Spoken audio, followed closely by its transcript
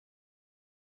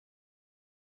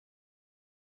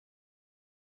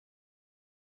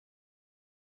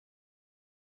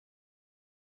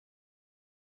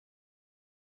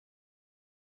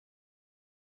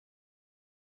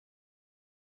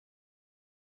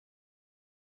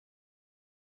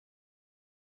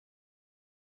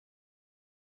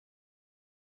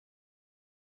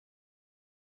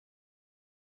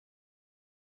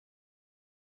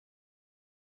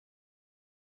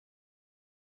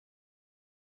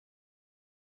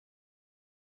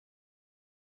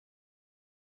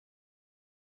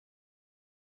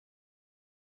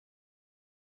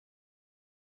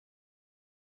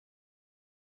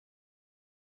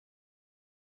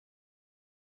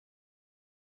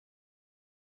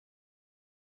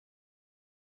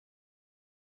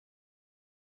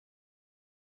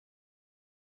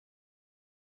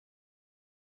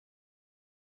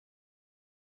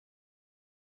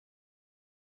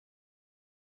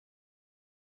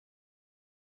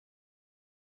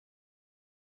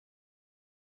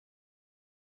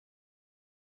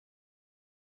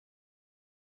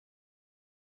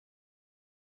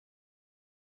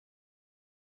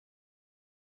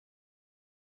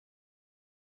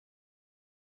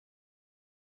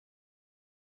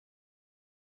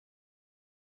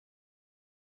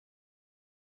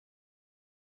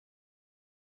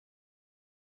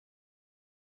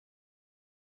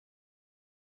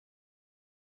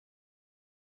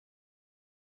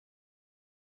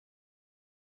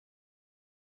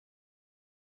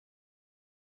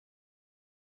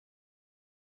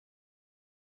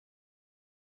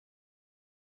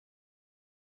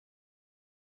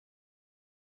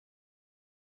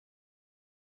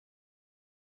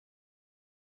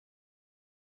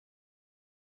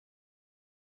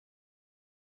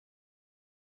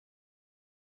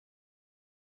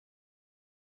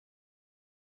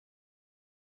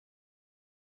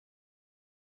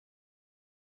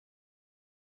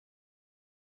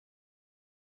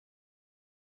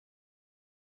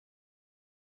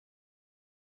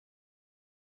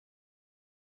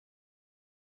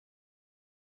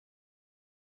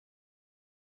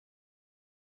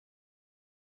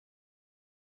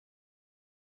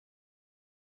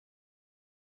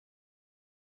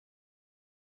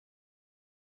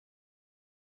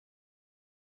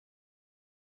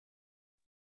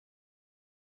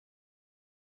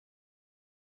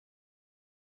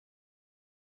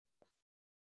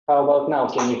How about now?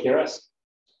 Can you hear us?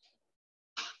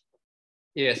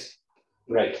 Yes.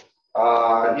 Great.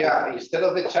 Yeah, instead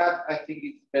of the chat, I think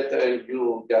it's better if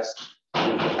you just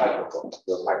use the microphone,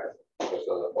 because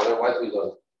otherwise we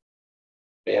don't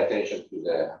pay attention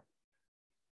to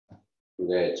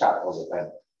the chat all the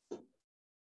time.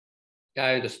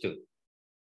 I understood.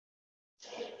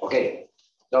 Okay,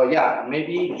 so yeah,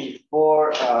 maybe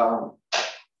before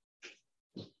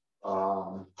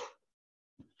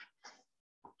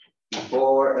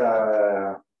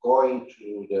going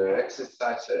to the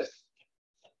exercises,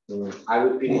 I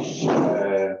will finish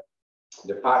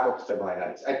the part of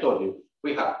thermodynamics. I told you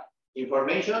we have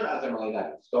information and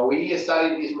thermodynamics. So we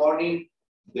studied this morning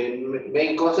the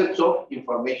main concepts of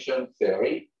information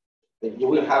theory. You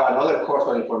will have another course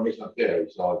on information theory,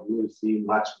 so you will see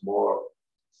much more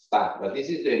stuff. But this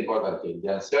is the important thing: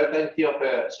 the uncertainty of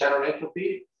a Shannon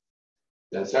entropy,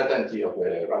 the uncertainty of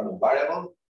a random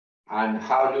variable, and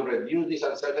how you reduce this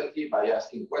uncertainty by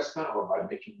asking questions or by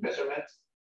making measurements.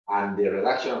 And the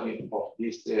reduction of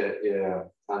this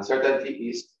uncertainty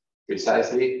is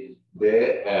precisely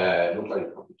the nuclear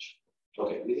information.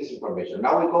 Okay, this is information.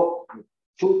 Now we go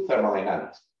to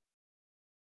thermodynamics.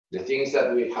 The things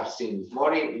that we have seen this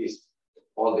morning is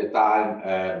all the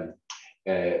time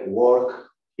work,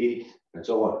 heat, and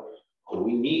so on. So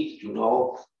we need to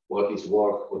know what is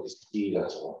work, what is heat, and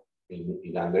so on.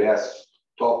 In Andreas'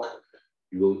 talk,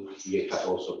 he has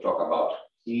also talked about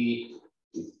heat,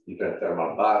 different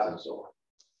thermal baths, and so on.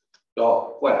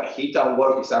 So, well, heat and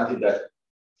work is something that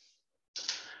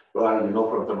probably you know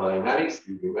from thermodynamics,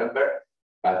 you remember,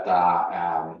 but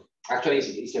actually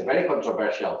it's a very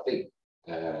controversial thing.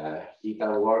 Heat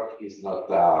and work is not,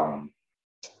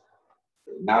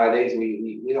 nowadays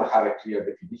we don't have a clear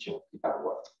definition of heat and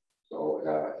work. So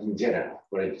in general,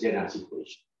 for a general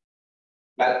situation.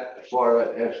 But for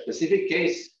a specific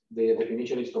case, the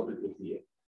definition is completely clear.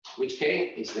 Which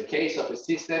case is the case of a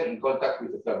system in contact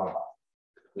with the thermal bath.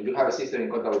 When you have a system in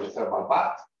contact with the thermal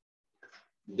bath,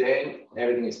 then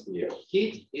everything is clear.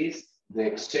 Heat is the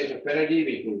exchange of energy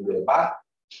between the bath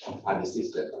and the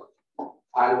system.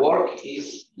 And work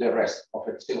is the rest of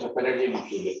exchange of energy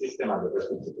between the system and the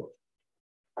rest of the world.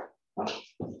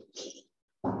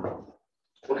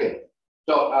 Okay,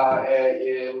 so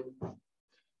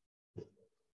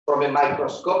from a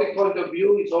microscopic point of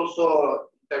view, it's also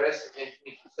interesting.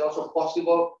 It's also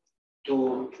possible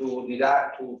to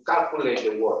calculate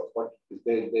the work,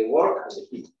 the work and the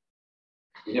heat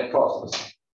in a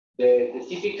process. The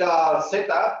typical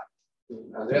setup,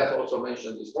 Andreas also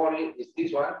mentioned this morning, is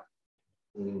this one.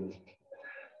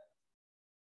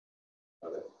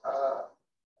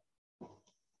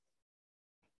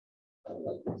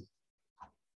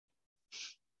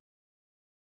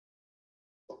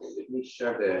 Okay, let me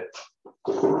share the.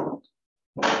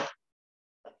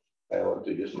 I want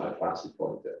to use my fancy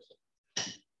pointers.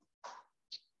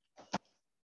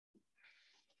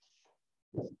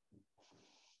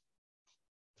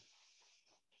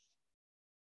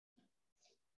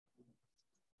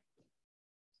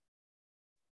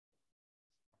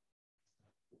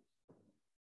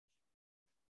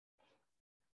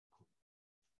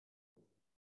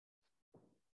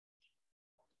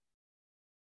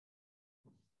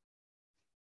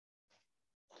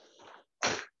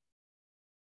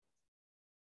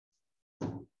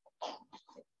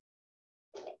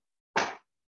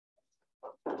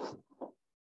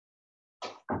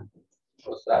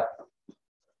 What's that?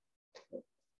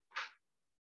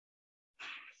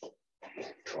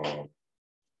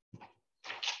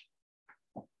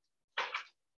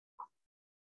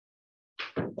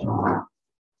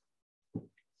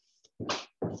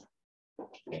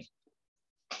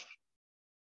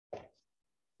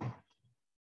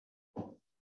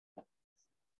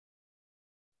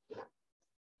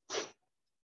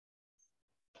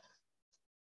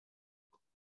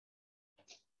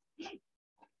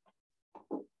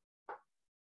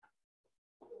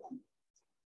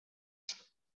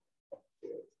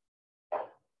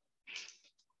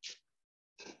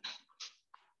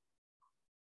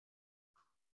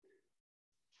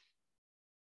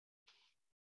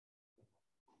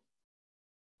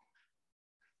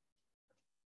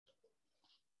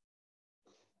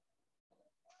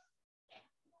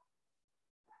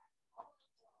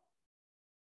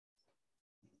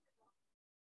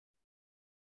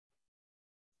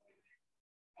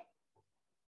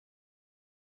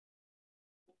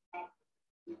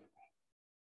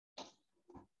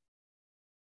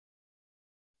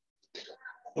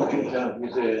 Okay,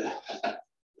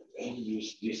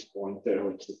 use this pointer,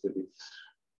 which is a bit.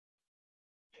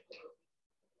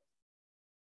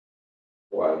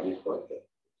 Well, this pointer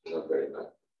is not very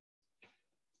nice.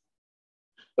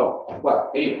 So,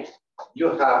 well, anyway,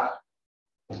 you have,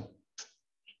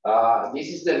 this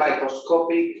is the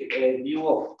microscopic view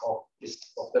of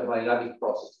thermodynamic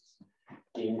processes.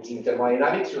 In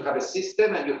thermodynamics, you have a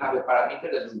system and you have a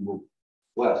parameter that will move.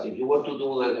 Well, so if you want to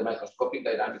do the microscopic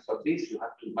dynamics of this, you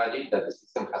have to imagine that the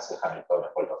system has a Hamiltonian.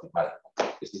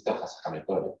 The system has a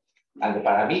Hamiltonian. And the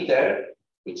parameter,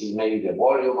 which is maybe the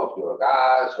volume of your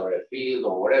gas or a field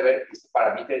or whatever, is a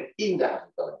parameter in the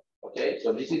Hamiltonian. Okay,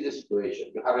 so this is the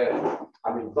situation. You have a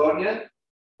Hamiltonian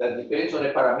that depends on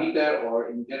a parameter,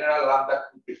 or in general, lambda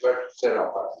could refer to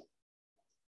several parameters.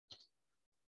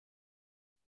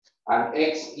 And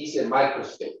X is a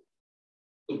microstate.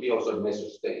 Could be also a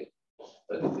mesostate,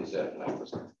 but it is a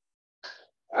microstate.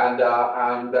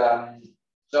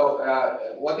 So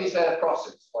what is a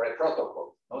process or a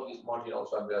protocol? This morning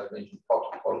also Andreas mentioned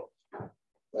protocol.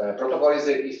 Protocol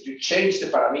is to change the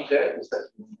parameter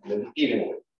in a given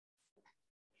way,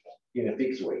 in a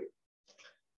fixed way.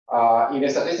 In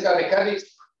statistical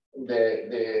mechanics,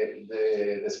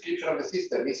 the description of the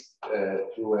system is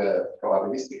through a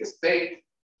probabilistic state,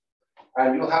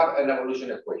 and you have an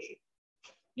evolution equation.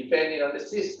 Depending on the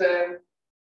system,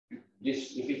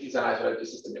 if it is an isolated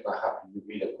system, you can have a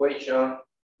Euclid equation.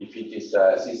 If it is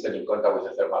a system in contact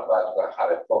with a thermal bath, you can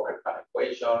have a Fokker-Hahn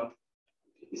equation.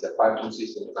 If it is a quantum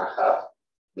system, you can have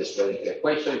the Schrödinger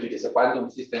equation. If it is a quantum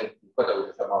system in contact with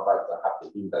a thermal bath, you can have the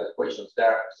Windell equations. There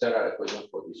are several equations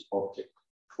for this object.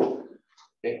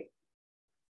 Okay.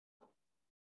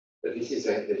 But this is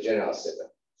the general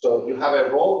setup. So you have a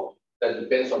rho that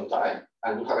depends on time,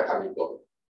 and you have a Hamiltonian.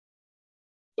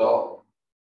 So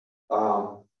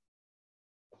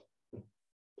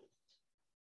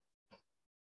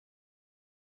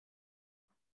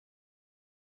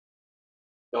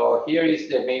so here is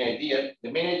the main idea.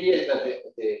 The main idea is that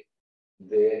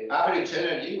the average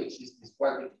energy, which is this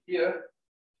quantity here,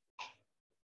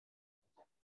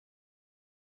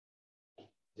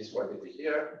 if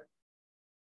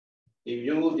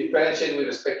you differentiate with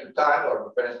respect to time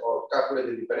or calculate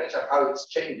the differential, how it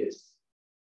changes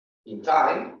in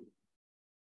time,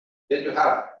 then you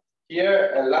have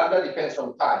here a lambda depends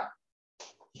on time.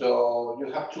 So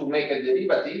you have to make a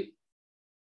derivative.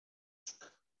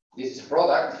 This is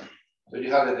product. So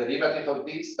you have the derivative of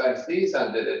this times this,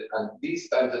 and this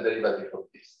times the derivative of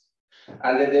this.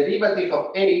 And the derivative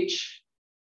of h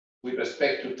with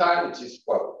respect to time, which is,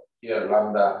 well, here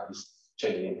lambda is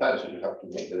changing in time, so you have to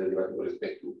make the derivative with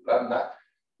respect to lambda.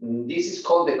 This is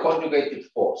called the conjugated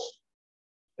force.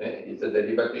 It's the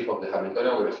derivative of the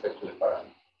Hamiltonian with respect to the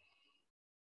parameter.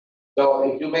 So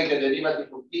if you make the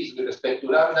derivative of this with respect to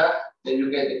lambda, then you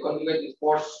get the conjugated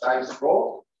force times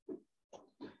rho.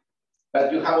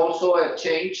 But you have also a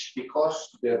change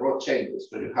because the rho changes.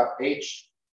 So you have h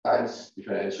times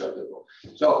differential of the rho.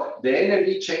 So the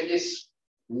energy changes,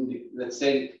 let's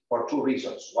say, for two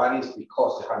reasons. One is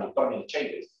because the Hamiltonian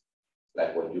changes,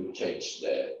 like when you change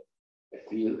the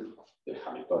field, the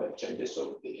Hamiltonian changes,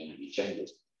 so the energy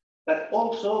changes. But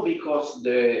also because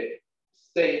the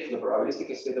state, the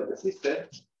probabilistic state of the system,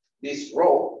 this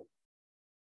rho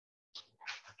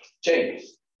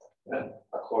changes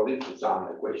according to some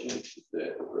equation, which is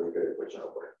the Schrödinger equation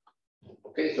of work.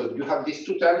 Okay, so you have these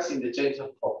two terms in the change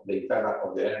of the internal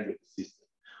of the energy of the system.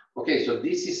 Okay, so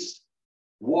this is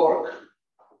work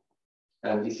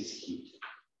and this is heat.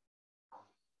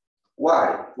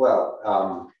 Why? Well,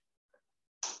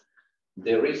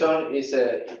 the reason is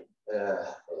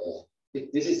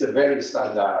this is a very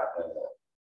standard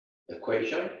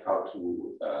equation, how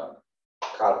to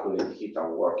calculate heat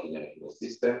and work in a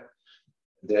system.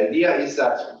 The idea is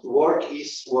that work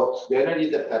is what the energy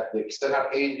that the external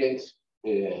agent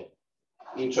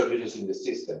introduces in the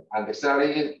system. And the external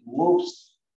agent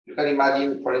moves. You can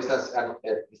imagine, for instance, an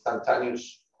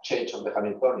instantaneous change of the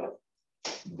Hamiltonian.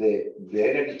 The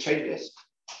energy changes,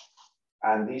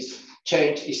 and this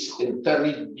change is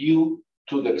entirely due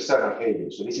to the external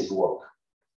agent. So this is work.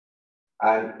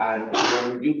 And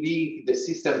when you leave the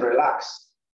system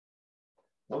relaxed,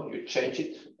 you change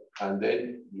it, and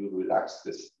then you relax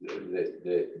the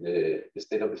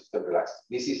state of the system relaxed.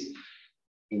 This is,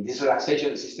 in this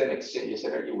relaxation, the system exchanges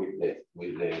energy with the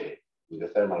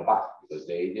thermal bath, because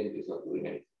the agent is not doing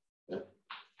anything. Yeah?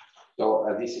 So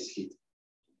this is heat.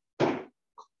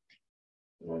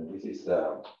 And this is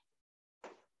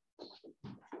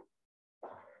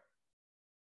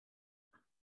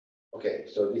okay.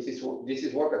 So this is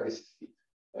work and this is heat.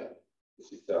 Yeah?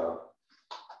 This is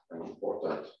an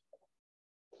important.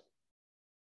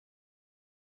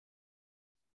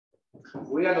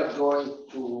 We are not going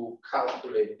to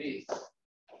calculate this.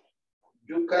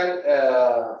 You can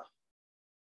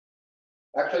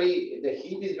Actually, the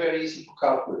heat is very easy to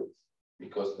calculate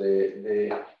because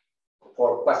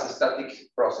for quasi-static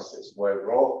processes where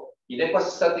rho, in a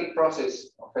quasi-static process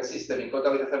of a system in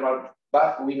contact with a thermal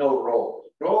bath, we know rho.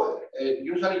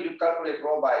 Usually you calculate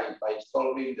rho by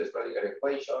solving the Schrodinger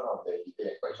equation or the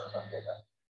equation, something like that.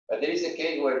 But there is a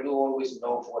case where you always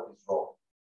know what is rho.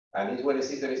 And it's when a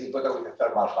system is in contact with a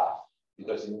thermal bath.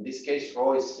 Because in this case,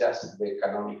 rho is just the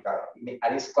canonical,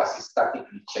 and it's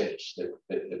quasi-statically changed,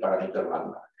 the parameter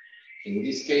lambda. In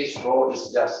this case, rho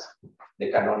is just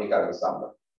the canonical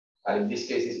ensemble. And in this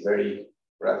case, it's very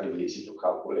relatively easy to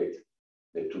calculate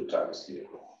the two terms here.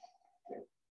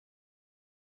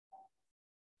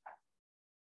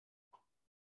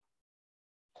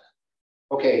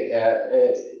 Okay,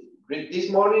 this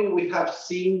morning we have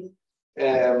seen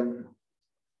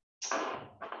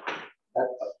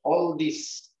all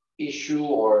this issue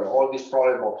or all this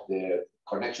problem of the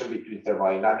connection between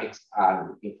thermodynamics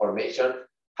and information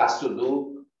has to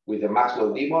do with the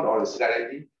Maxwell demon or the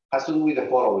similarity, has to do with the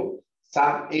following.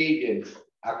 Some agent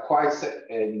acquires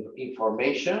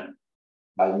information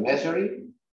by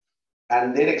measuring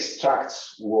and then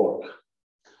extracts work.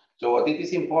 So what it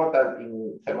is important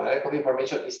in thermodynamics of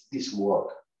information is this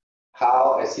work.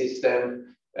 How a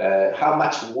system, how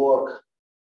much work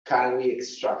can we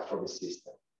extract from a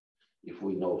system if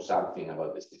we know something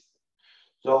about the system?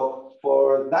 So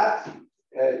for that,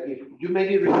 if you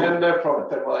maybe remember from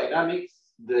thermodynamics,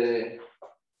 I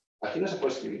think I'm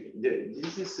supposed to be,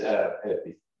 this is a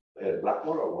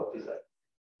blackboard or what is that?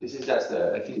 This is just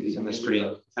I think it's on the screen.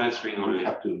 It's on the screen only. You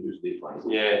have to use this one.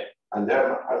 Yeah. And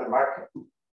there are the markers.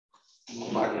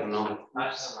 Marker, no.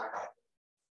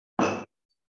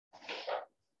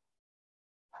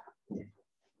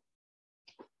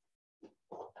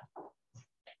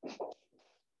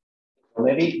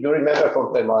 Maybe you remember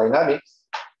from thermodynamics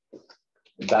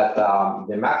that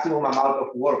the maximum amount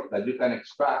of work that you can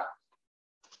extract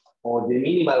or the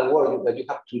minimal work that you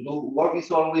have to do, work is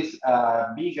always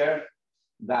bigger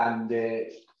than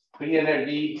the free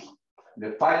energy,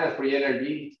 the final free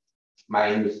energy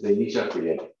minus the initial free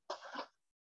energy.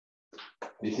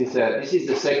 This is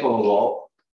the second law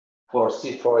for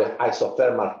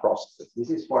isothermal processes. This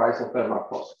is for isothermal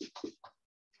processes.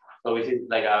 So is it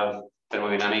like a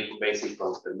thermodynamic basic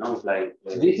concept? No, it's like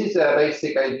this is a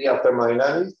basic idea of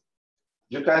thermodynamics.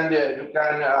 You can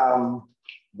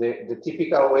the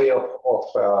typical way of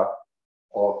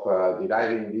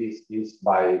deriving this is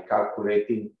by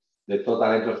calculating the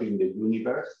total entropy in the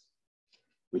universe,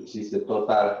 which is the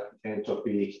total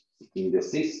entropy in the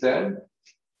system,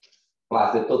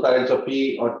 plus the total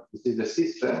entropy, or this is the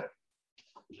system,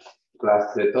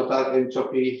 plus the total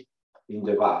entropy in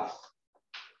the bath.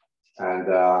 And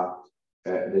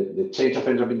the change of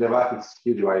entropy in the bath is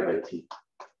Q divided by T.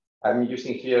 I'm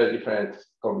using here a different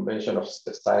convention of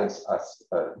signs as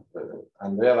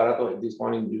Andrea Barato this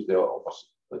morning used the opposite,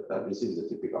 but this is the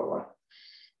typical one.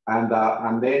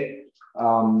 And then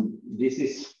this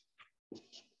is,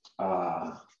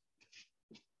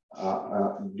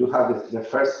 you have the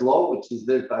first law, which is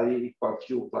delta E equal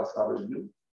Q plus W.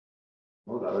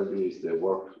 Well, W is the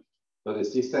work. So the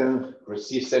system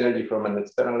receives energy from an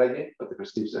external agent, but it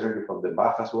receives energy from the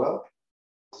bath as well.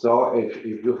 So if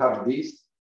you have this,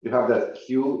 you have that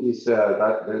Q is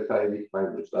that delta E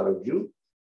minus W.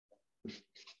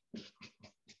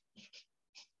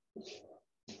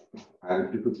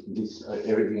 And you put this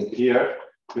everything here.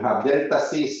 You have delta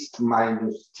C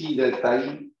minus T delta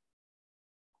E.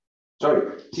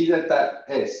 Sorry, T delta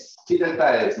S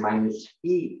minus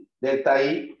E delta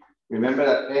E. Remember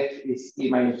that F is E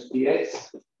minus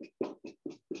Ts.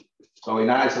 So in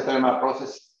an isothermal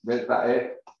process, delta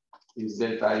F is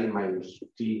delta E minus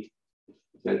T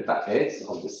delta S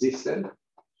of the system.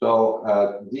 So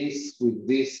this with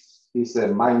this is a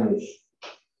minus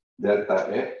delta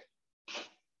F.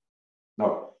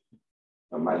 No,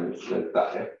 a minus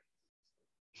delta F.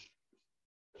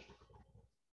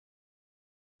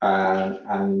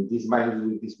 And this minus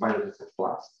with this minus is a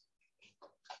plus.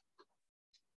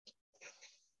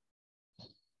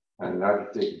 And now you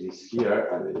take this here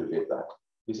and then you get that.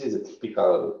 This is a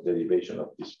typical derivation of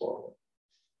this formula.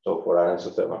 So for an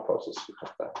isothermal process, you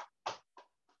have that.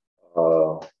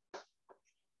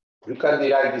 You can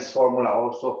derive this formula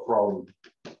also from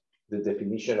the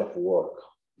definition of work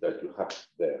that you have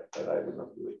there, but I will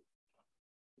not do it.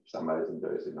 If somebody is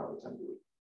interested now, we can do it.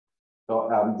 So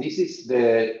this is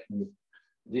the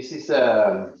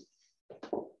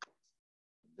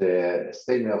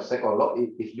statement of second law.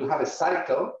 If you have a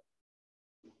cycle,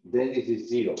 then it is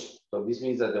zero. So this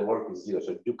means that the work is zero.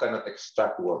 So you cannot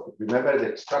extract work. Remember, the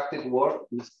extracted work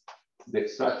is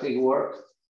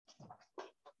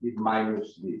is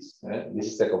minus this. This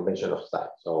is the convention of sign.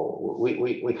 So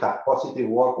we have positive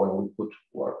work when we put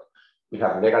work. We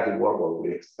have negative work when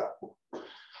we extract work.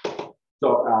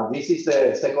 So this is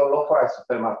the second law for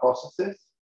isothermal processes.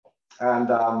 And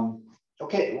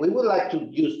okay, we would like to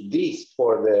use this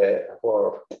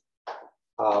for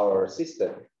our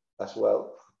system as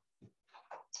well,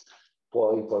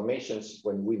 for informations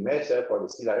when we measure for the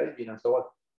stellar engine and so on,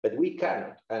 but we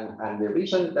cannot. And the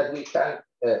reason that we can,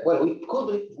 well, we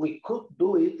could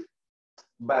do it,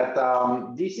 but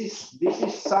this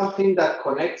is something that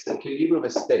connects equilibrium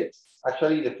states.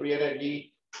 Actually, the free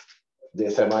energy, the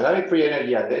thermodynamic free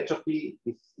energy and the entropy,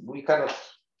 we cannot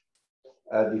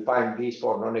define this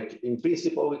for in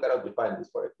principle, we cannot define this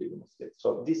for equilibrium states.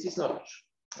 So this is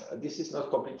not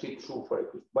completely true for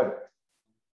equilibrium. But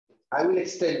I will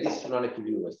extend this to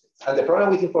non-equilibrium states. And the problem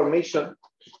with information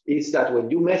is that when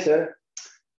you measure,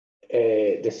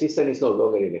 the system is no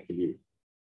longer in equilibrium.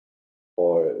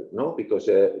 Or no, because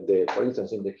for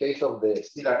instance, in the case of the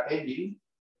stellar engine,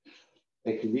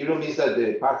 equilibrium is that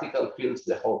the particle fills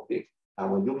the whole thing.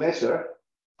 And when you measure,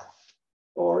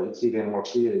 or it's even more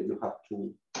clear if you have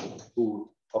two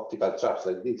optical traps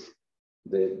like this,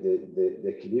 the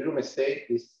equilibrium state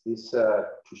is to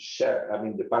share. I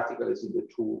mean, the particle is in the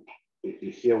two,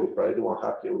 here with priority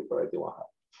 1/2, here with priority 1/2.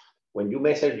 When you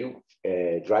measure, you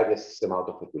drive the system out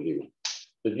of equilibrium.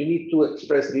 So you need to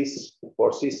express this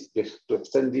for systems, to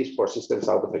extend this for systems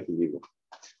out of equilibrium.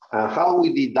 And how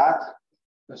we did that?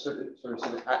 Sorry.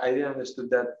 I didn't understand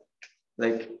that.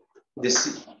 Like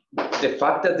the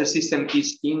fact that the system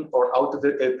is in or out of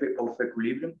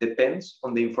equilibrium depends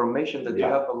on the information that you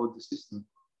have about the system.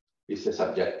 It's a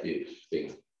subjective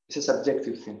thing. It's a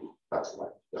subjective thing. That's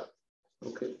right. Yeah.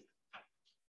 Okay.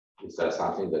 It's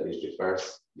something that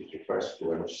refers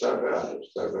to an observer, and the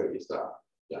observer is the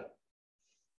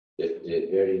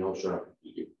very notion of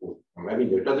equilibrium. I mean,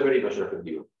 not the very notion of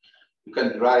equilibrium. You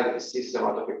can drive a system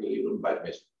out of equilibrium by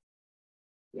measuring.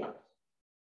 Yeah.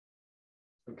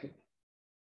 Okay.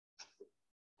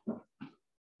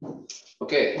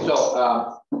 Okay,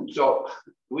 so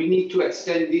we need to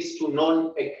extend this to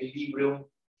non-equilibrium,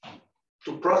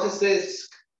 to processes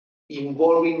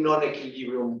involving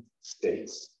non-equilibrium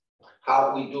states.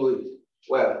 How we do it?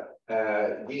 Well,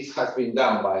 this has been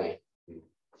done by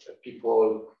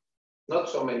people not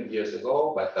so many years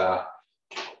ago, but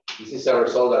this is a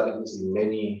result that it is in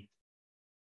many,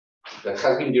 that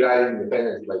has been derived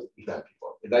independently by different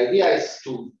people. The idea is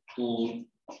to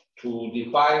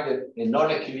define a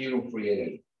non-equilibrium free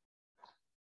energy.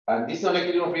 And this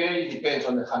non-equilibrium free energy depends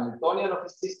on the Hamiltonian of the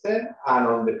system and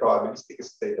on the probabilistic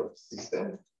state of the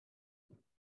system.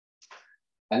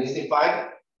 And it's defined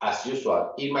as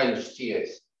usual, E minus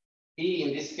Ts. E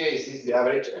in this case is the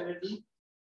average energy,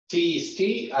 T is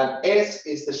T, and S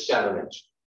is the Shannon energy,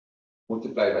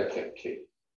 multiplied by K.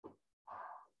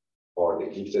 Or the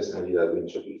Gibbs energy that we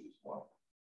introduced this one.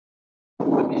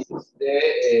 This is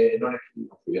the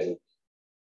non-equilibrium free energy.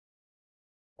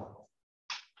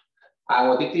 And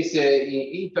what it is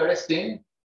interesting,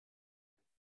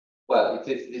 well,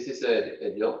 this is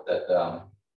a joke that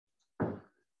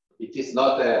it is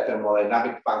not a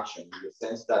thermodynamic function in the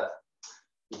sense that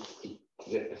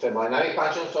the thermodynamic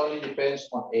functions only depends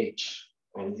on H,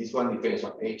 and this one depends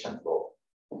on H and rho.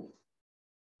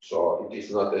 So it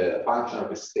is not a function of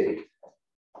the state.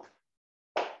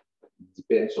 It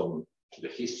depends on the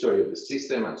history of the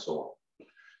system and so on.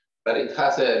 But it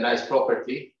has a nice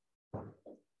property,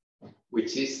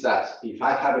 which is that if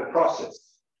I have a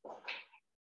process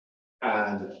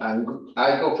and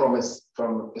I go from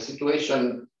a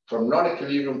situation from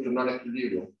non-equilibrium to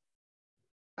non-equilibrium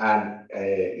and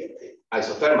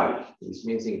isothermally, this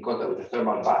means in contact with the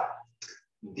thermal bath,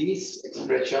 this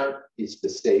expression is the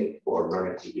same for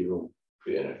non-equilibrium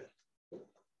free energy.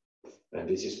 And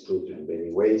this is proved in many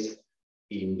ways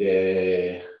in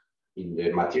the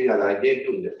material that I gave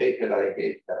you, in the paper that I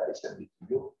gave, that I sent it to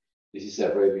you. This is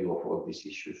a review of all these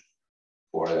issues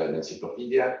for an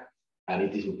encyclopedia, and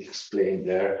it is explained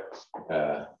there,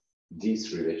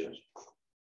 this relationship.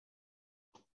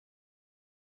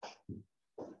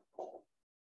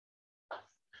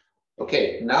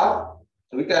 Okay, now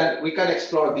we can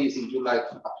explore this if you like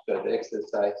after the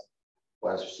exercise.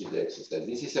 Once you see the exercise,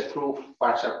 this is a proof,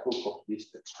 partial proof of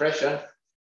this expression,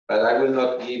 but I will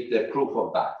not give the proof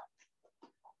of that.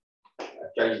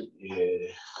 Actually,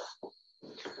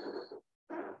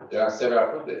 there are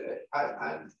several proofs.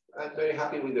 I'm very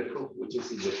happy with the proof, which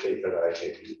is in the paper that I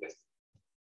gave you.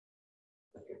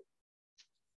 Okay.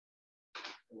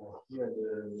 Here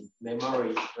the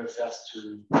memory refers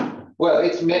to. Well,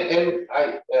 it's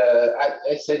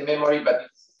I say memory, but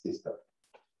it's system.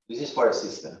 This is for a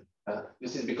system.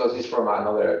 This is because it's from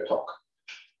another talk,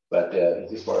 but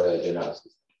this is for a general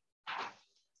system.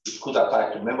 It could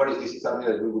apply to memories. This is something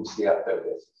that we would see after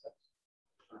this.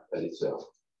 But it's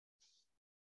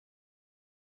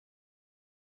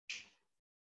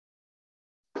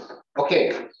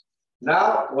okay.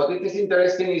 Now, what it is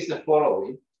interesting is the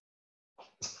following.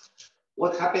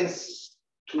 What happens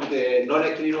to the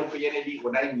non-equilibrium free energy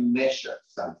when I measure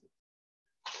something?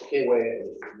 Okay,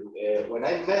 when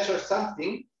I measure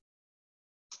something,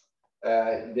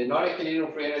 the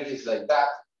non-equilibrium free energy is like that.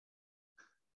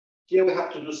 Here we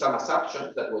have to do some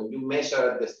assumptions that when you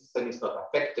measure the system is not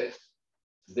affected,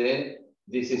 then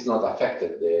this is not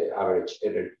affected, the average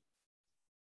energy.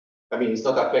 I mean, it's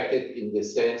not affected in the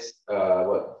sense,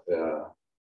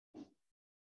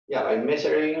 yeah, by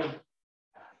measuring,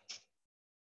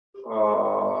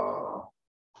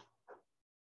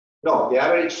 no, the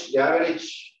average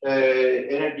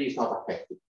energy is not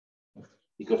affected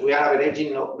because we are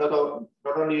averaging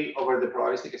not only over the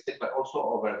probabilistic state but also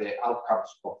over the outcomes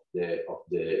of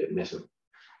the measurement,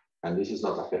 and this is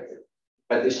not affected.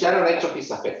 But the shadow entropy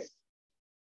is affected.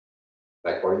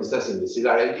 Like for instance, in the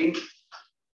cellular engine,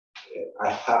 I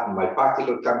have my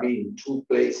particle can be in two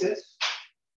places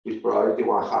with probability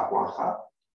 1/2,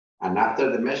 and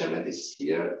after the measurement is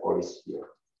here or is here.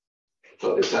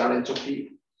 So the shadow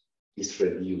entropy is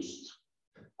reduced.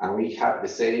 And we have the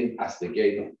same as the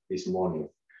gain this morning,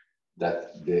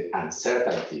 that the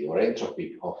uncertainty or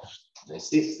entropy of the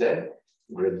system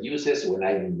reduces when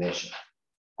I measure.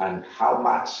 And how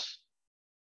much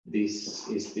this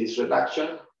is this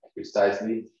reduction?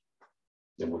 Precisely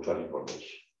the mutual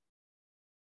information.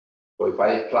 So if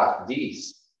I plug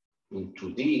this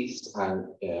into this, and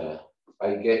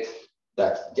I get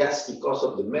that just because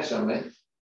of the measurement,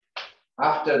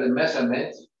 after the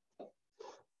measurement,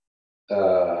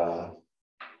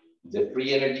 the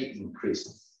free energy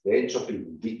increases, the entropy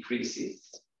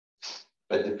decreases,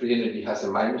 but the free energy has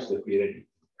a minus, the free energy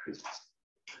increases.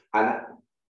 And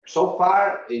so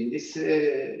far in this,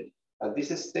 at this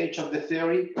stage of the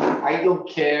theory, I don't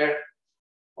care.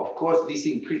 Of course, this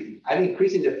increase, I'm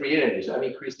increasing the free energy, so I'm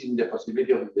increasing the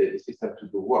possibility of the system to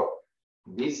do work.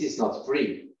 This is not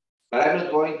free, but I'm not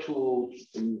going to,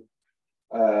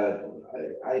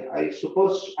 I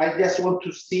suppose I just want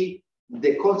to see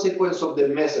the consequence of the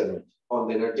measurement on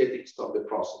the energetics of the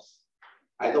process.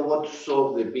 I don't want to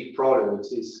solve the big problem,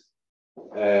 which is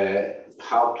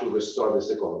how to restore the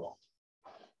second law.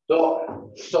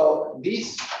 So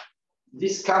this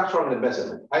comes from the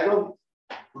measurement. I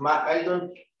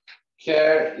don't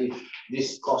care if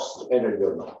this costs energy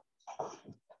or not.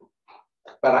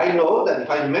 But I know that if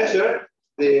I measure,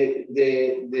 the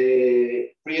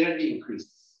free energy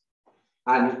increases.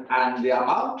 And the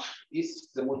amount is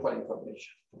the mutual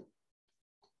information.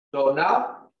 So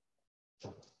now,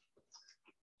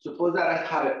 suppose that I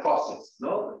have a process,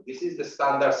 no? This is the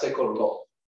standard second law,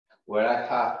 where I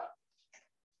have,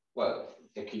 well,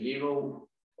 equilibrium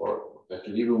or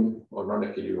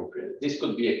non-equilibrium free energy. This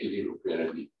could be equilibrium free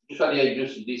energy. Usually I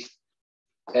use this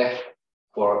F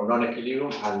for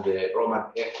non-equilibrium and the Roman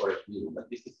F for equilibrium, but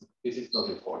this is not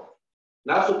important.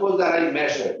 Now suppose that I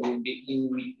measure in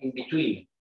between.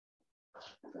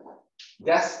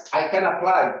 Just I can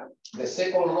apply the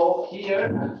second law here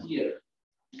and here.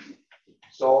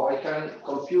 So I can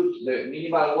compute the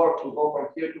minimal work to go from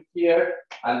here to here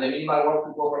and the minimal work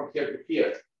to go from here to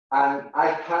here. And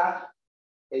I have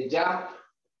a jump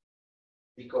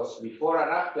because before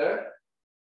and after,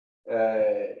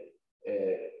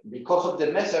 because of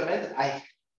the measurement,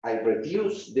 I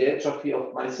reduce the entropy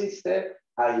of my system,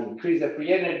 I increase the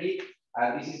free energy,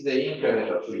 and this is the increment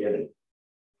of free energy.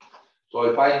 So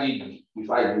if I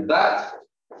do that,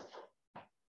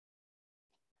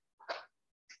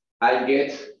 I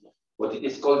get what it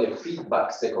is called the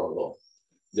feedback second law.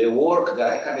 The work that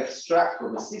I can extract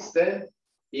from the system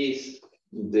is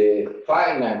the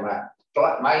finite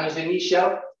minus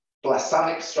initial plus some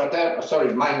extra term,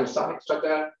 sorry, minus some extra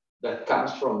term that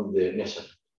comes from the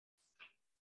measurement.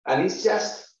 And it's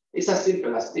as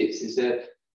simple as this. It's a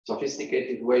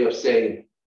sophisticated way of saying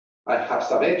I have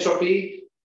some entropy,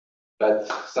 but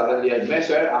suddenly I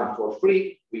measure, and for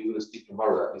free, we will see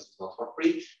tomorrow that this is not for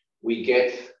free, we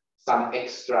get some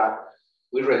extra,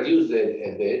 we reduce the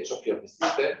entropy of the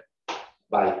system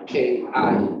by Ki,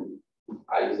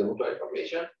 I is the mutual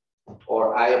information,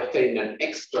 or I obtain an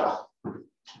extra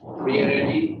free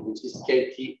energy, which is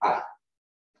KTI.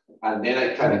 And then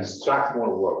I can extract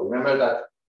more work. Remember that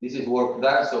this is work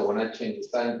done, so when I change the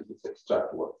sign, this is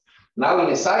extract work. Now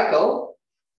in a cycle,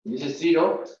 this is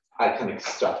 0, I can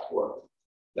extract work,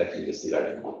 like in the cellular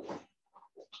engine.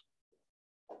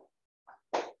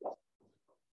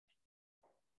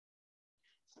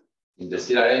 In the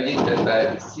stellar engine, delta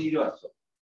F is 0 and so on.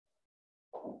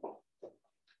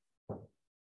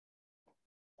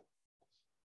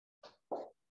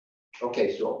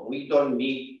 Okay, so we don't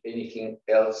need anything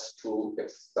else to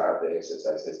start the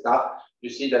exercises. Now you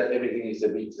see that everything is a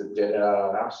bit general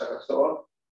and abstract and so on.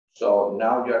 So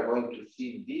now you are going to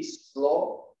see this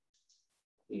law,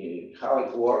 how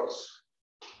it works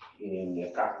in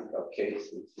a practical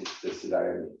case, which is the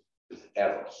stellar engine with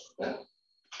errors. Yeah?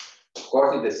 Of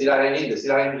course, in the stellar engine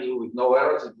with no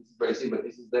errors, it is very simple.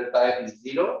 This is delta F is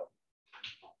 0.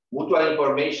 Mutual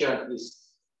information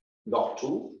is log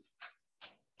 2.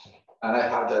 And I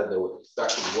have that the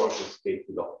extracted work is k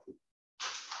to log 2.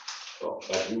 So,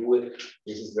 but you will,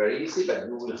 this is very easy, but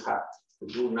you will have to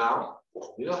do now.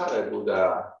 You don't have a good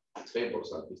table or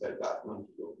something like that, not to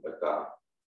do, but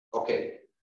okay.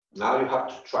 Now you have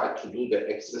to try to do the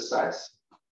exercise.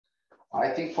 I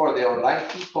think for the online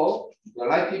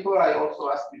people, I also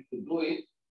asked you to do it.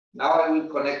 Now I will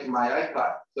connect my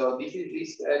iPad. So this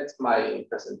ends my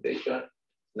presentation.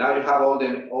 Now you have all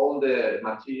the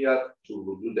material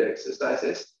to do the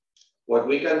exercises. What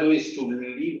we can do is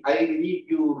I leave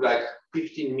you like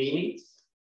 15 minutes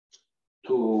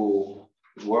to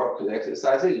work the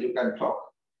exercises. You can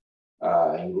talk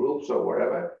in groups or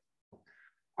whatever.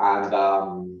 And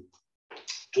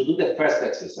to do the first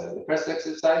exercise. The first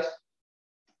exercise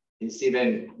is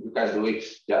even, you can do it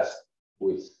just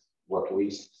with what we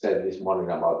said this morning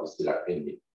about the stellar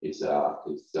engine.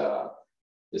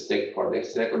 For the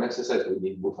second exercise, we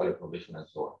need mutual information and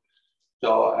so on.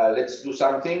 So let's do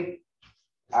something.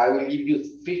 I will give you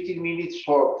 15 minutes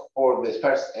for the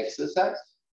first exercise.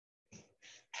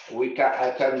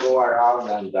 I can go around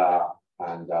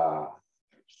and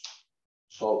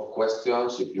solve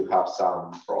questions if you have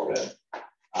some problem.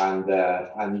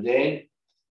 And then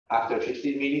after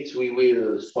 15 minutes, we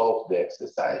will solve the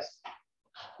exercise.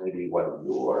 Maybe one of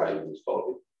you or I will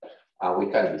solve it, and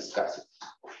we can discuss it.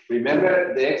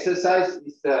 Remember, the exercise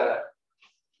is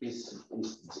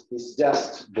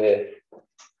just the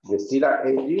stellar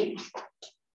engine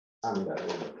and the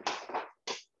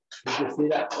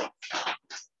stellar.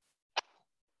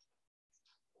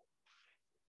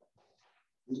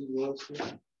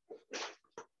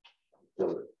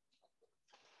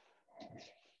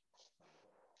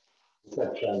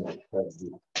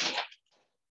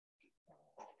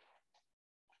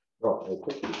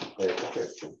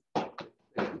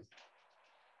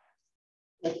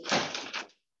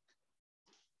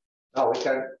 No, we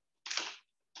can.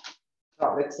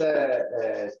 No, let's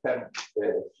spend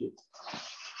the sheet.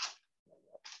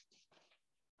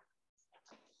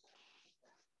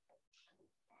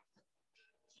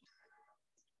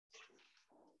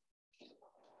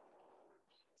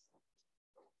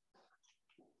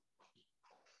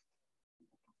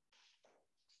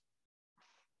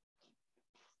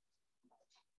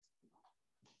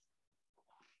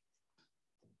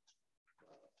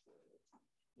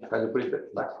 Can you put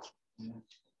it back?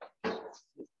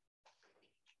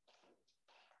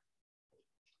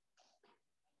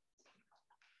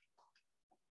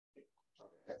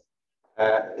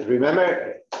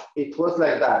 Remember, it was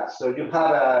like that. So you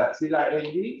have a stellar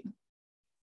engine,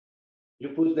 you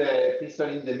put the piston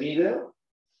in the middle,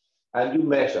 and you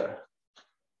measure.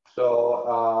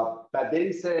 So, but there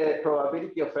is a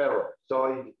probability of error.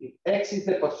 So if X is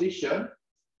the position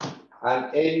and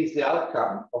N is the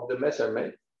outcome of the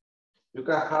measurement, you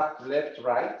can have left,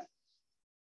 right.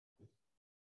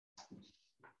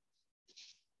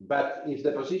 But if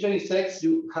the position is X,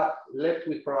 you have left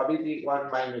with probability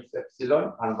 1 minus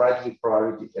epsilon and right with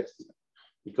probability epsilon,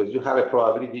 because you have a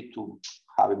probability to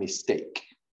have a mistake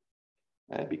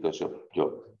because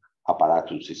your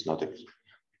apparatus is not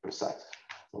precise.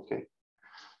 Okay.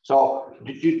 So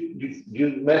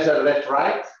you measure left,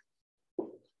 right,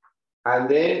 and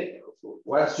then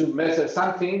once you measure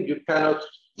something, you cannot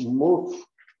move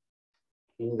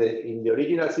in the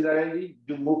original stellar engine.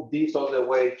 You move this all the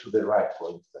way to the right,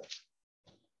 for instance.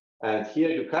 And here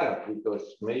you cannot,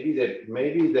 because maybe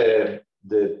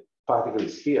the particle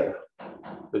is here,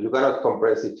 so you cannot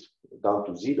compress it down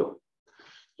to 0.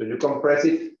 So you compress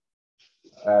it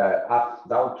up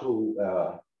down to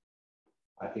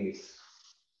I think it's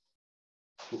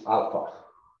to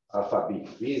alpha B.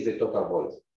 B is the total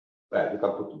volume. Well, you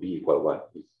can put B equal 1.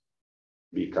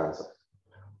 B cancels.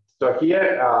 So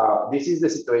here, this is the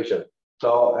situation.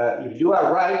 So if you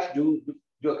are right, you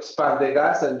expand the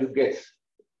gas and you get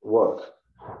work.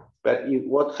 But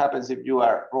what happens if you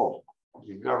are wrong?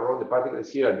 If you are wrong, the particle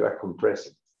is here and you are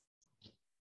compressing.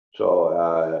 So,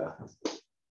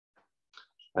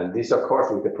 and this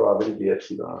occurs with the probability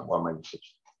epsilon 1 minus epsilon.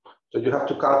 So you have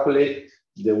to calculate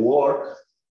the work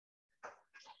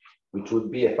which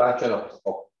would be a function of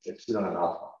epsilon and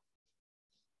alpha.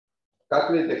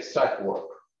 Calculate the extract work.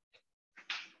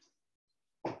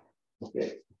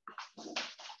 Okay.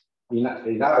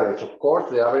 In average, of course,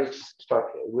 the average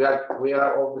extract. We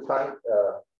are all the time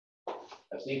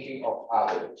thinking of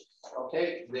average.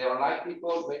 Okay, the online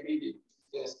people maybe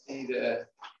just see the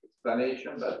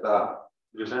explanation, but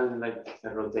you can like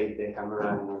rotate the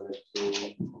camera in order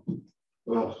to.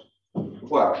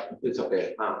 Well, it's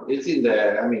okay. It's in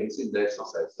the. I mean, it's in the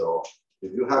exercise. So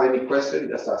if you have any question,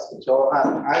 just ask me. So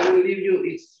I will leave you.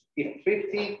 It's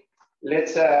 50.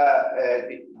 Let's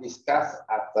discuss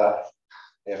at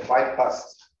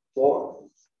 4:05.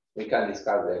 We can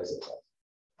discuss the exercise.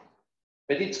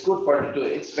 But it's good for you to.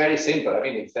 It's very simple. I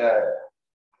mean, it's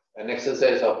an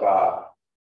exercise of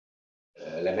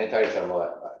elementary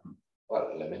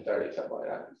thermodynamics,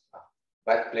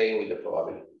 but playing with the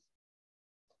probability.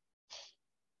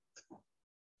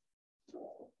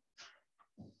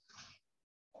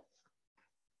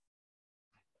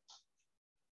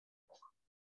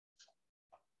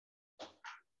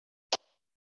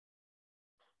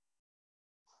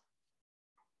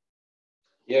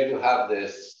 Here you have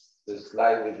this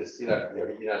slide with the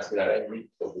original Scylla engine,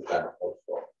 so we can also.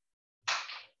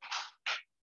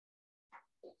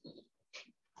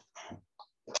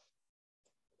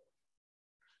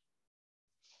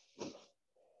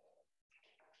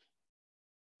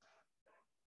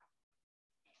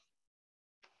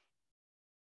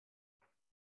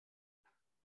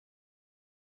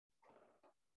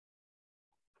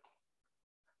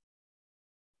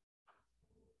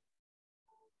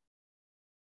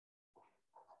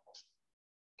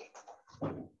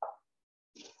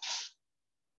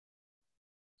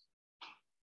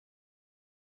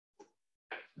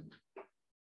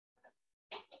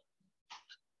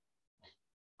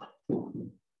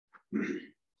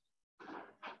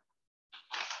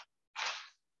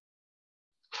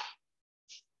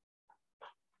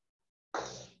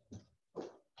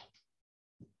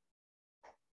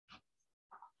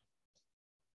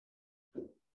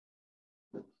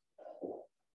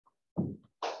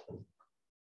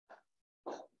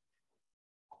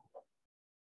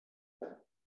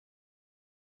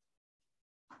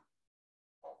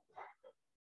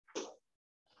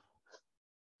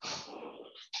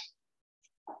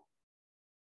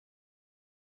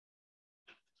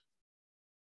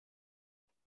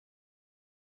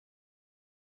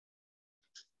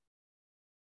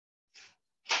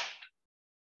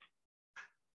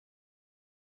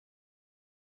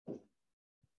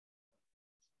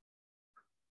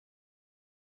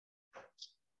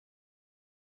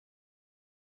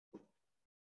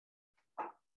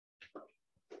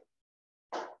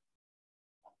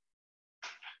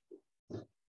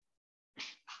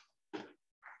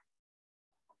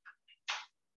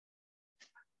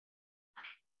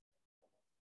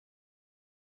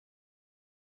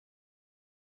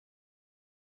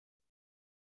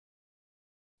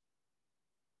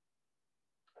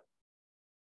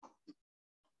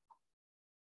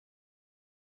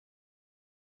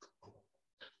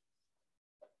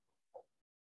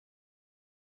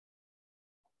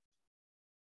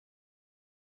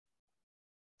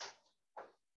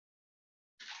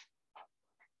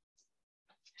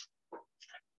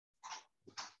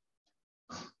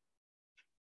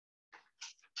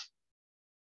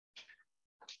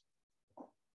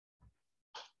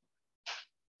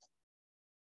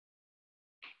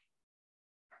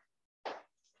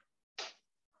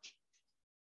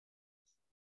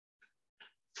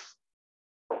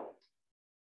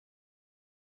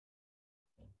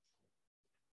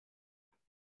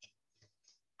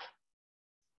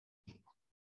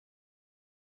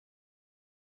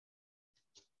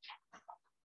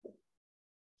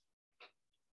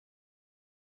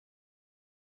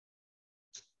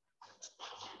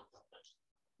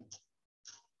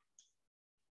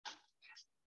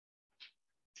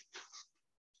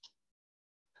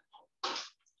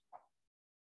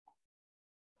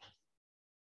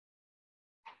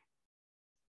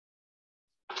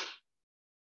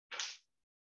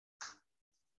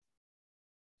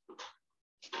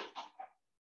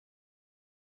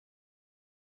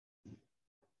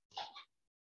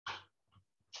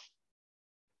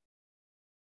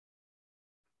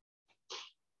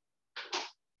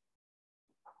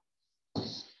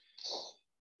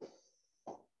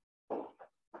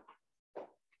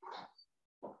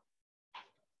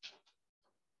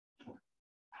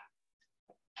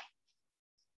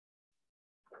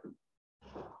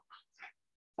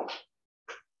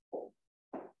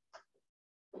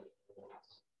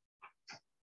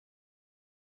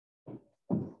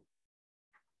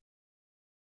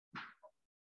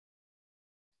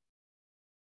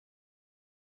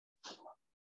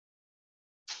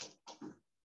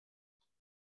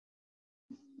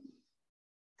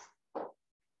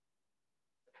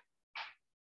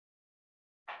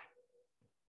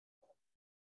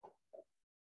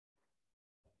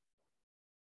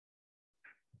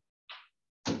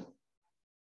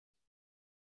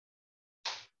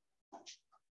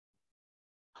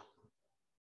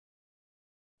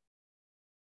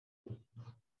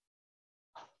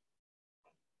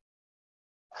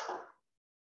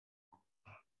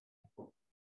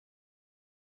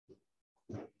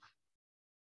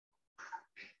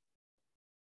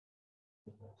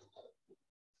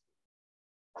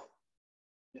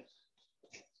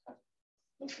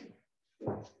 Next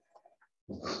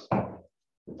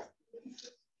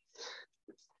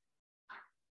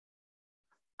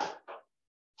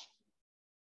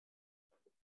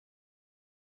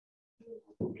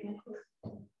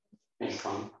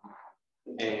one.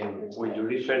 When you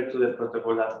refer to the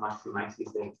protocol that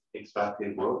maximizes the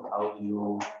extracted work, how do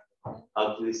you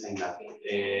design that?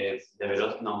 The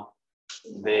velocity, no.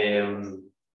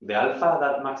 The alpha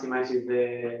that maximizes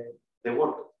the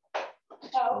work.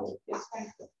 Oh, it's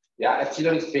fine. Yeah,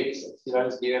 epsilon is fixed. Epsilon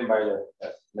is given by the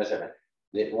measurement.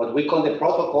 What we call the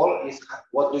protocol is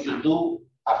what do you do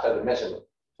after the measurement.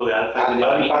 So the alpha And the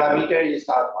only parameter is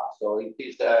alpha. So it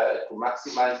is to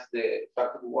maximize the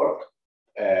extracted work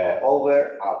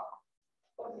over alpha.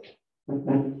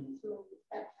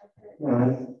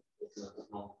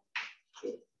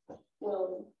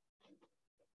 Well,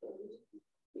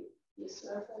 this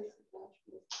alpha is the large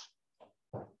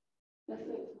one.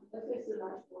 That is the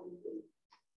large one.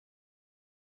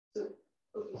 So,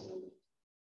 okay, so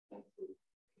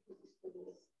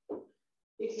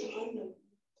it's the unknown.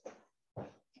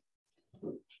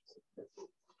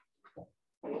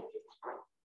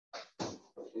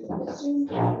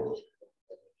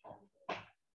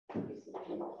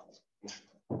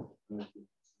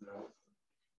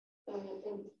 And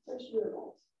first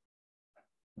realize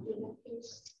in that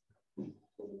case,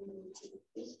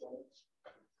 this one,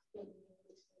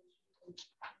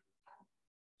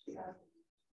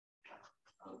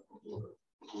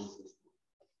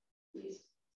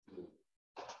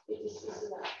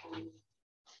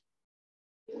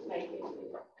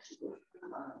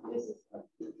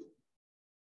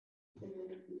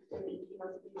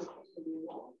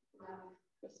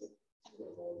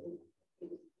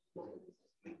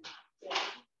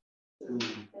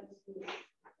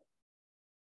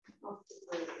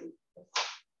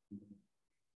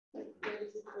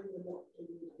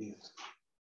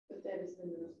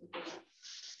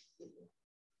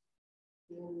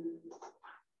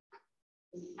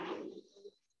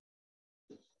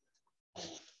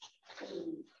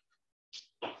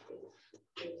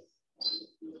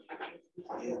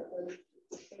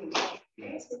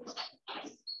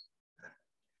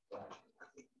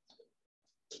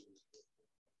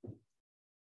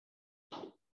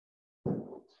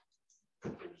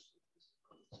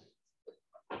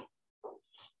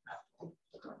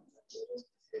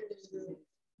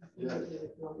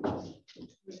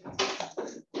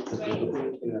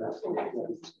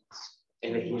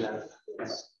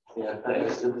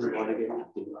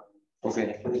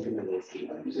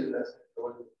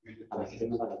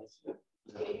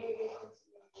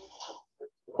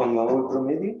 Cuando hago el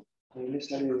promedio, a mí me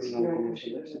sale una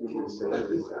velocidad,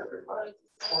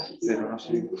 pero no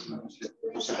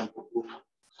sé tampoco.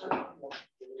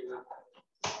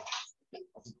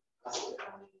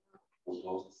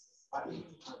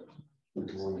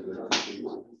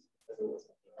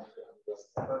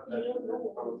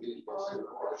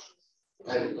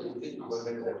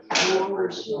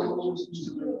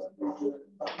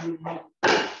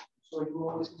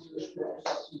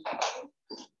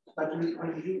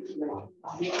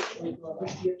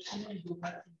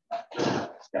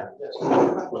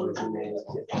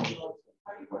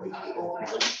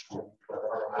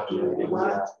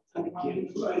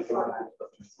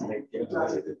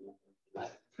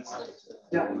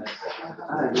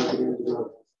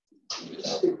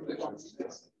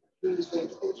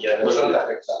 Y además no,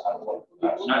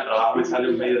 el trabajo me sale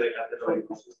un medio de categoría.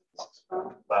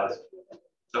 Vale.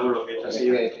 Todo lo que he hecho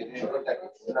así.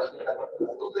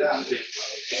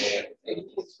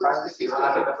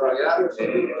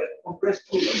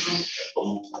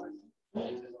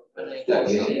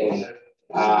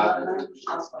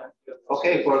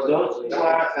 Okay, for those who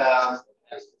are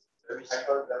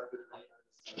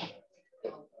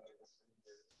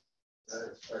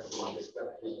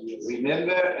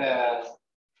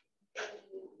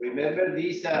remember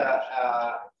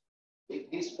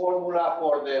this formula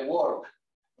for the work.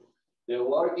 The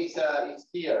work is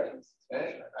here.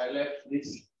 I left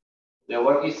this. The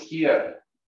work is here.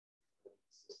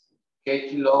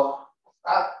 K log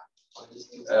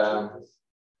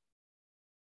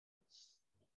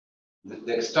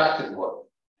the extracted work.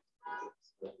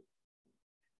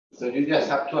 So you just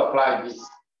have to apply these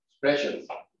expressions.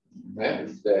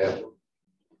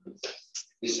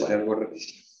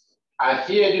 And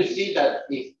here you see that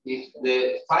if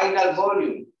the final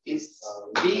volume is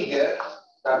bigger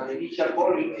than the initial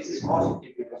volume, this is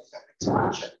positive because it's an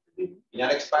expansion. In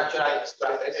an expansion, I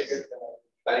extract energy.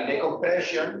 But in a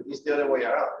compression, it's the other way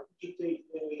around. Okay?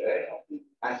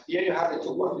 And here you have the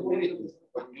two possibilities.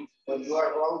 When you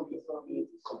are wrong, you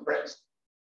compress.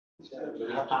 You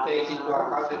have to take into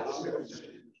account the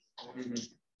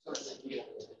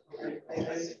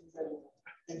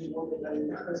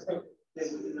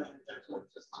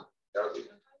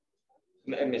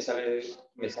me sale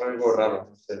algo raro.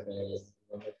 No sé,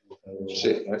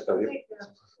 sí, no está bien.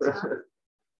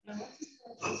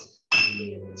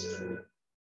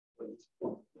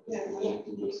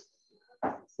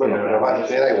 Bueno, pero vale,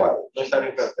 te da igual. No está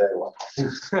bien, pero te da igual.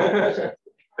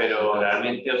 Pero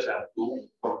realmente, o sea, tú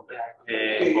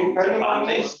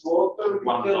compartes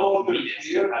cuando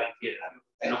mides a la izquierda,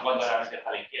 no cuando realmente está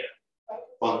a la izquierda.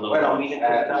 Cuando Bueno, mides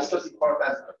it's not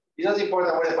important. It's not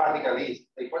important where the particle is.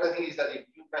 The important thing is that if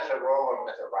you measure wrong or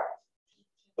measure right.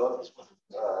 Don't, es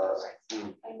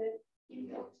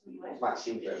más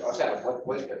simple. O sea,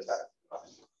 puedes pensar.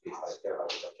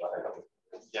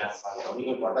 ya, Lo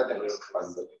único importante es que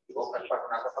cuando te equivocas pasa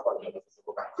una cosa, cuando no te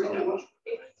equivocas.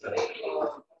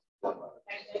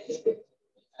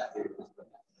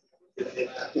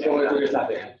 ¿Cómo tú qué estás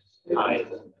haciendo? a ver,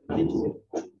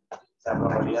 la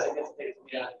probabilidad de que se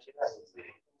mire a la izquierda es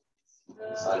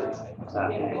o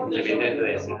sea, independiente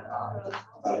de eso.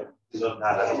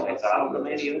 El trabajo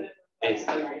promedio es,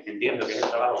 entiendo que es el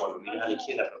trabajo cuando miras a la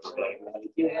izquierda, pero porque la que miras a la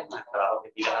izquierda es el trabajo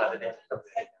que tiras a la derecha.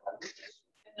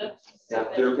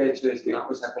 Yo lo que he hecho es que,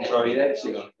 o sea, con probabilidad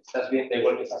epsilon, estás bien, da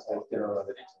igual que estás a la izquierda o a la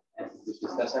derecha. Si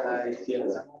estás a la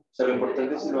izquierda, o sea, lo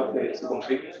importante es si lo hace, si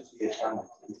comprimes o sigue estando.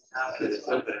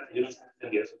 Pero yo no sé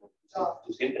entendido eso.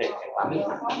 Tú siempre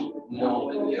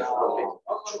No,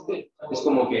 es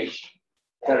como que,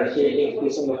 claro, es que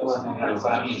eso no puedo hacer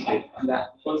para mí.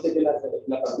 Ponte que la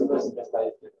partícula siempre está a la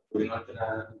izquierda, porque no hace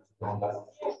nada.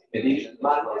 Medir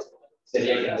mal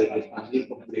sería que en vez de expandir,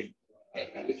 comprimir.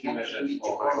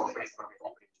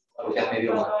 Porque has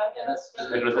medido mal.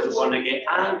 pero se supone que,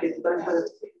 que tú también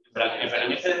puedes. Pero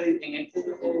en este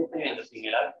experimento, sin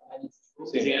el alfa,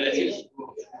 sin el decir,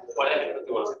 ¿cuál es el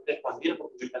protocolo? ¿Se expandir o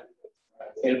comprimir?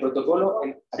 El protocolo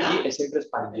aquí es siempre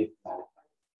expandir.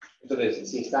 Entonces,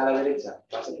 si está a la derecha,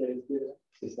 vas a hacia la izquierda.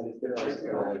 Si está a la izquierda, vas a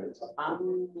hacia la derecha.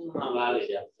 Vale,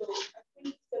 ya.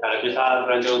 Claro, yo estaba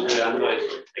realmente considerando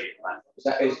eso. O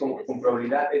sea, es como con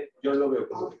probabilidad, yo lo veo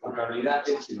como con probabilidad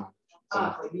epsilon.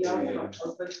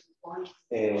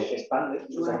 Expande,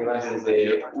 o sea que va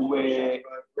desde V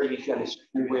inicial es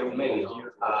V medio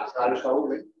a alfa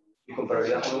V, y con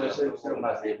probabilidad con epsilon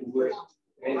vas de V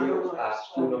medio a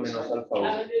 1 menos alfa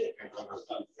V.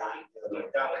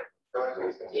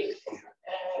 Sí.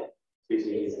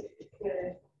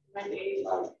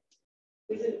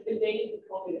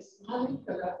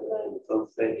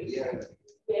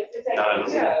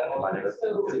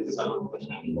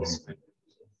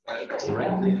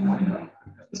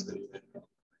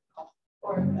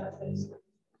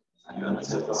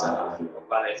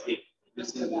 Vale, sí.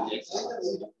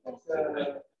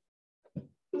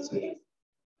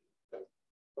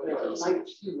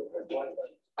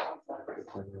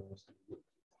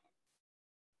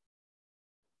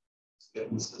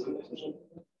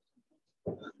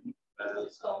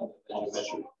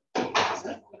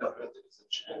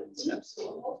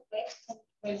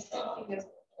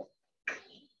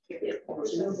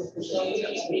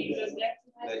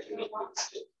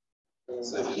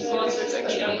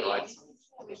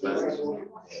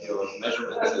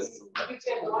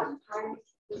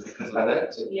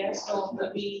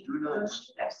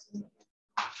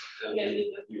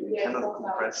 You cannot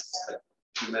compress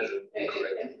to measure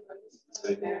correctly.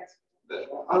 So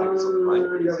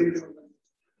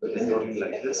but then going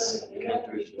like this, you can't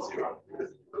do it to zero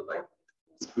because you will like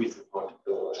squeeze the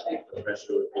particle and the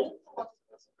pressure will be.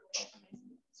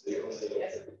 So you only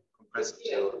compress it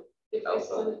till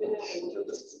alpha, till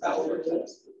this is alpha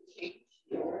times.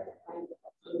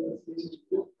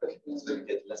 So you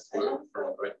get less work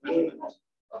from right measurement.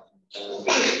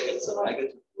 It's a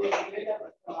negative work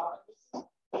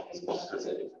because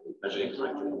measuring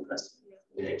correctly compressed.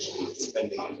 You're actually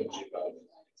spending energy about it.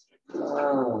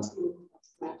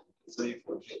 So you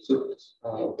forget.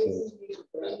 Okay.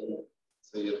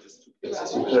 So you have just two cases.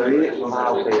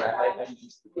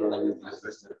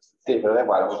 Sí, pero da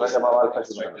igual, vos has llamado alfa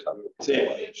y menos también. Sí.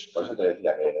 Por eso te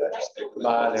decía que era.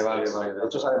 Vale. De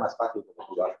hecho, sale más fácil que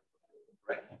tú lo haces.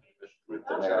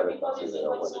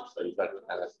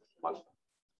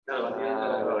 Claro, va teniendo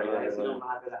la probabilidad de si no vas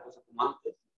a hacer las cosas como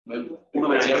antes. Yo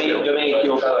me he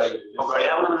equivocado ahí. Con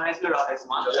probabilidad una vez que lo haces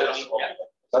como antes.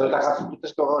 Cuando te hagas tu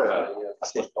test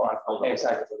has puesto alfa.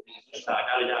 Exacto.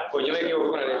 Claro, ya. Pues yo me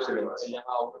equivoco con el epsilon.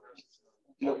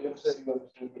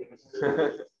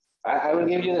 I will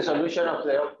give you the solution of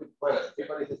the output. Well,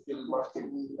 people is still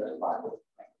working.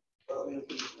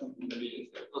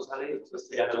 No sale,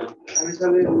 ya no. A mí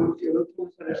sale el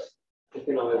último sale. Es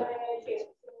que no veo.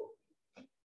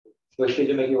 Pues que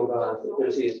yo me equivocaba,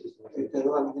 pero sí.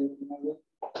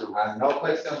 And no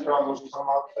questions from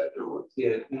outside. Sí,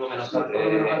 uno menos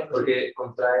porque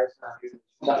contraes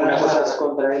una cosa es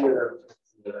contra él y otra cosa.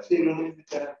 Sí, no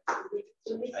necesita.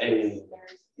 Eh,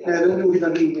 Un dibujito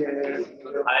aquí.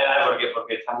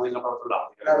 porque está muy para otro lado.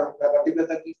 Claro, la partícula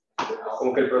está aquí.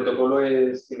 Como que el protocolo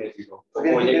es simétrico. O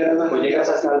Porque llegas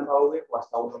hasta alfa v o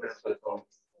hasta 1 menos alfa v.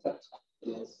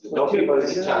 No people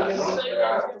discharge.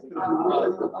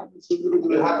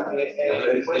 You have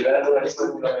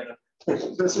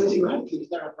Eso es igual.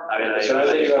 A ver, Eso no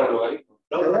te lleva al logaritmo.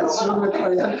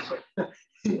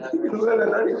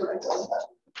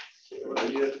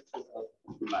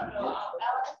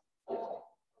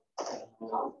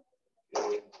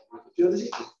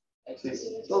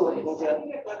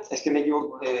 Es que me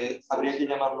equivoco. Habría que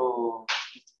llamarlo.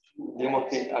 Digamos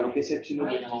que a lo que es epsilon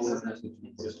le llamamos 1 menos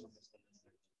epsilon. Por eso.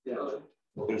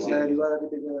 Pero sí. La derivada que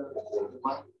te queda.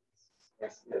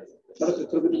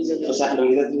 O sea, en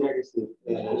realidad tendría que ser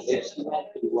epsilon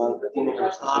igual a 1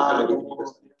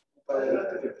 menos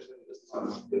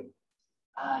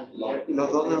Y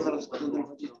los dos de los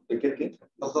 ¿Qué?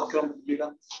 Los dos que lo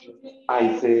multiplican.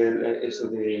 Hice eso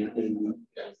de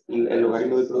el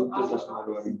logaritmo de producto es la suma de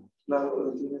logaritmo.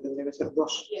 Claro, tendría que ser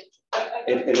 2.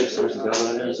 El epsilon se te da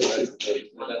con el epsilon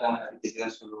y te queda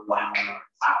solo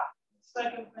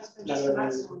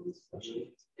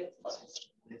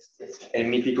el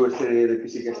mítico este de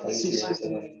física estadística. Sí,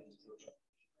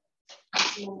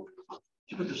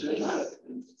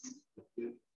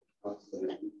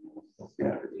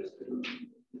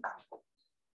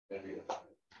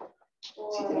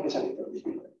 tiene que salir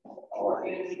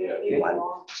igual.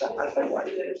 O sea, alfa igual,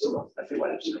 epsilon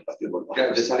partido por 2.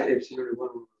 Claro, te sale epsilon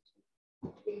igual.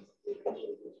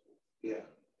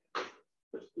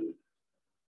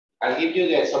 I'll give you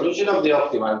the solution of the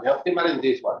optimal. The optimal is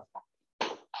this one.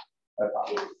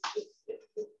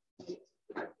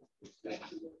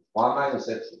 1 minus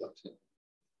epsilon.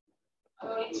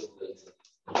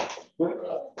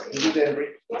 This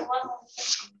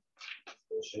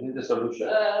is the solution.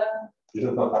 You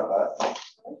don't know about that.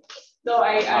 No,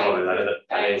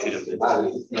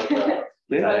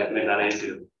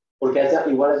 Porque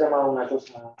igual has llamado una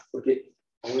cosa. Porque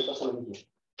a mí me pasa lo mismo.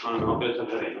 No, pero eso es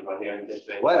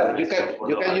prácticamente. Well, you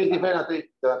can use different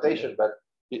notation, but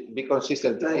be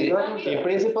consistent. In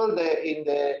principle, in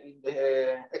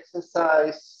the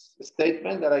exercise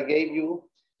statement that I gave you,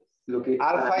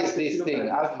 alpha is this thing.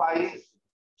 Alpha is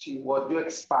what you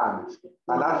expand,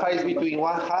 and alpha is between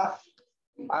 1/2.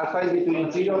 Alpha is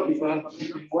between 0, between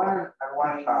 1 and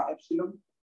 1/2. Epsilon.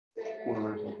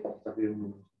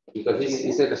 Because this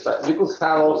is a you could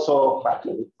have also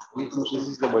factor. This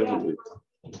is the way you do it.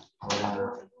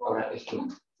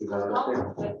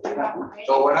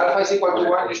 So when alpha is equal to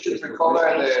 1, you should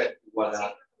recover the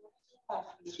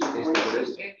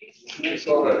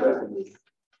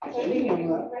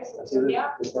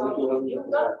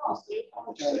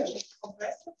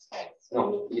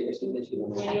No, y esto es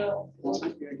epsilon.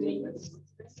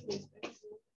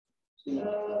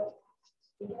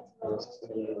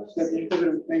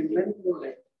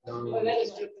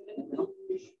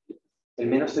 El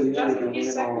menos te dice que un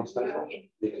menos alfa.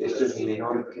 Esto es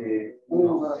menor que.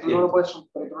 No lo puedes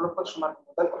sumar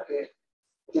como tal porque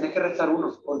tienes que restar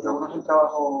 1, porque 1 es un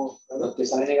trabajo. No, te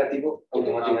sale negativo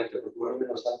automáticamente, porque 1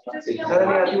 menos alfa. Si sale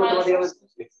negativo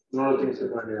automáticamente. No lo tienes que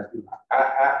poner negativo.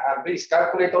 and please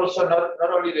calculate also not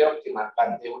only the optimal,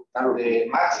 but the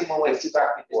maximum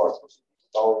extractive work.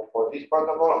 So for this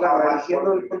protocol,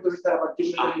 Diciendo el punto de vista de la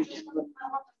partícula.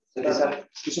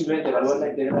 Tú simplemente evalúas la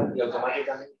integral y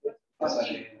automáticamente pasa.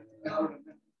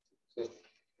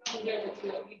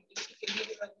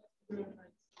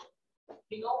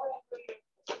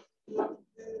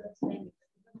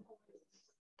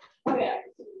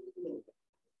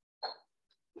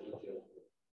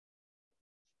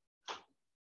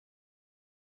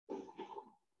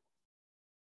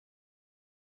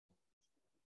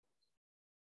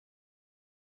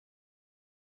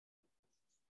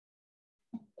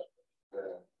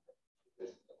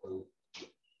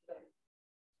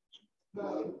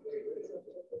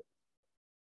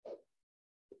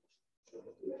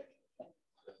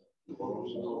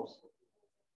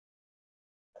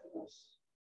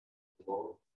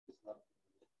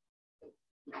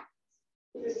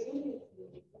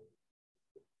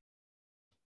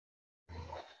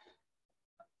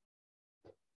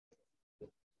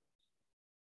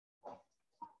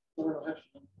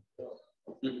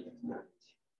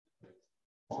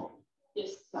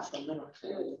 Yes. Más o menos.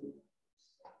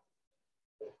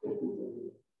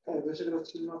 Claro, yo sé que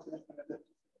los chinos no tienen que meter.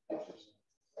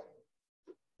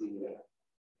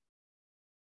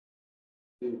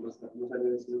 Sí, no sabía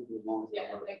decir que vamos a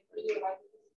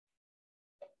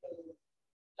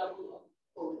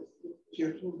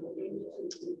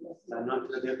no te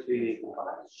lo digo que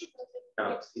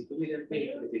claro, si tú mides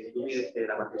bien, si tú mides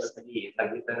la cantidad de aquí, esta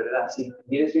aquí está verdad, Si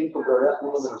mides bien, comprobarás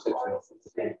 1 menos x.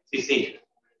 sí,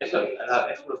 eso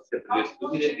es lo cierto. Si tú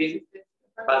mides bien,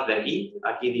 vas de aquí a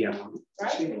aquí, digamos, ¿no? O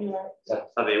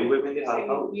sea, de V medio a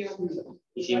alfa.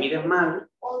 Y si mides mal,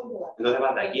 entonces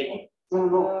vas de aquí a aquí.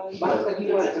 No, vas de aquí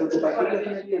igual, pero tu partícula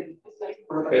tiene bien.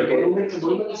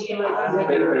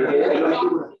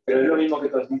 Pero es lo mismo que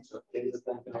tú has dicho.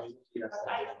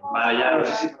 Vale, ya.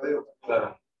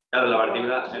 Claro. Claro, la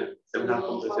partícula, según la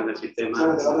compresión del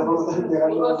sistema.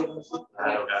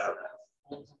 Claro.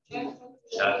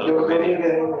 Ya todo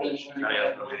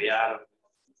promedial.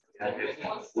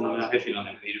 Uno menos que si no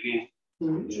medir bien.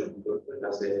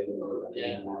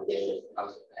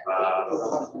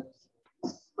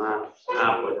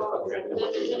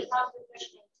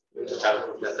 Pues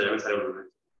claro, ya se me sale uno.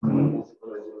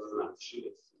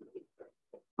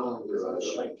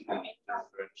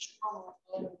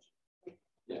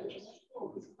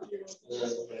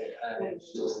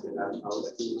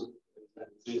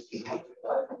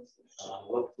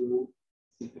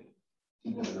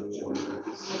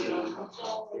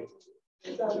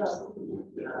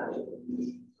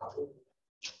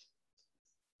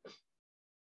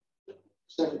 O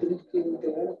sea, que tienes que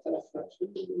integrar hasta la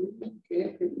fracción de volumen, que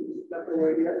es la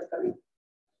probabilidad de estar bien.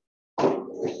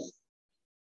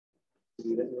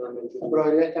 La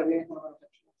probabilidad de estar bien es 1 menos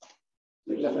epsilon.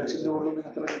 La fracción de volumen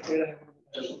hasta la que integras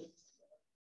es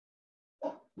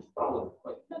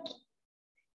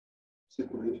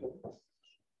 1 menos epsilon.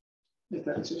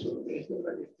 Está gracioso porque es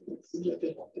verdad que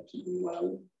simplemente epsilon igual a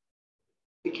 1.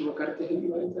 Equivocarte es el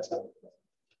equivalente a saber.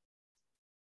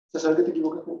 O sea, saber que te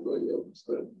equivocas con probabilidad de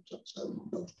saber mucho, saber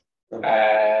mucho.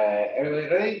 Everybody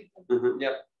ready?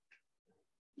 Yeah.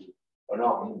 Or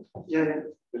no? Yeah.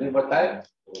 You need more time?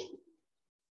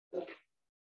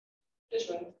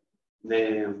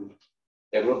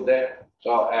 The group there.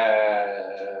 So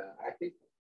I think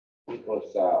it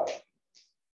was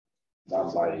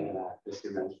done by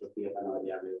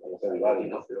everybody,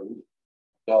 no?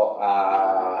 So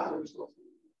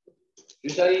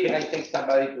usually I take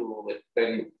somebody to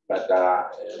explain it, but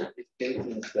in this case,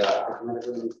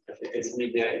 it's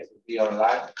needed to be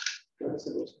online.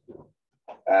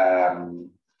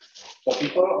 So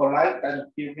people online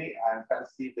can hear me and can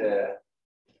see the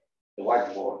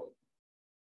whiteboard.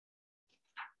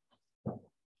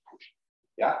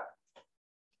 Yeah?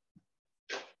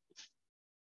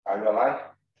 Are you alive?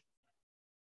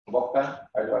 Bogdan,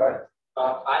 are you alive?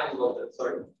 I am Bogdan,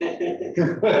 sorry.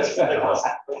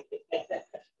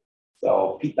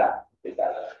 So Peter.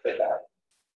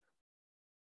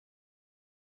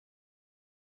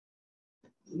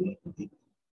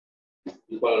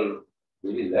 People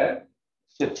really there?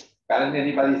 Can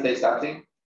anybody say something?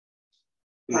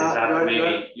 In the chat,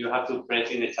 maybe you have to press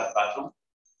in the chat button.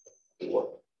 What?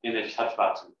 In the chat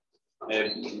button.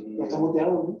 Está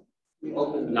muteado, ¿no?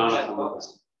 No.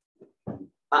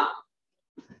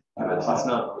 It's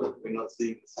not, we're not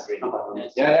seeing the screen.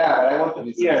 Yeah, but I want to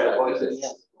hear the voices.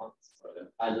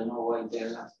 I don't know why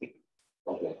they're not speaking.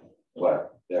 Okay,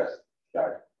 well, there's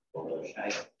shy. You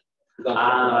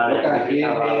Yeah. can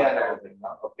hear me and everything, no?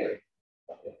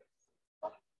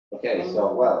 Okay,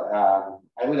 so well,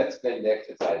 I will explain the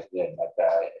exercise then, but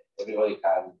everybody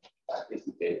can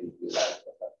participate if you like.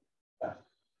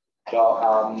 So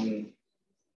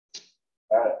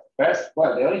first,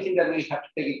 well, the only thing that we have to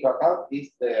take into account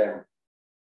is if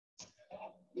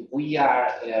we are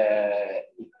if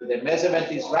the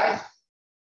measurement is right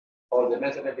or the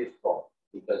measurement is wrong,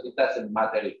 because it doesn't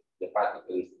matter if the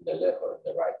particle is in the left or in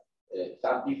the right.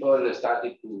 Some people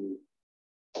started to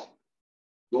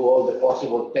do all the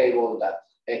possible table that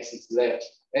x is left,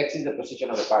 x is the position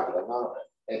of the particle, no,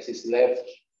 x is left,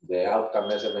 the outcome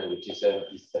measurement which is left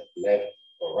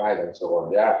or right and so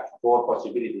on. There are 4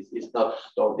 possibilities. It's not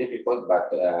so difficult,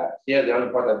 but here the only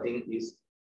important thing is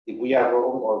if we are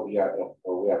wrong or we are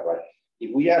right.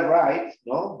 If we are right,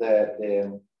 no,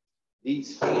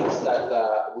 this means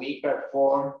that we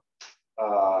perform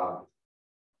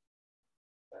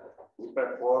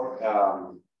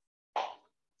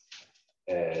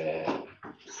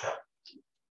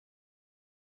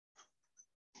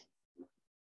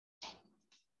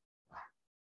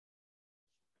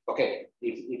okay,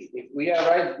 if we are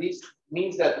right, this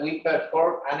means that we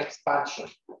perform an expansion.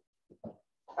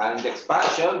 And the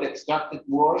expansion, the extracted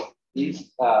work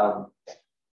is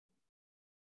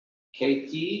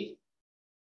KT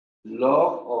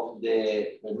log of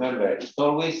the, remember, it's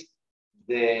always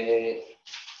the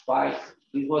five.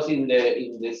 This was in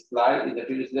the slide, in the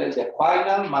previous slide, the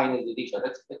final minus the initial.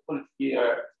 Let's put it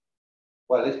here.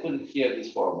 Well, let's put it here,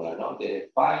 this formula, no? The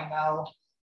final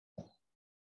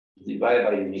divided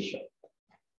by initial.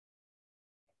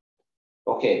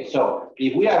 Okay, so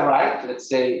if we are right, let's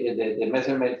say the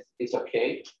measurement is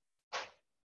okay.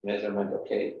 Measurement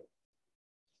okay.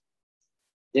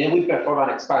 Then we perform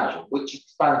an expansion. Which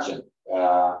expansion?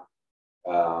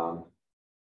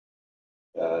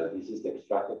 This is the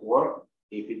extracted work.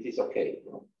 If it is okay,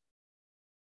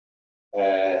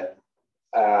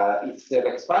 it's an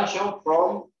expansion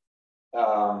from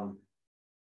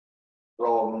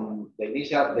the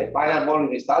initial, the final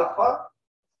volume is alpha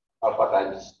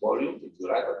times volume, if you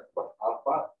like, but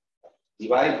alpha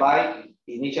divided by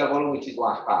initial volume, which is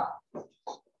 1/2.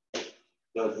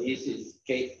 So this is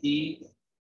KT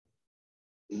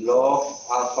log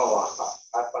alpha 1/2,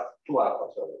 alpha 2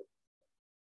 alpha, sorry.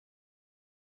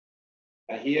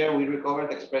 And here we recover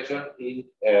the expression in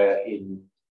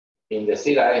the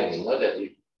Sila ending, no? That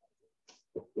if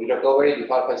we recover it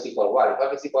if alpha is equal 1. If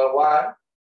alpha is equal 1,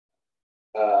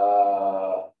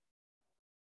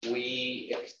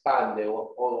 we expand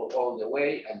all the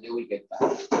way and then we get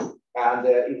back. And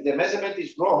if the measurement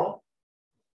is wrong,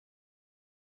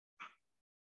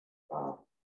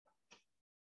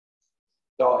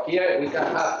 so here we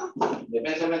can have the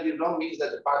measurement is wrong means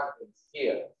that the particle is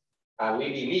here. And we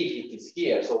believe it is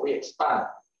here, so we expand.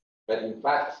 But in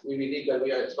fact, we believe that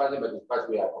we are expanding, but in fact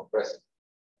we are compressing.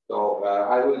 So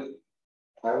I will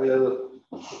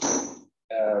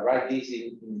write this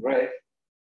in red.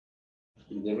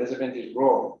 If the measurement is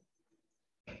wrong,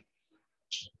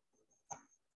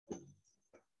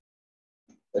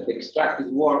 that the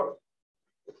extracted work,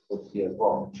 let's put here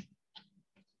wrong,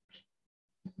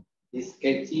 is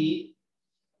KT,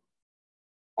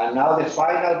 and now the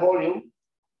final volume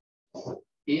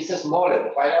is smaller.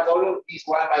 The final volume is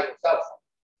 1 minus alpha.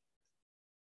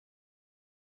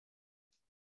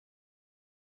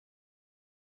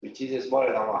 Which is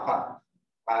smaller than 1/2.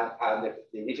 And the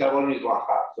initial volume is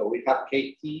 1/2. So we have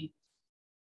KT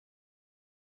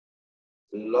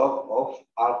log of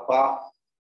alpha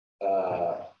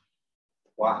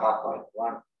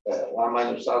 1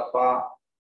 minus alpha.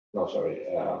 No, sorry.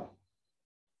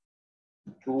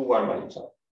 2 1 minus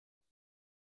alpha.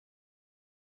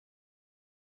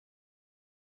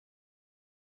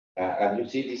 And you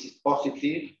see this is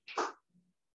positive.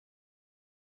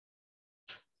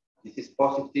 This is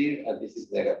positive and this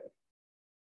is negative.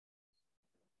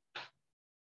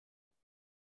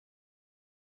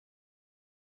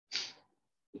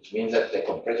 Which means that the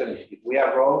compression, if we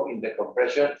are wrong in the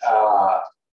compression,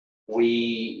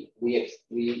 we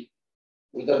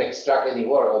don't extract any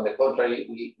work. On the contrary,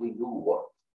 we do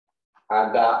work.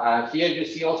 And here you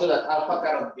see also that alpha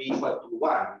cannot be equal to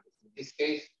 1. In this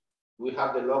case, we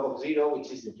have the log of 0,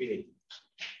 which is infinity.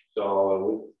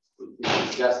 So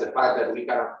it's just the fact that we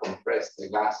cannot compress the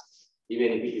gas,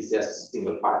 even if it is just a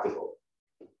single particle.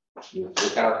 We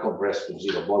cannot compress to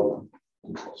 0 volume.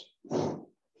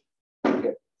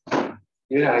 Okay.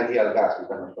 Even an ideal gas, we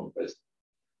cannot compress.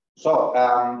 So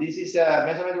this is a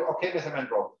measurement, okay,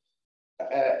 measurement wrong.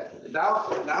 Now,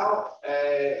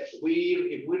 if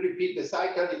we repeat the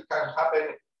cycle, it can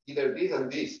happen either this and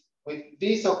this. With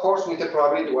this, of course, with the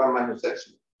probability 1 minus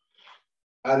epsilon.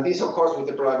 And this, of course, with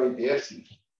the probability epsilon.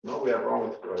 No, we are wrong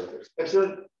with probability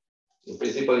epsilon. In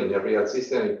principle, in the real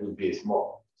system, it will be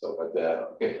small. So, but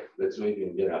okay, let's do it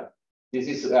in general. This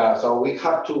is, so we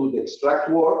have to extract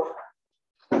work.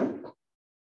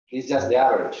 It's just the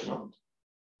average, no?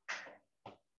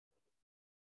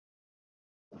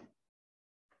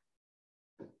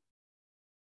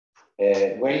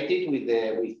 Weighted with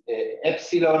the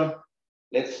epsilon.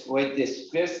 Let's weight the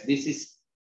squares. This is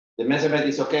the measurement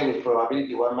is okay with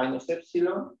probability 1 minus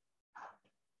epsilon.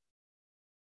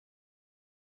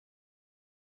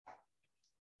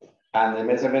 And the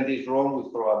measurement is wrong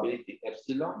with probability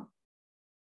epsilon.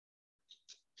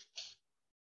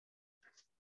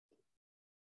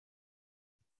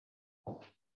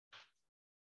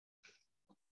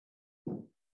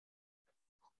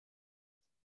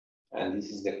 And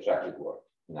this is the extracted work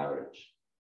in average.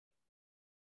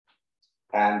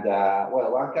 And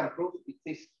well, one can prove it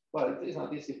is, well, it is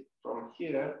not easy from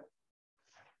here.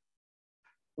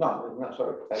 No,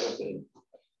 sorry, I was saying.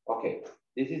 Okay,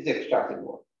 this is the extracted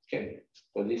work. Okay,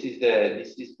 so this is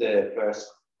the first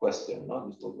question. No,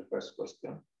 this was the first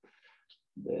question.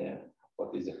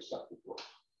 What is extracted work?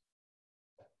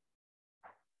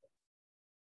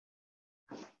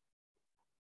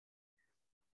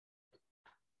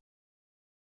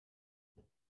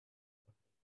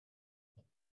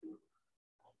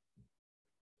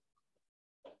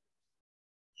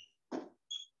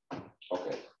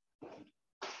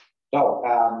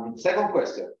 Second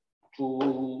question,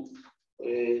 to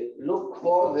look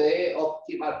for the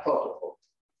optimal protocol.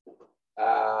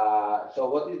 So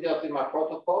what is the optimal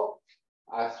protocol?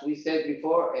 As we said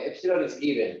before, epsilon is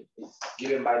given. It's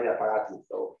given by the apparatus.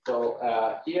 So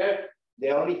here, the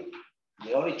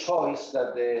only choice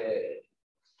that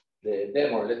the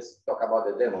demo, let's talk about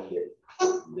the demo here.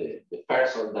 The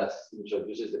person that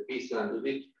introduces the piston and do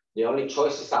it, the only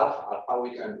choice is alpha. Alpha,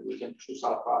 we can choose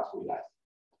alpha as we like.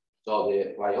 So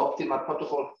my optimal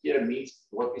protocol here means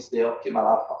what is the optimal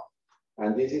alpha.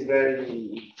 And this is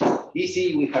very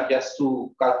easy. We have just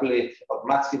to calculate or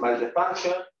maximize the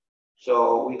function.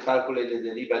 So we calculate the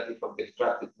derivative of the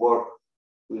extracted work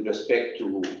with respect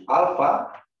to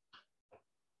alpha.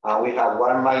 And we have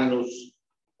 1 minus,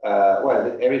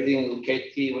 well, everything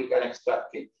KT, we can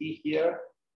extract KT here.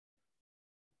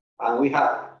 And we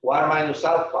have 1 minus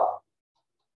alpha,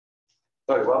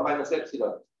 sorry, 1 minus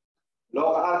epsilon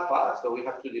log alpha. So we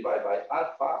have to divide by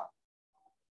alpha.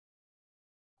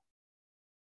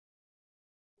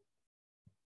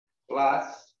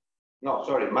 Plus, no,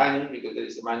 sorry, minus, because there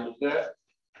is a minus there,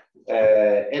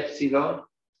 epsilon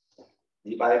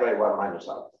divided by 1 minus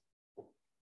alpha.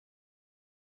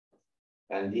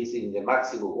 And this in the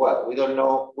maximum, well, we don't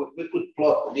know, we could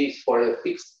plot this for a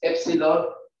fixed epsilon.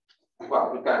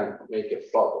 Well, we can make a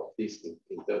plot of this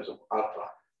in terms of alpha.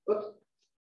 But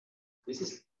this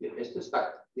is, this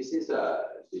is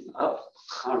Oh,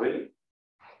 really?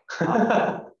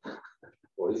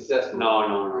 or is just No.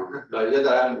 no, yeah,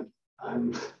 that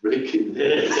I'm breaking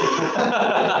this.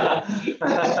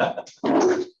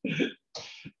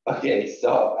 Okay,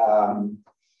 so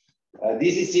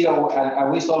this is 0,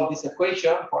 and we solve this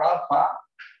equation for alpha,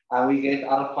 and we get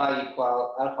alpha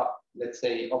equal alpha, let's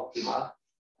say optimal.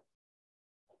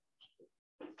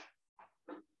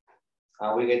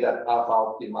 And we get that alpha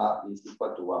optimal is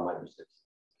equal to 1 minus x.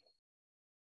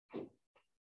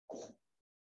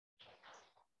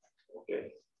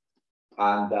 Okay.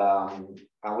 And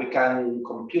we can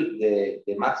compute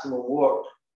the maximum work,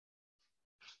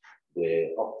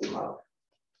 the optimal.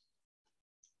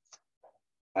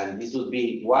 And this would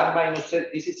be 1 minus,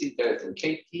 this is interesting,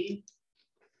 KT.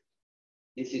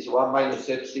 This is 1 minus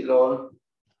epsilon.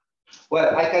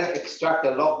 Well, I can extract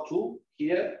a log 2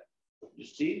 here. You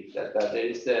see that there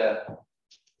is a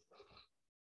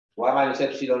 1 minus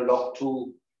epsilon log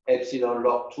 2, epsilon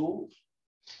log 2.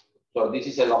 So this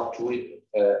is a log 2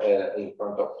 in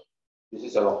front of, this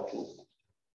is a log 2.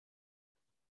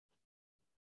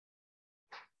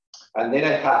 And then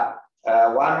I have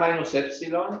 1 minus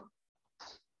epsilon,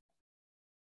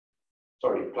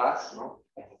 sorry, plus, no,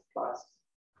 I have plus.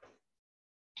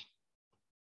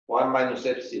 1 minus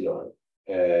epsilon,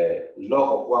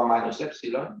 log of 1 minus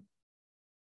epsilon.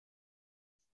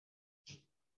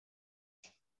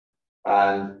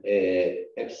 And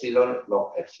epsilon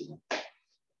log epsilon.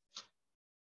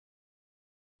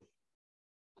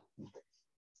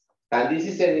 And this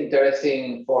is an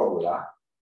interesting formula.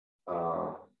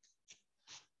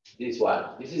 This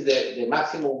one. This is the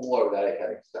maximum work that I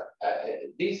can extract.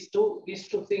 These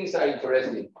two things are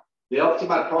interesting. The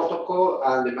optimal protocol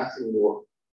and the maximum work.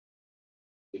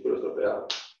 The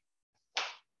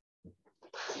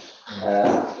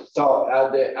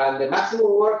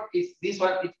maximum work is this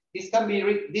one. This can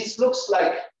be this looks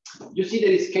like, you see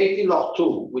there is KT log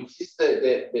 2, which is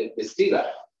the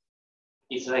scalar.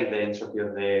 It's like the entropy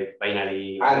of the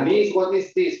binary. And this, what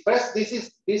is this? First,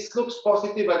 this looks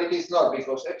positive, but it is not,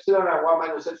 because epsilon and 1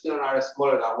 minus epsilon are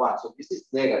smaller than 1. So this is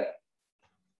negative.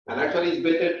 And actually it's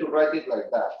better to write it like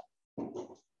that.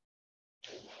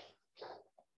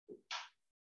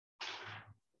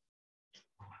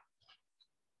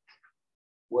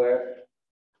 Where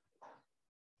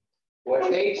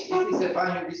h, this is a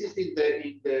function, this is in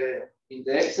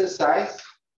the exercise.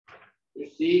 You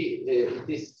see,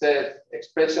 these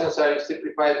expressions are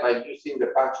simplified by using the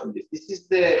function. This is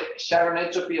the Sharon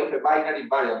entropy of a binary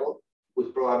variable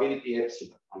with probability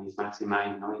epsilon. And it's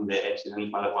maximized, no, in the epsilon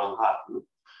equal to 1/2. No?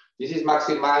 This is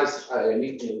maximized in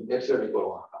epsilon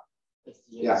equal to 1/2.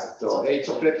 Yeah, so h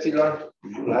of epsilon,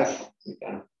 if you like, we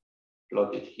can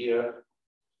plot it here.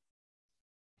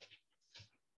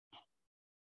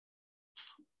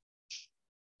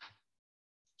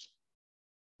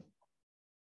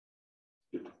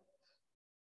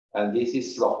 And this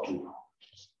is log 2.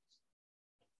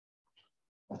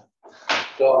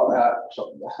 So,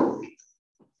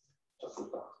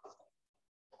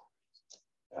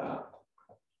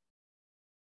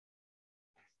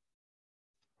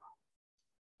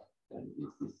 and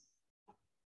this is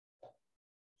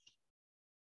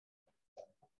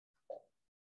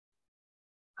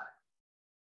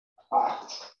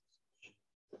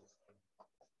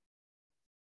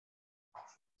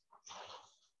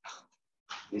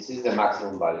This is the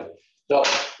maximum value. So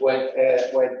when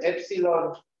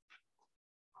epsilon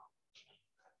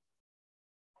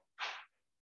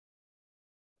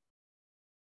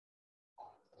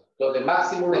so the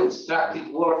maximum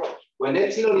extracted work, when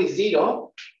epsilon is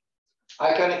 0,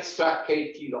 I can extract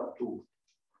KT log 2,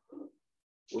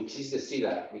 which is the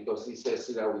CELA, because it's a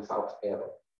CELA without error.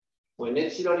 When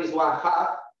epsilon is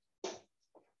 1/2,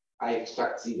 I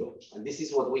extract 0. And this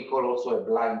is what we call also a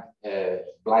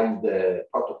blind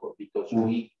protocol, because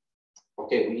we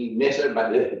measure,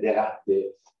 but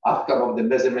the outcome of the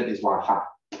measurement is 1/2.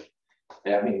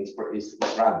 I mean, it's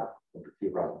random, completely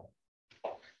random.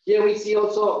 Here we see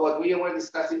also what we were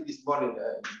discussing this morning,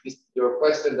 your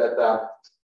question that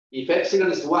if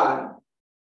epsilon is 1,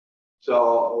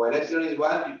 so when epsilon is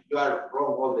 1, you are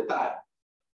wrong all the time.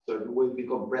 So you will be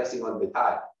compressing all the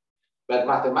time. But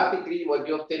mathematically, what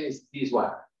you obtain is this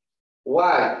one.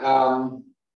 Why?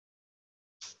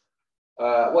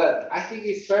 Well, I think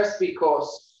it's first because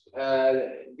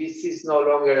this is no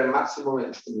longer a maximum,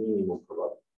 it's a minimum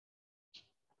probably.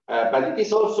 But it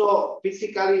is also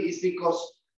physically, it's because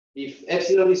if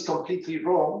epsilon is completely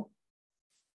wrong,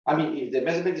 I mean, if the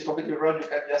measurement is completely wrong, you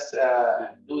can just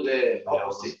do the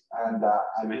opposite, and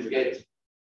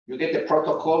you get the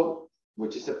protocol,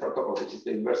 which is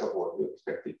the inverse of what you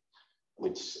expected,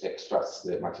 which extracts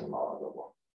the maximum amount of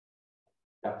work.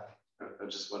 Yeah. I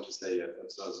just want to say if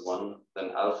epsilon is 1,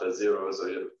 then alpha 0, so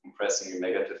you're compressing in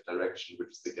negative direction,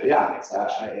 which is the case. Yeah,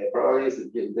 probably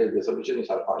the solution is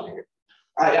alpha negative.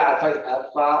 Yeah,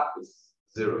 alpha is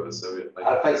 0, so like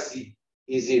alpha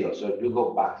is 0, so you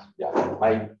go back. Yeah,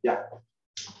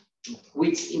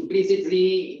 which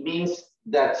implicitly means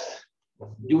that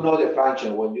you know the function.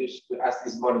 When you ask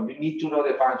this morning, you need to know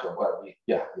the function. Well,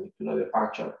 yeah, you need to know the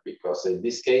function, because in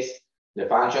this case, the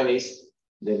function is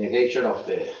the negation of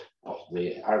the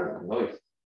argument. No, if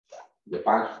the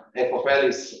function f of L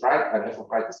is right and f of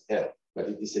right is L, but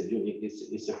it is a unit.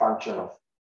 It's a function of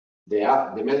the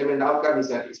measurement outcome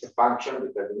is a function, the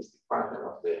deterministic function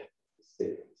of the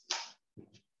state.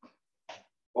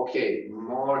 Okay,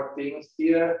 more things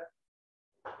here.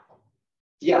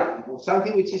 Yeah,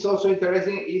 something which is also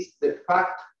interesting is the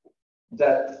fact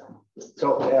that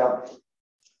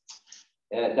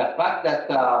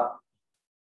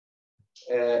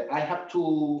I have to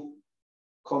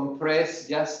compress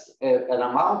just an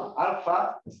amount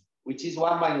alpha, which is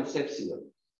 1 minus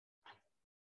epsilon.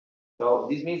 So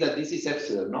this means that this is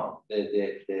epsilon, no?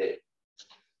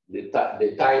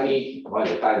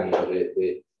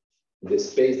 The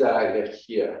space that I have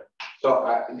here. So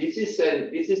this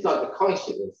is not a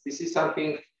coincidence. This is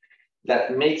something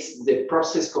that makes the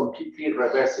process completely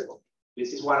reversible.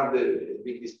 This is one of the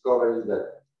big discoveries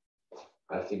that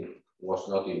I think was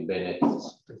not in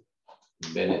Bennett's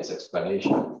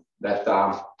explanation. That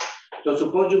so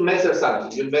suppose you measure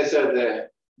something, you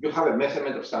have a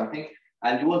measurement of something,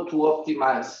 and you want to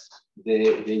optimize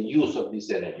the use of this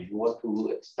energy. You want to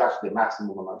extract the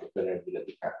maximum amount of energy that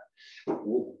you have.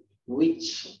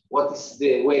 What is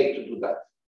the way to do that?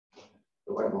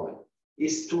 One moment.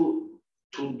 Is to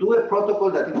do a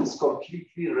protocol that is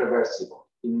completely reversible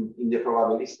in the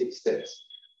probabilistic sense.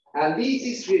 And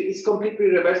this is completely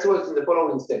reversible in the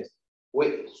following sense.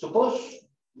 Suppose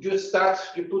you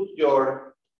put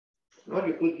your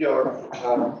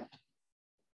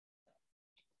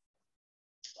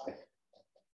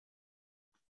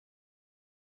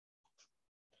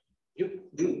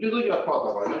you do your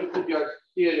protocol. You put your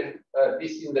here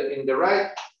this in the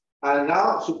right, and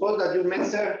now suppose that you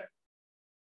measure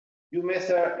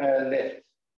left.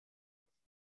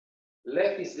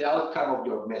 Left is the outcome of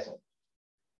your method.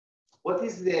 What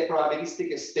is the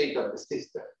probabilistic state of the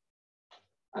system?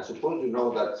 And suppose you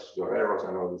know that your errors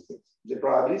and all these things. The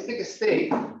probabilistic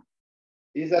state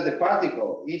is that the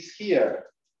particle is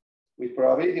here with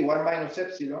probability 1 minus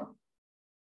epsilon,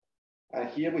 and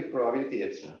here with probability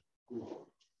epsilon.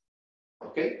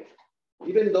 Okay?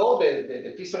 Even though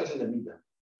the piston is in the middle,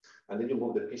 and then you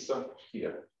move the piston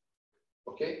here.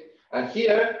 Okay? And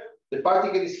here, the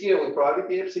particle is here with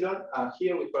probability epsilon, and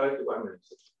here with probability 1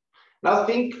 minus epsilon. Now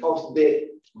think of the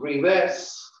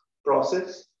reverse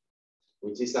process,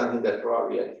 which is something that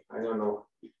probably, I don't know,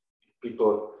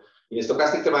 people, in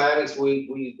stochastic thermodynamics, we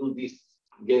do this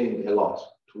game a lot.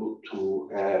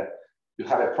 You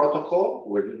have a protocol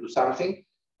where you do something,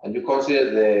 and you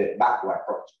consider the backward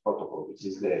protocol, which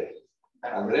is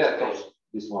Andrea taught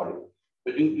this morning.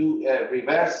 But you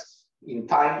reverse in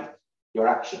time your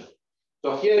action.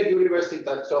 So here you reverse in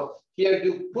time. So here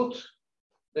you put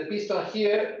the piston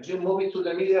here, you move it to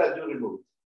the middle, and you remove it.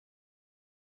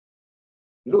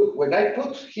 look, when I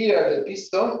put here the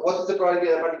piston, what is the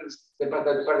probability that the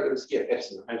particle is here?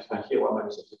 Epsilon. And here 1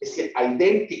 minus epsilon. It's here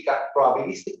identical,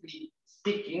 probabilistically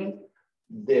speaking,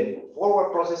 the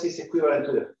forward process is equivalent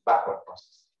to the backward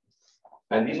process.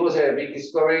 And this was a big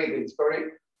discovery, the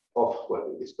discovery of,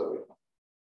 well, the discovery.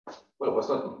 Well, it was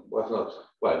not,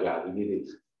 well, yeah, we did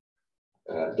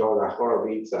it. Jordan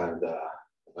Horowitz and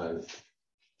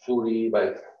Fury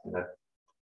by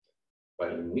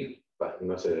me, but I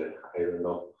don't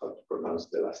know how to pronounce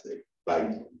the last name,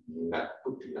 by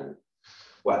Putin.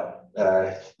 Well,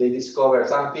 they discovered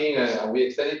something and we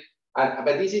extended it.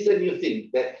 But this is a new thing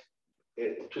that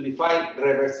to define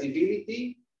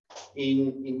reversibility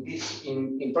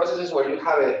in processes where you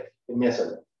have a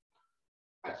measurement.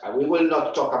 We will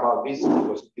not talk about this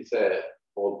because it's a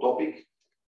whole topic,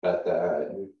 but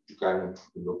you can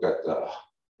look at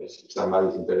if somebody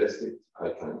is interested, I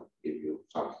can give you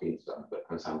some hints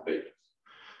and some papers.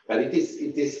 But this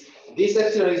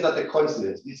epsilon is not a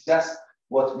coincidence. It's just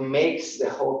what makes the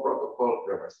whole protocol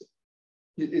reversible.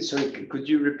 Sorry, could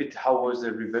you repeat how was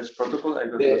the reverse protocol?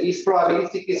 It's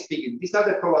probabilistically speaking. These are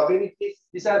the probabilities.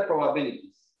 These are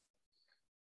probabilities.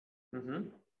 Mm-hmm.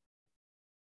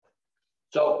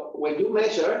 So when you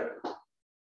measure,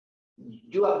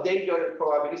 you update your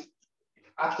probability.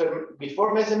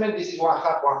 Before measurement, this is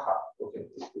 1/2, 1/2. Okay,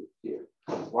 this is here.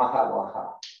 1/2,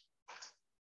 1/2.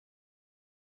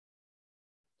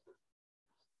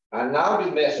 And now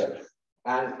you measure.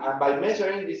 And by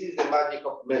measuring, this is the magic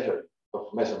of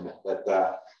measurement,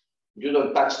 that you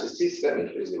don't touch the system,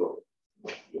 it's visible.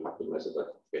 You have to measure that.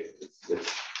 Okay,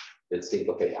 let's think,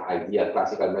 okay, ideal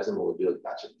classical measurement, you don't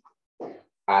touch it.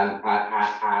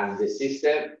 And the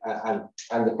system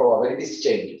and the probabilities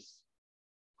change.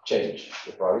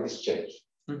 The probabilities change.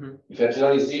 Mm-hmm. If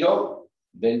epsilon is 0,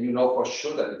 then you know for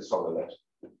sure that it's on the left.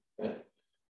 Okay?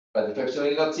 But if epsilon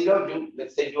is not 0,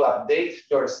 let's say you update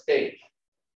your state.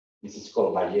 This is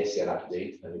called Bayesian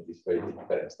update, and it is very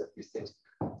difficult in statistics.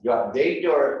 You update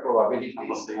your probabilities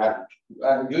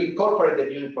and you incorporate the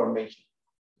new information.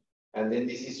 And then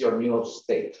this is your new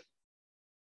state.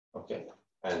 Okay.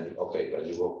 And okay, there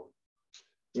you go.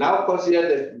 Now consider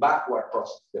the backward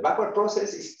process. The backward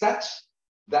process is such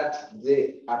that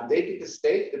the updated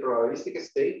state, the probabilistic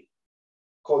state,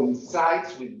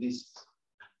 coincides with this.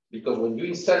 Because when you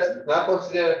insert, now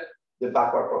consider the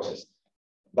backward process.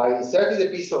 By inserting the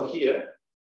piston here,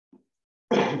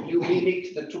 you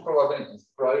mimic the two probabilities.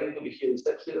 The probability to be here is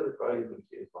epsilon, the probability to be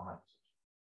here is 1 minus.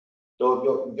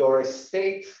 So your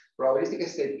state, probabilistic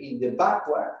state in the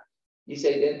backward is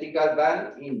identical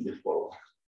than in the forward.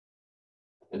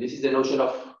 And this is the notion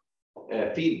of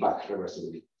feedback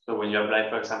reversibility. So when you apply,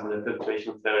 for example, the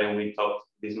fluctuation theorem we talked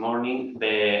this morning,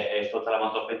 the total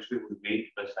amount of entry would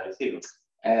be precisely 0.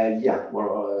 Yeah.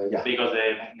 Because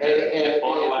the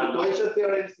forward fluctuation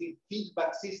theorems in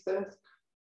feedback systems,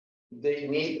 they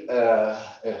need a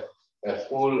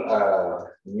full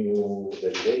new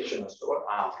derivation and so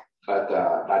on.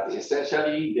 But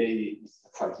essentially, they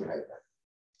something like that.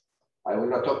 I will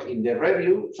not talk in the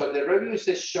review. So the review is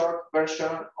a short version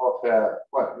of the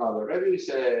review is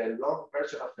a long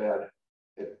version of a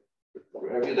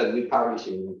review that we publish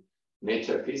in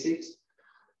Nature Physics.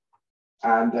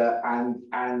 And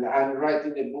I'm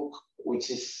writing a book which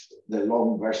is the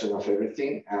long version of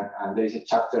everything. And there is a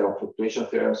chapter on fluctuation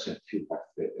theorems and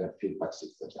feedback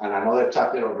systems, and another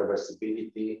chapter on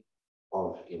reversibility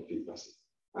in feedback systems.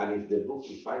 And if the book,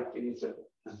 if I finish it,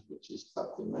 which is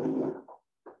something like that.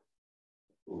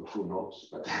 Who knows?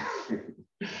 But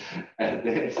and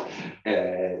then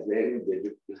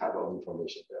you have all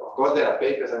information there. Of course, there are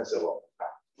papers and so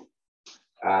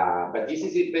on. But this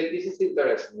is it. This is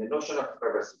interesting. The notion of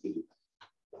reversibility.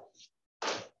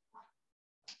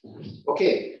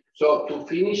 Okay. So to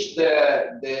finish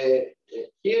here,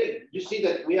 you see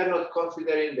that we are not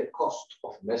considering the cost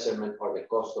of measurement or the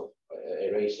cost of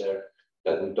erasure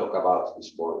that we talk about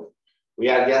this morning. We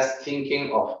are just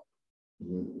thinking of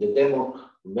the demo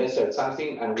measured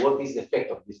something and what is the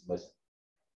effect of this measurement.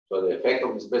 So the effect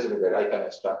of this measurement that I can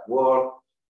extract work,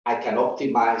 I can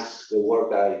optimize the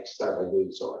work that I extract by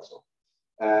doing so and so.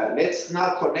 Let's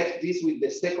now connect this with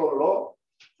the second law.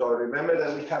 So remember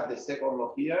that we have the second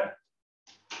law here.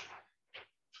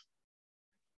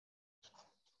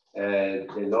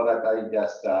 The law that I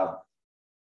just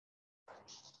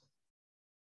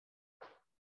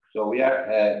so we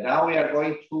are now we are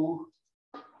going to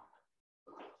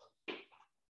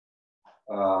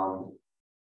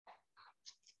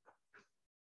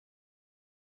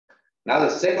now the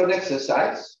second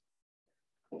exercise.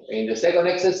 In the second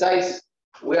exercise,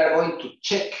 we are going to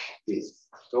check this.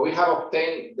 So we have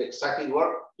obtained the exact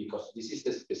work because this is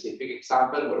the specific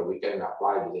example where we can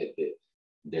apply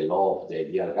the law of the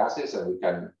ideal gases and we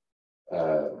can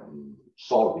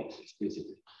solve it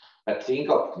explicitly. But think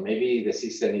of maybe the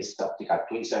system is optical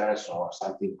tweezers or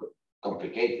something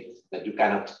complicated that you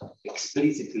cannot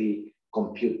explicitly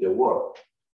compute the work.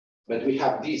 But we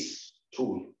have this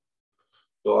tool.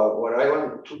 So what I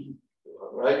want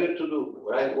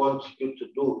you to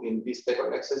do in this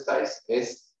second exercise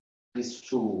is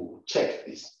to check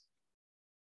this.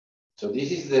 So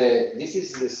this is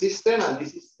the system and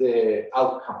this is the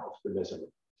outcome of the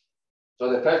measurement.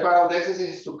 So the first part of the exercise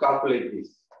is to calculate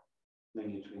this.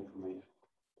 Information.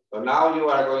 So now you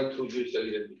are going to use a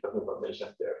little bit of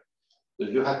information there. So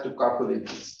you have to calculate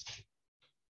this.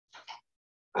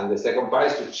 And the second part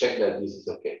is to check that this is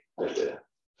okay.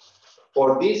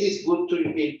 For this, it's good to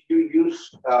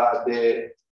use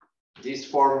this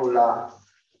formula,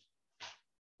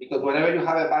 because whenever you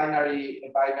have a binary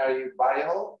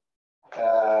variable,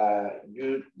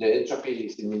 the entropy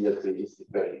is immediately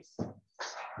very easy.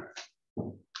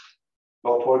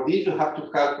 But for this, you have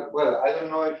to calculate. Well, I don't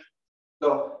know if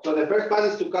so. So the first part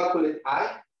is to calculate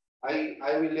I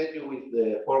will let you with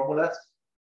the formulas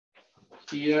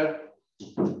here.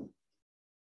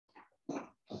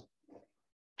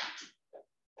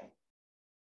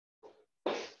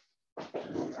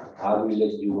 I will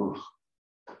let you.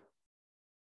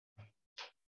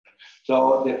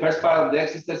 So the first part of the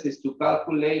exercise is to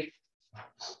calculate.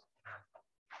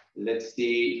 Let's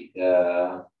see.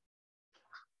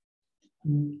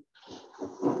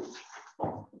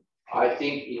 I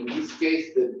think in this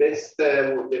case the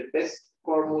best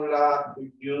formula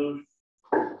to use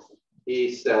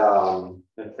is the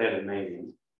third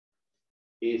maybe.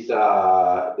 Is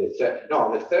the third.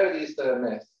 No, the third is the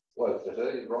mess. Well, the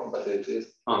third is wrong, but it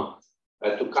is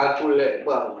to calculate.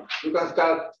 Well, you can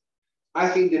calculate. I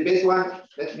think the best one.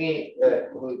 Let me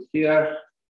put it here.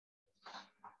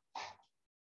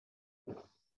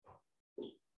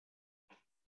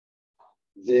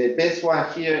 The best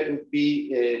one here would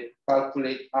be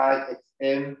calculate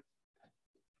IXM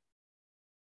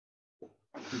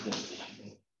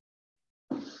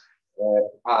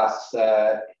as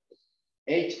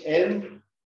HM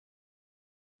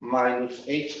minus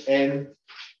HM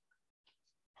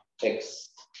X.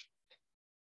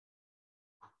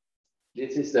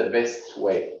 This is the best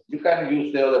way. You can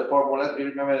use the other formulas. You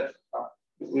remember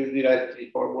we derived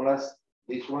 3 formulas.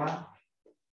 This one.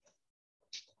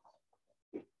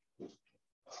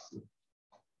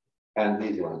 And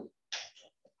this one.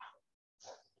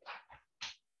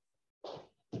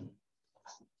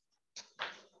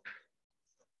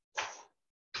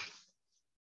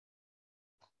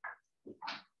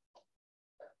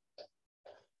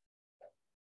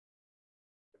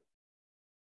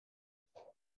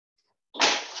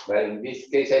 But in this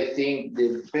case, I think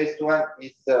the best one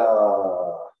is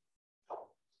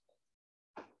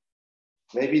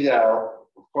maybe there are,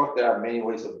 of course, there are many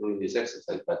ways of doing this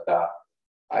exercise, but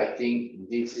I think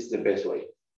this is the best way.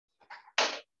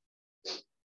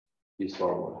 This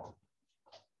formula.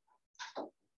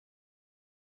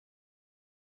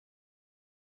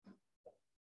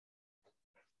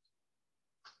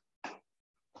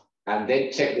 And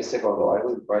then check the second law. I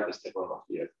will write the second law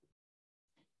here.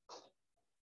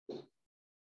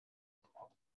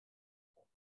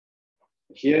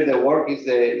 Here the work is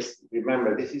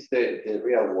remember, this is the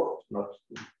real work, not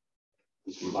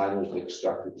this minus the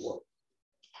extracted work.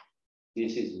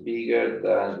 This is bigger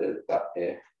than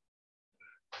the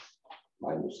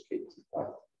minus k.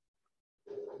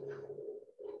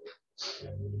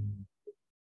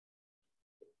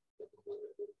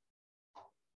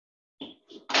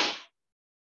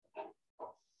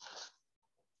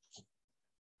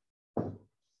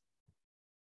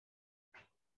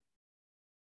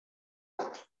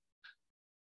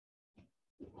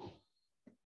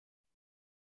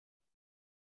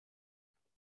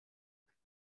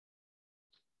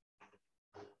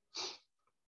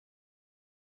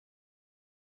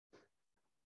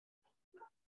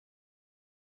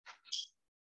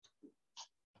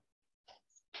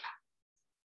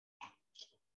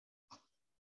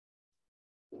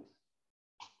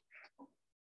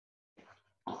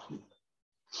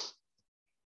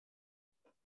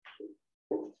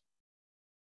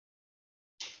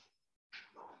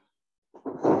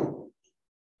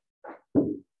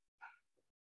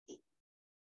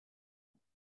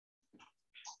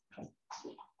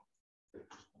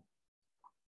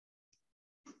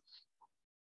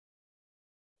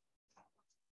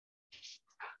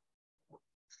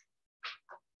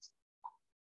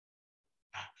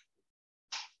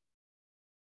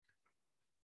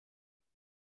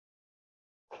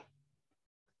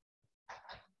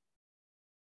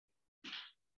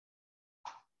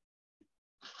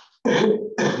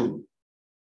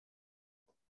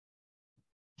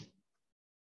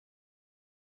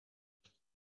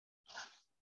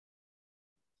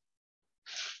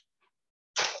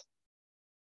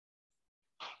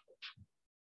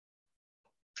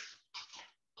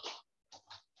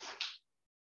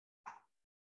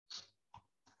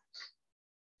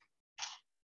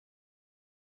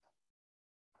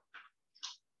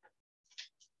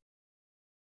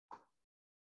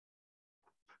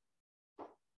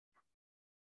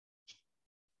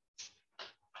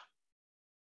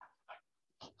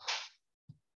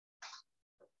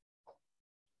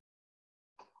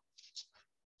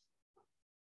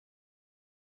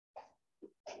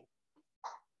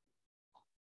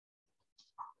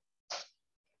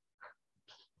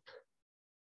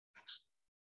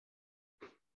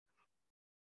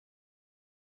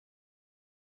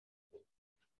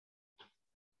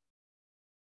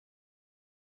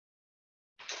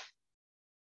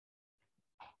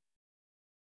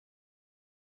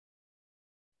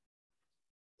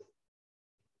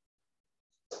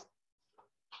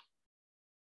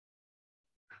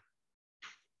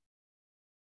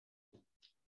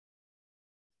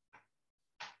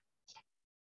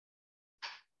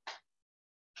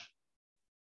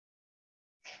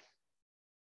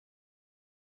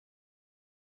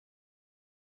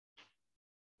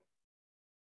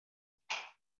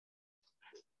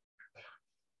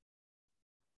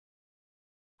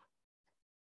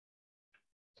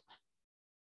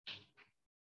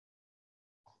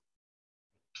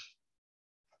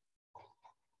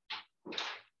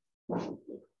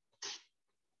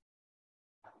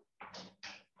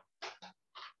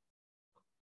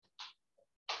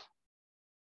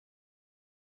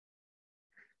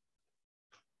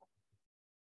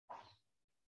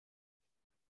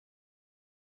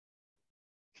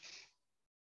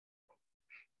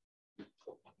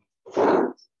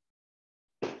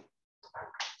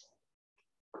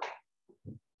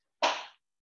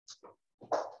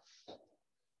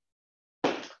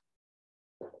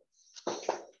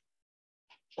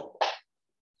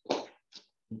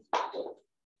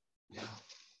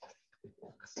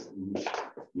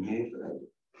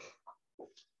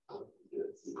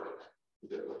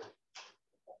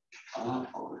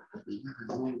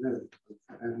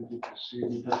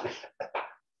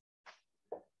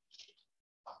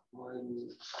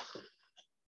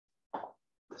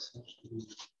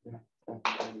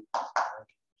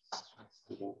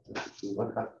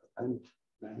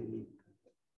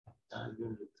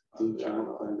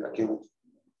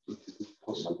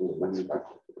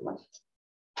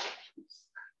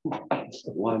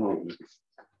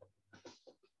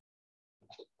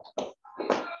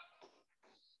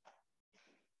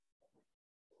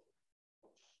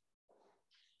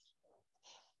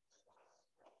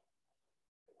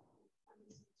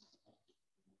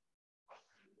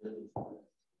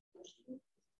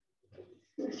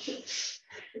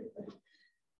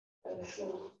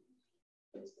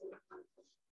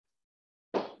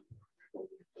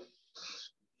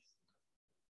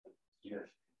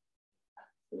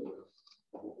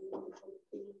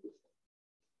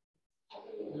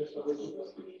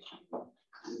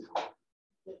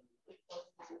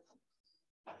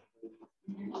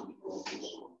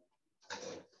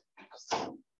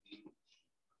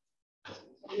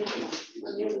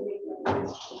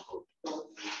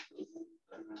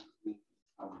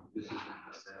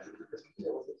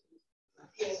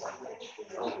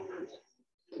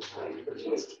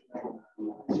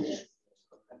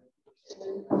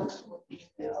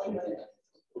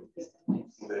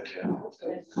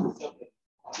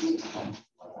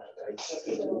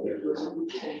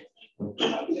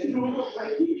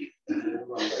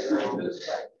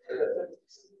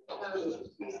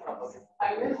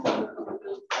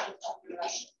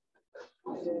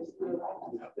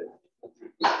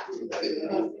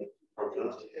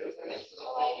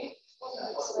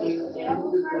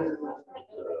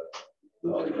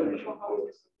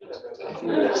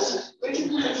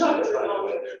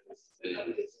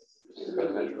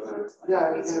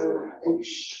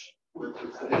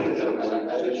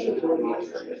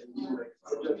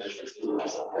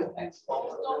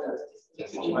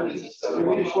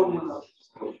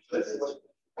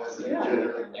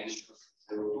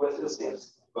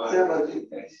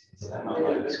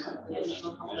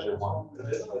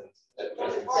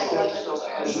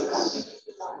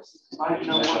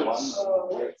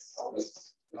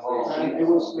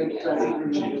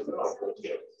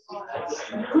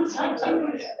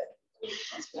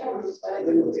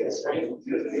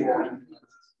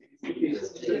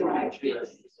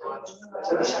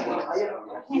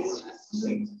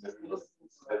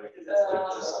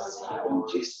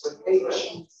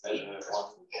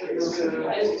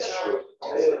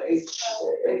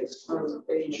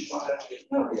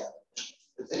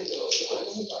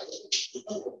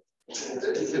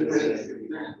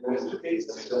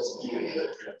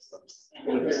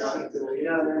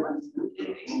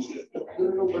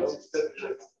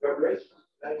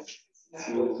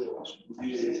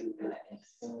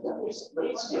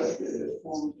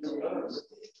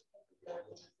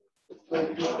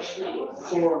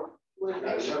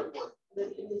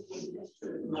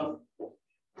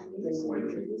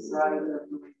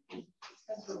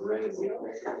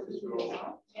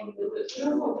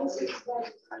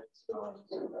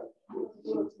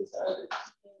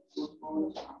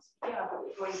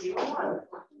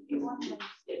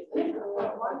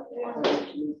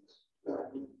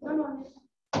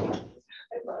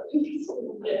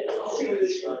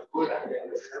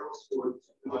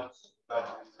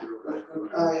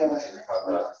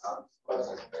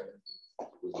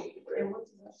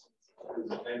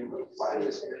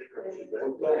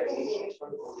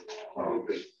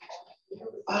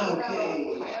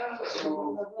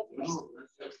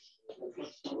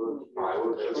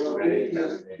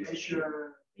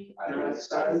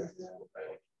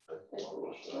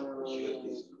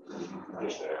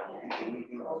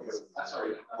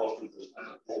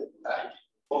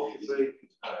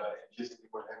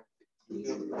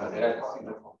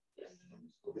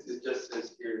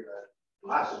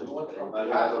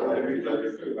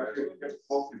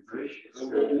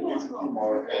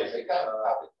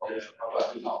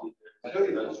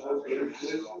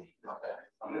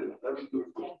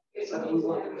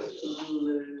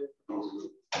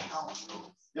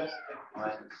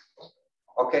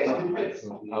 Ok.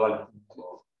 Vale.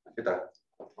 ¿Qué tal?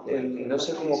 No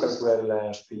sé cómo calcular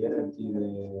la fidelity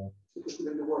de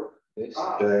esto.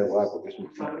 Te da igual porque es un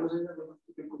fijo.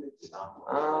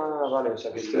 Ah, vale, o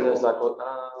sea que esto es la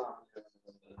cosa.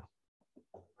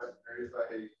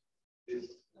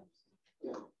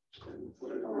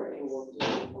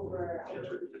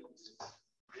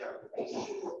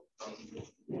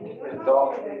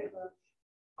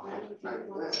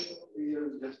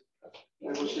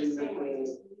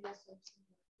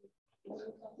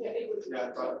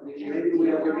 Yeah, but maybe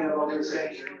we are talking about the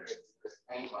same.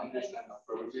 And to understand the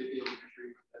probability of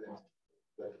measuring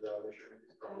that the measurement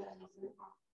is probable.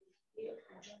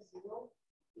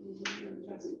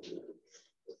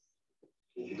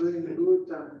 Doing good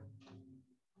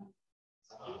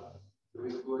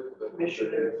Doing good, but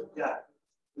measure it. Yeah,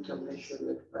 we can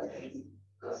measure it by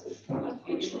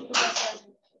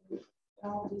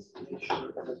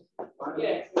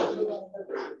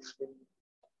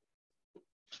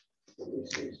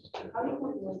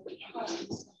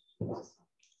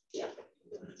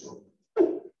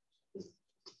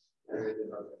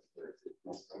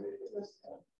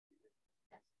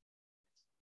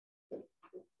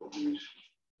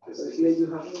so here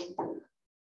you have,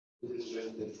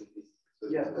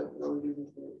 yeah, but no, you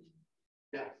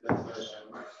yeah, that's what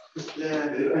I'm yeah,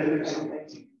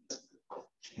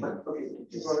 but okay,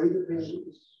 if I read the thing,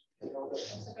 you know that.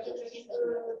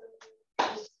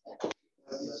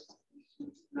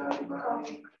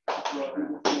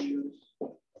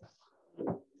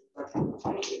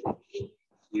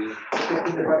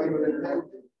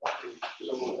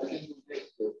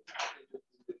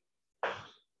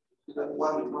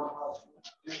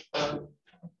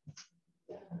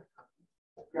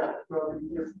 Yeah, probably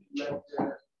like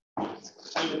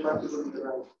the particle in the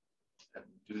right. I'm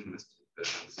doing this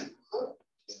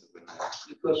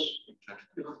Because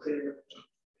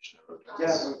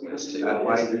yeah, because And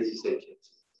why did you say it?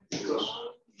 because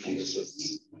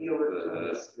we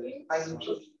over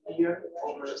here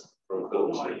over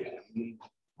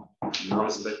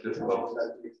irrespective of.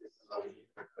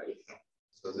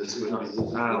 So this would be.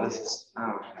 This is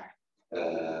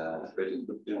But it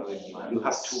would be like. you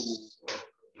have to,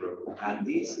 and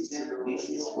this is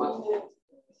what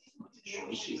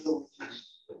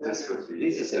This would be.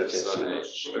 This is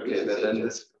Okay, but then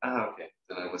this. Okay.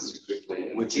 Then I was too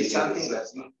quickly. which is something that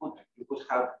you could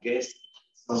have guessed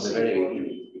from the very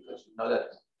beginning, because you know that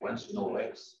once you know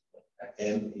x,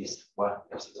 m is 1,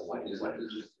 x is 1 is 1.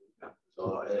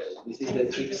 So this is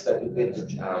the tricks that you get.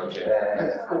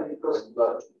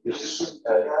 But this is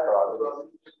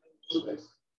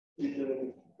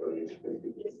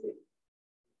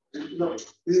no,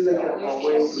 this is like a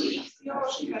way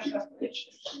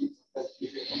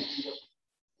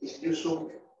if you zoom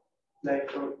like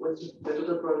what's the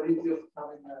total probability of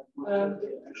having a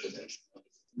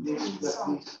this is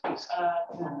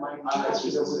minus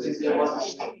which is the one.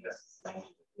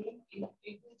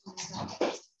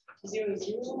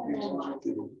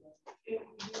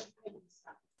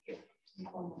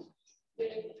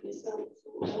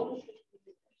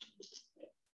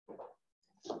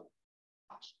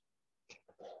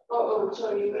 Oh,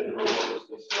 sorry.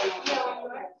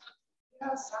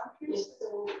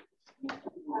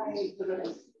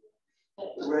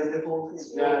 Where the whole thing.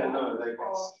 Yeah, no, like.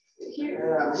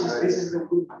 Yeah, this is the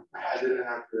good. I didn't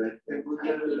have to write. The good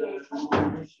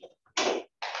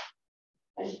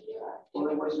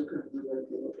otherwise you can do that.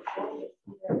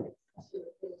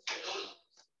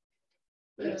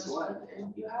 That's why.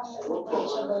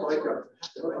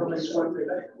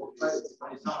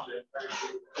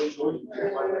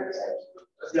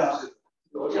 Yeah,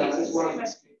 that's one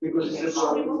because it's a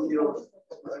probability of.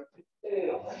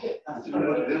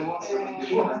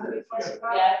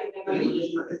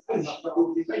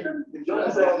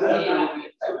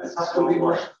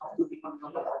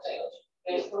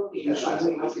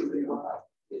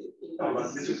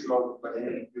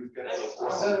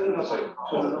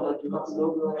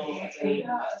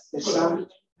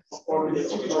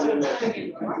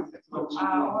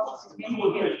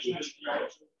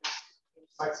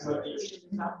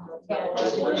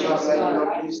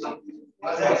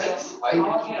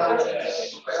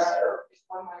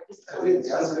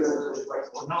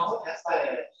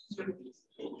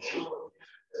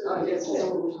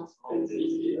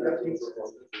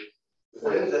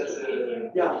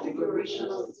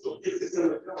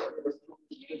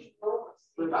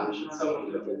 The conditional is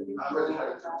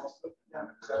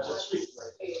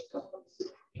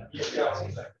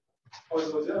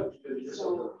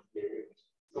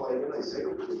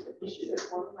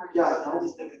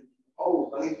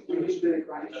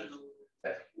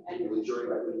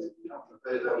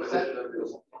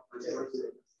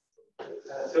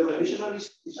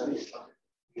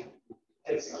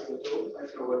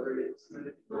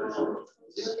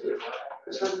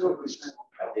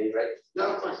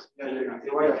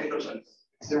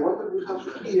the one that we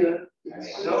have here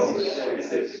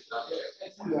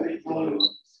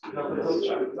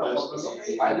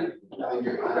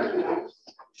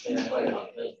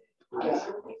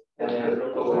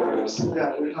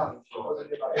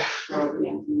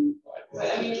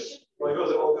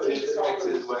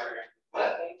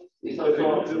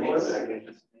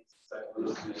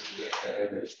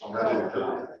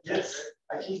Yes,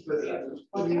 I keep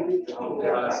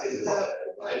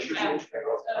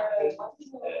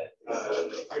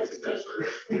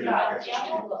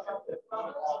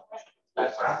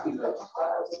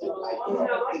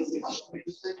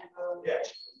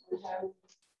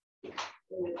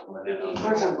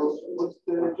For example, what's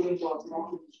the change of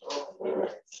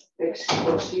X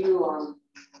equals 0 on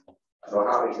So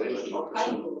how is it?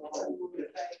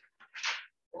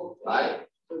 Right?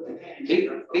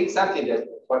 Think something that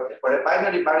for a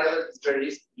binary variable, it's very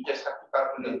easy. You just have to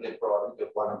calculate the probability of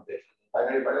one of the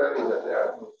binary variables that there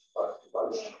are two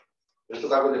values. Just to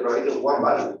calculate the probability of one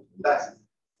value. That's it.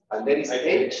 And then it's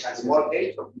h, small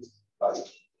h of this value.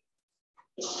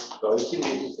 So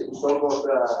it's almost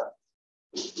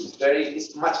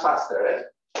it's much faster. Eh?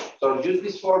 So use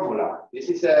this formula. This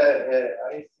is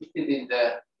I insisted in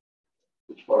the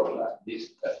which formula? This.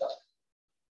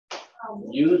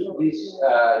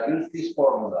 Use this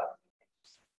formula.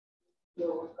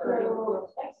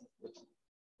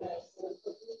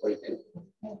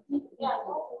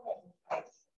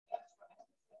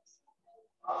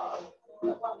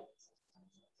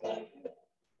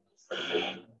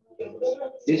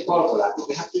 This formula,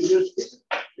 you have to use this.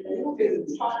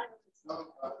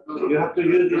 You have to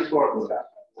use this formula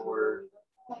for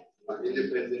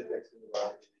independent x and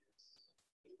y.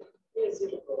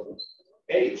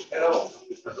 Hey, hello.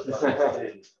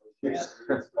 You have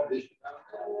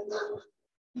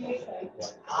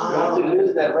to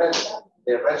use the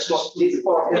rest of this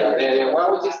formula. The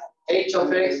one which is h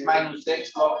of x minus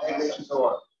x log x and so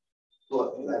on. To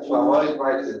avoid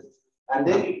prices. And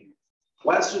then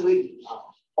once we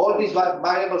all these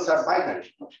variables are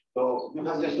binary. So you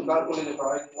have just to calculate the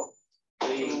probability of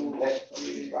being left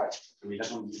right. Mira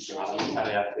con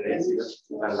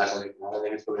la coleccionada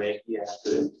de sobre X y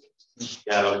H,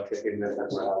 ya lo que tiene que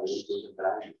calcular de tu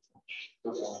central.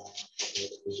 Con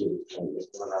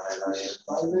la regla de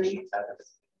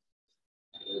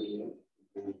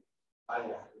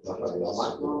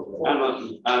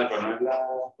pero no es la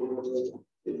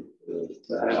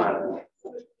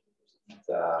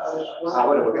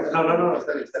bueno, porque no,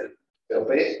 está bien. Pero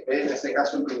P en este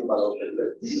caso implica un valor. que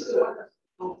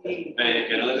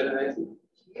no debe de eso.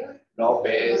 No,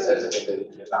 P es el que te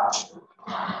dice la.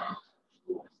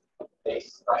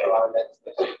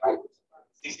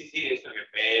 Sí, eso que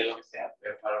P lo que sea,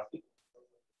 pero para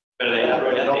pero de la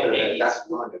probabilidad no, pero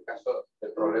en el caso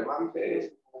del problema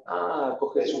es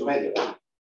coges un medio.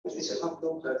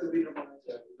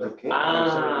 ¿Por qué?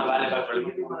 Vale, para el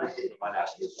problema. Vale.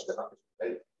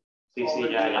 Sí,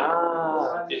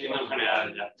 ya. Sí, en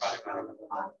general, ya.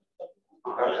 Vale.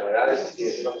 En general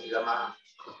es lo que se llama,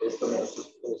 esto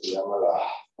se llama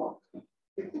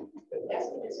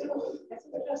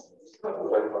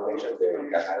la information del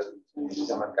canal, se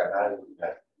llama canal.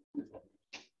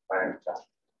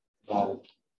 Vale.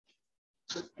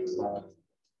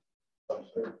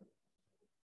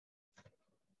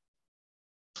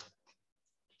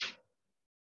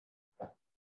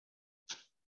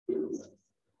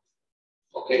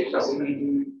 Okay, so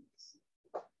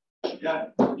yeah.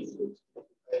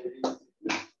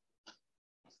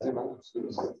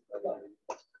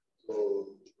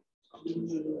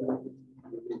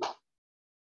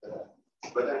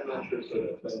 But I'm not sure.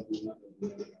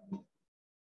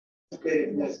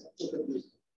 Okay, yes.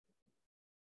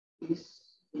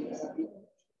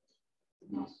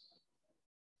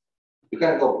 You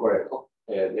can go for it.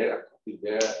 There, I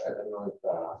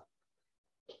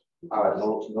don't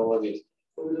know if nobody.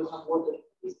 we don't have water.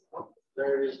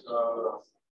 There is water.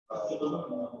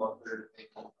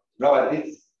 No, at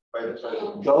least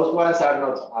those ones are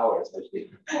not ours, I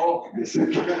think. Oh,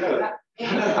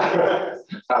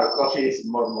 Our coffee is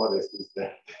more modest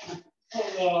instead.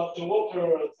 The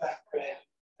water tank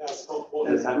has got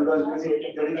water.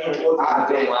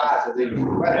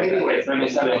 Well, anyway,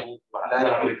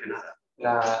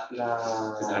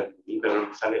 Pero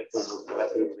no sale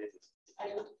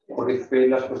porque ve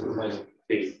las cosas ahí.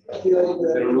 Sí.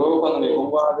 Pero luego cuando me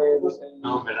pongo a ver...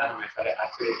 No, en verdad no me sale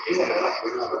H.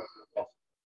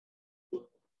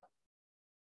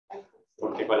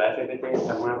 Porque con la FPT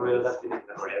algunas ruedas tienen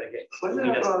la probabilidad de que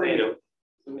midas 0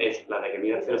 es la de que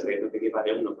midas 0 sabiendo que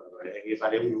equivale a 1, por la probabilidad de que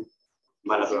equivale a 1,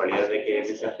 más la probabilidad de que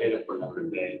ese sea 0 por la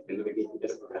probabilidad de que equivale a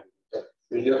 0.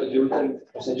 Yo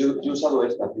he usado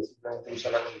esta, que simplemente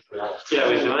usa la condicionada. Sí, la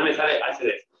condicionada me sale H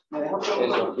de eso,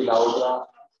 y la otra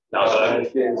La otra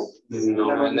es que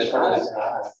no me deja.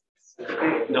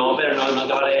 No, pero no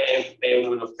te vale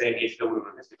B1, P,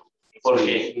 B1.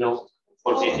 Porque no.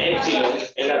 Porque epsilon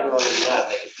es la probabilidad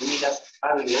de que tú miras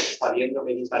algo sabiendo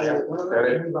que es variable. Pero a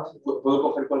ver, puedo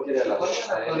coger cualquiera de las dos.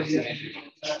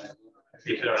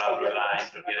 Sí, pero la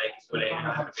entropía de X sobre M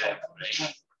no es la entropía de X sobre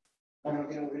Y.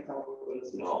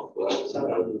 No, No es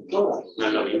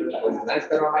lo mismo.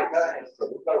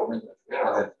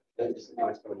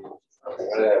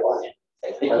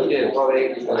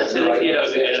 Se refiere a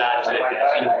la H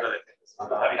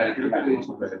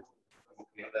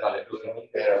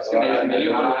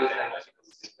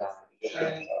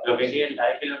lo que mide la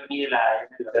F, lo que mide la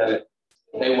F.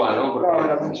 Da igual, ¿no?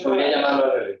 Porque podría llamarlo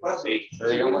al revés. Sí. Pero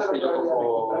digamos que yo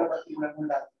cojo.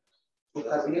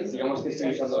 Digamos que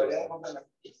estoy usando esto.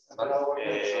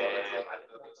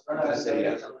 Entonces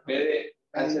sería B de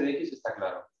H de X está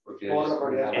claro. Porque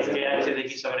Es que H de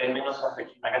X sobre M no se hace.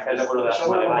 Hay que hacerlo por lo de la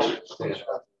suma de Bayer.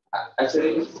 H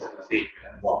de X. Sí.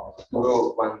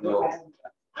 Luego cuando.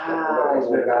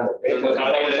 es verdad. Tú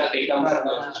la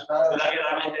que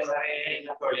realmente sabe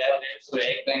las probabilidades de M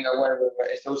sobre X. Venga, bueno,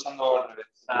 estoy usando al revés.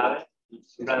 ¿Sabes?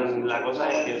 En plan, la cosa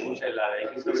es que use la de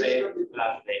X sobre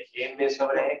la de M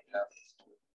sobre X.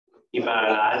 Y para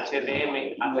la H de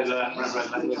M, hacerlo de la forma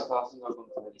clásica.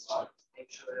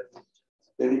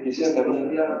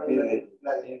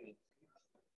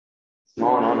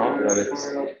 No, pero a ver.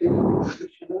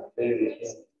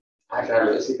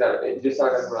 Claro, sí, claro. Yo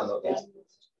estaba calculando esto.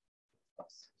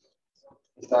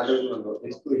 Estaba calculando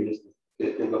esto y esto.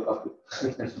 Que es lo fácil.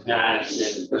 Ya,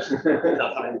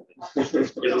 exactamente.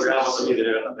 Yo lo grabo con mi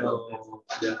dedo.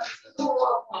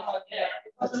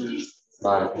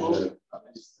 Vale,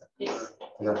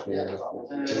 gracias.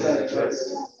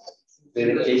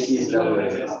 Pero X la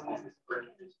de.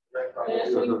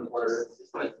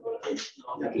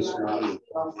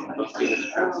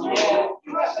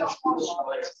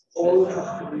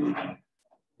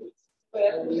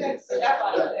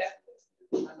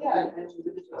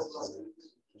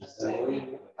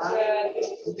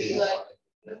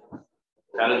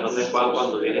 Claro, entonces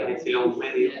cuando tienes epsilon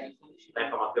medio, la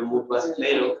información mutua es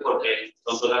cero porque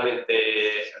son totalmente,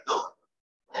 ¿no?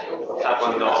 O sea,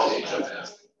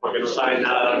 porque no sabes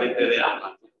nada realmente de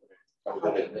ambas.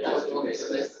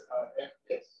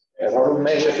 Error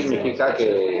medio significa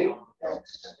que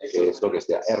es lo que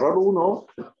sea. Error 1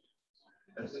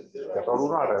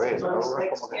 al revés. Error 1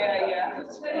 es como que...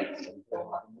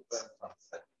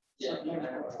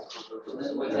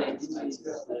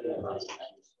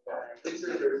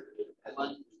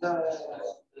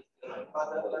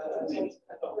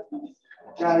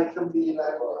 Yeah, it can be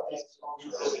like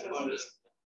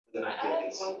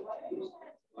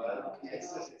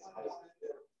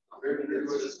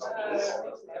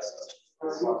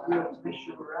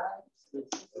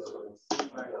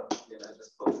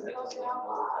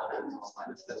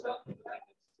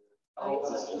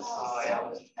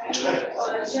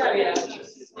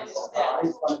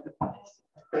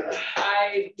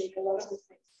I make a lot of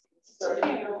mistakes. Yeah.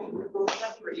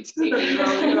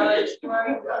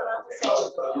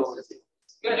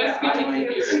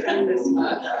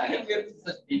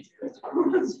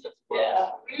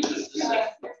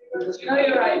 No,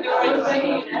 you're right. No, I was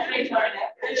thinking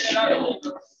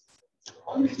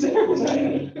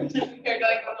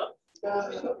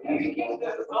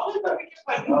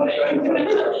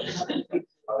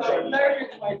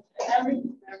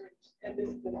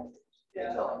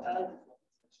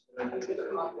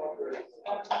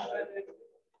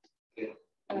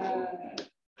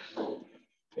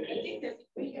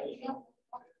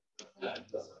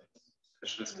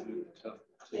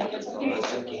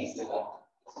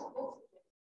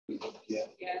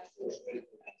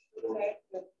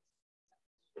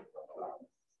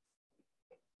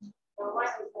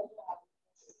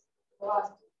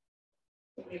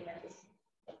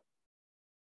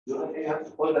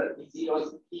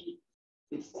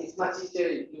It's much easier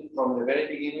if from the very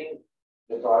beginning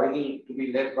the probability to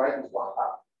be left right is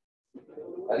 1/2.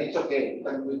 But it's okay. You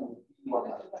can do it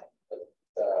 1/2.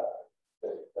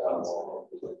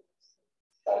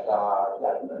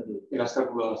 Y lo has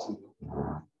calculado así.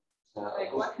 O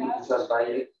sea, usas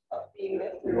Bayer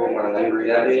luego para la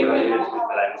probabilidad de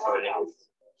Para M sobre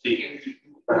X. Sí.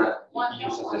 para y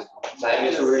usas esto. O sea,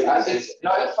 M sobre X es.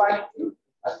 No, it's fine.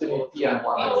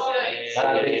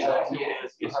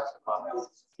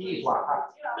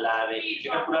 La de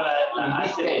yo calculo la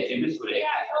H de M sobre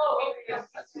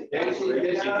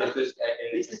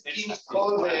This is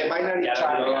called the binary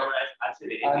chart.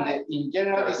 And in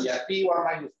general, this is P1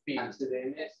 minus P. H de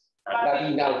M es But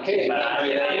in our case, So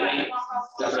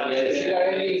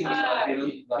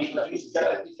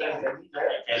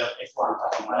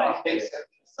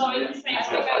in the same, I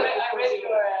read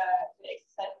your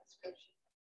exercise description.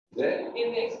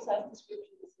 In the exercise description,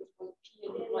 this is for P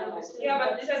and yeah,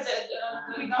 but this is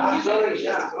we don't use sorry, it.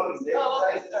 yeah, sorry.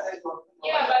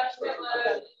 Yeah, but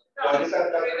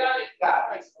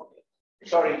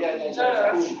Sorry,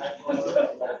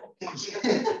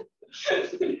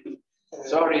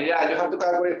 sorry, yeah, you have to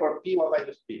calculate for P1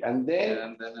 minus P. And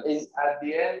then is at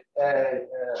the end,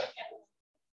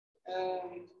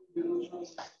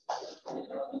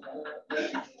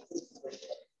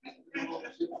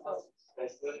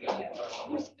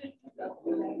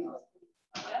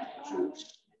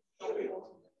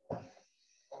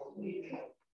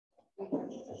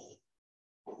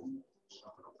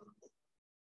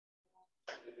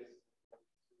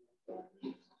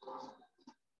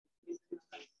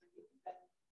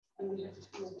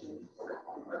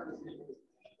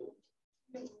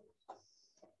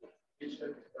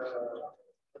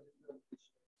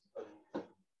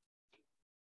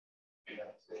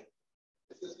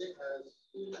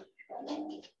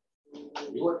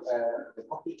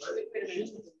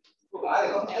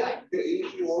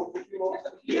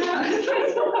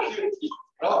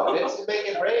 no, let's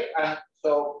make a break, and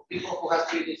so people who have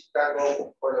finished can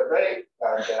go for the break,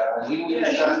 and we will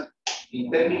start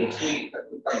in 10 minutes. We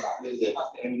come back.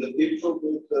 And the people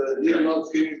who did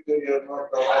not finish, they are not.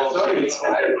 I'm sorry.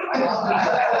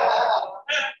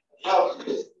 No,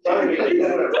 sorry, you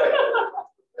were right.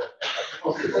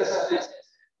 Okay, so please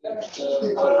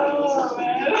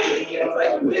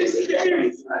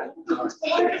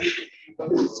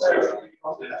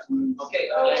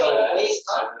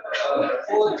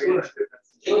food,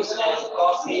 juice,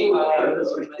 coffee,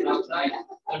 outside.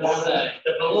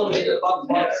 The problem with the hot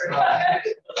water.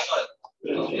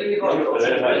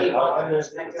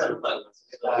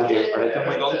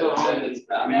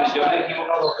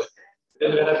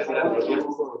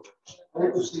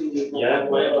 Ya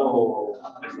luego.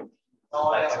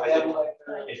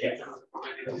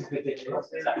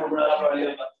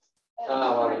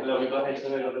 Vale. Lo que tú has hecho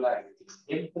de los likes.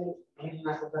 Siempre es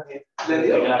una cosa que ¿Le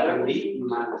dio? la aprendí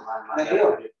mal. ¿Le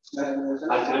dio?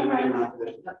 Al ser muy mal.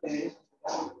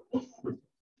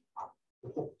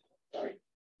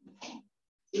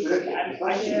 Yo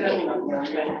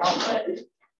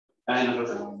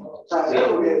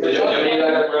me iba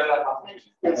a calcular la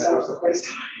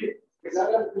que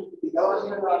salga el multiplicador así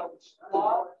en la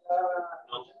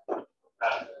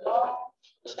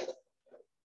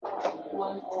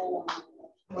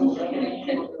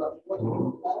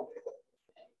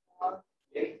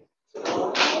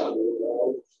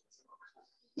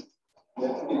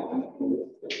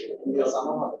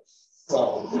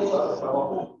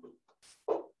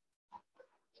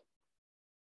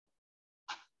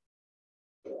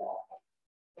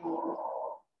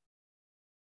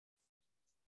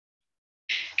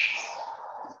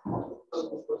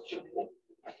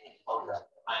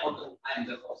I'm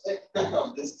the host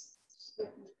of this.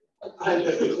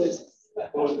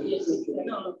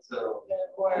 So,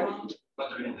 but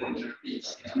the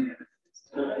interface.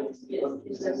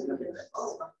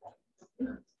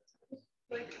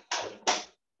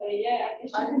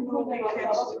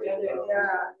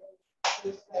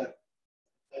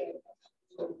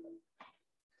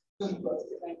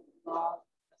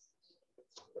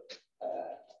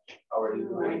 How are you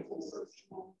doing? This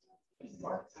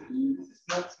is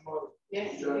not small.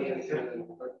 Yes. You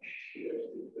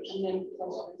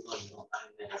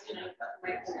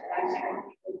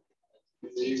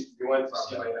want to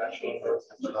see my national notes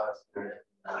in the last period?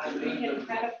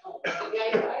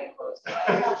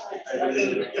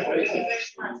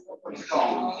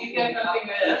 You get nothing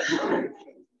with it.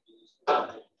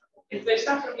 If there's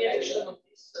stuff from here, it's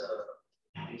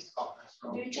This conference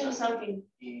from you change something.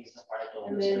 is a part of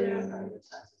And the then sciences of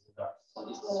the arts. So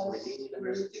this is within the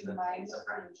university that is a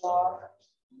branch.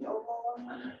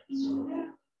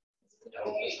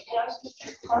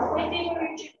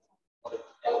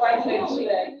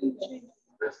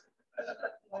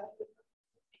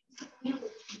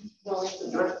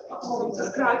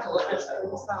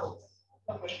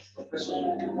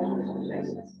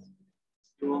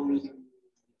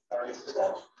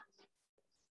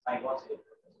 I want it.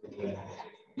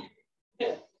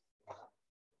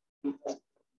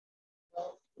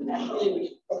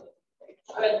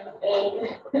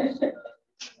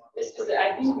 This is,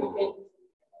 I think we can.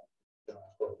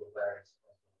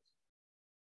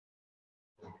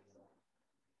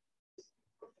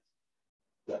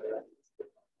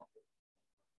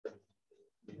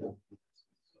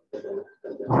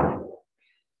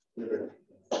 I'm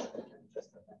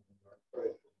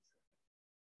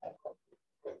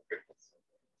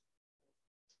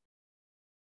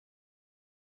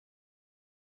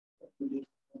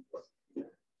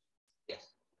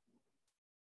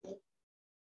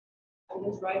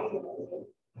just writing about it.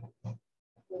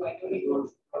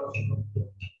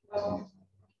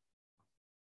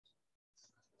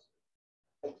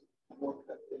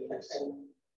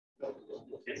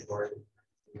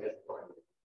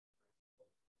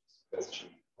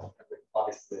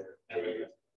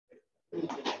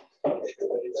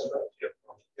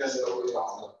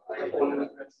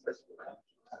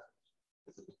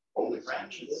 Only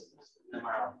branches.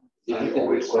 We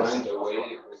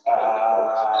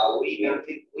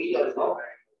don't know.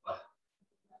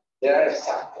 There are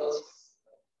examples.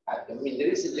 I mean, there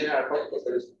is a general protocol.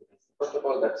 There is a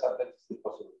protocol that sometimes is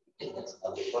impossible. And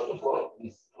the protocol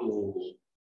is to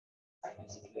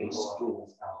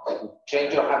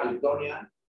change your Hamiltonian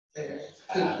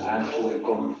and to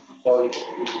become. So if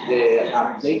the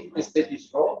update state is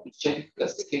wrong, it changes the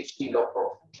KHT law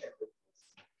wrong.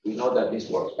 We know that this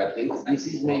works, but this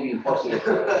is maybe impossible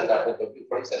for that point of view.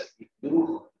 For instance, if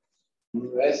you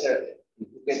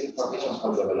get information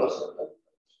from the velocity,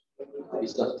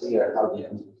 it's not clear how to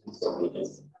use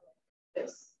information.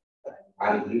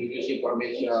 And you use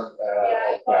information of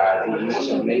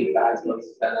information made by, for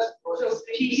instance,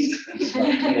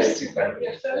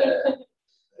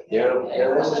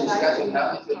 there was a discussion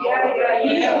now.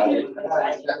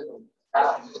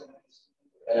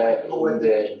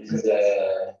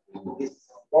 This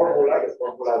formula that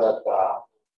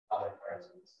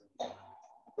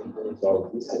so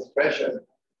this expression,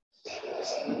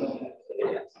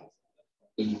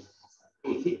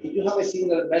 if you have a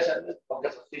single measurement of the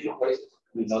position places,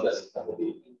 we know that it's not going to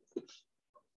be.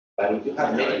 But if you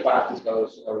have many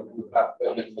particles, or you have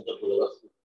many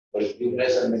methodologies, or if you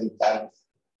measure many times,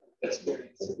 that's good.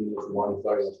 So you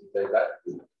monitor and things like that.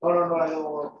 No, I don't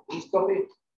want this topic.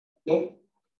 No,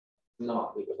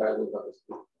 because I will not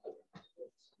speak.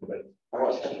 But I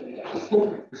was have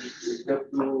to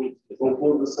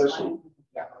conclude the session.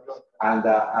 Yeah. And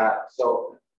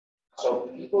so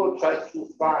people try to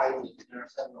find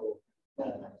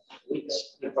which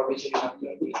information you have to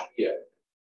put here.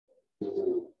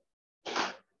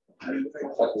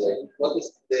 What is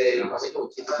the information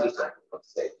which is different from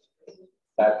stage?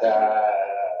 That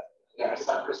there are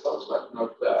some results, but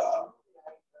not.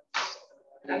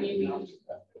 There is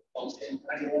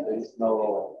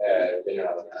no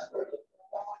general answer.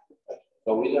 So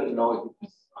we don't know.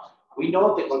 We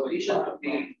know the condition to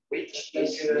be reached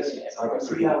is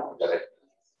real.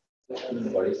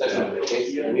 For instance, in the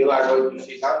case we are going to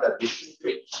see now that this is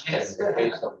reached in the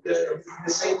case of the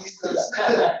same distance.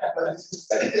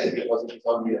 Because it is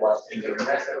only one single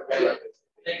measure.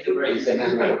 It's a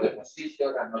measure of the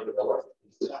position and not the velocity.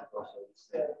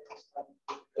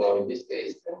 So in this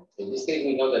case,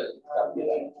 we know that it can be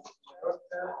like.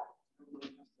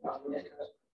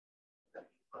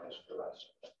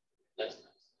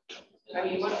 I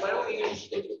mean, what are we going to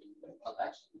do?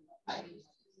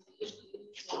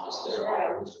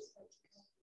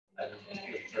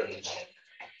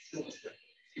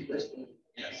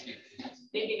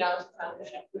 Maybe now it's time to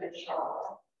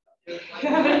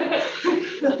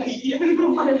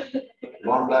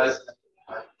One guys,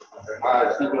 I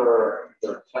think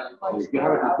if you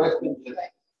have any questions,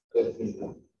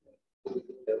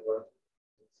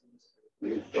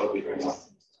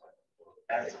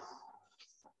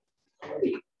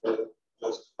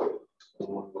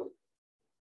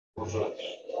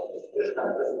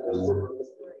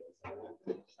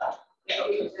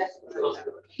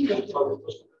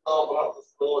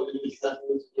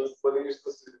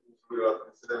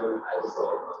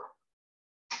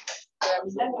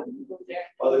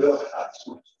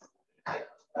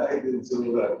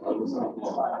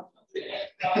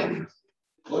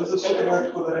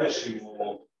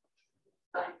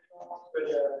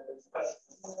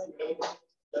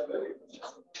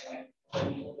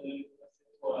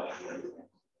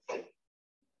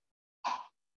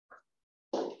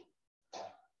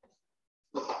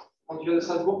 On vient de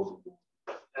Strasbourg.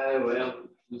 Ouais,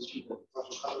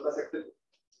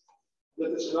 Vous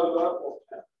êtes national là.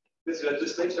 C'est la 2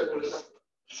 semaines, ça pour le temps.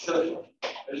 C'est la fin.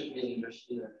 J'ai mis une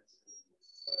machine.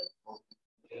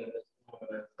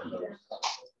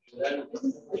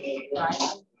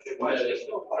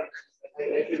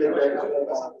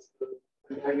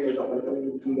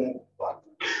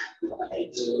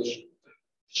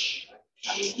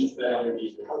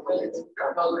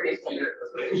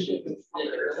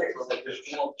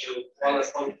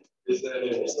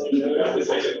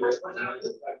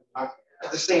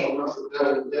 the same.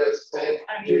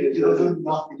 You don't do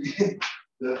nothing.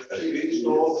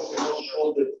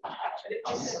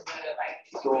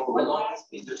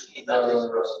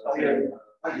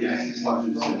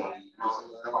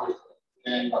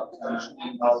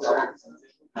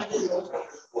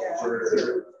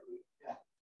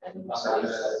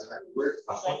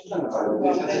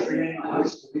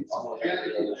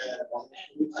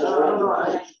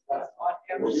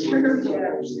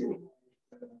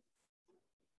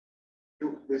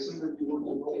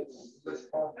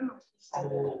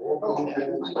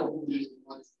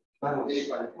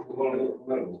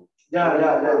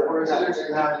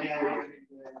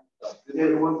 Yeah,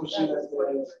 you want to see that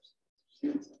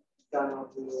kind of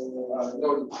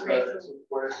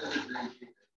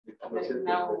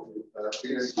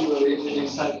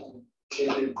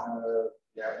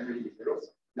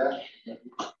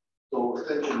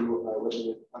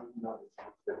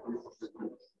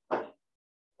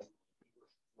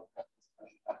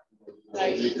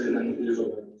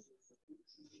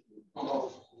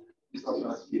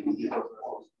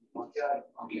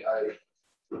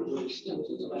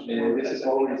This is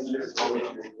always true.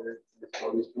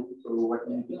 So what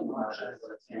you do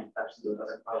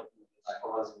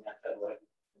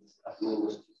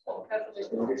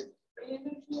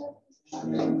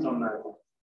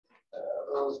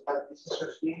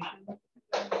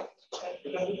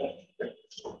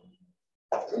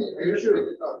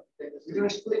you can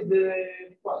split the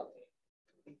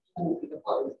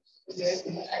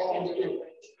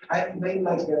I made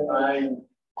like fine.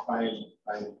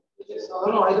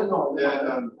 No, I don't know.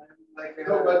 Yeah, like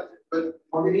no, but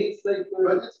for me it's like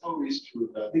but it's always true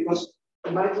that because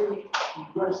imagine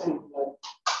you are saying like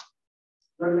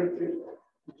you're electric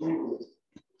vehicles.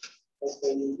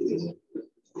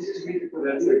 This is beautiful.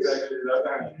 that's exactly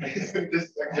that.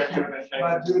 Just exactly what I'm saying.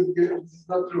 But it's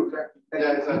not true.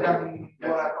 Yeah, exactly.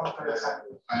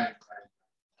 Fine.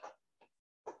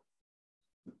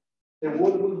 The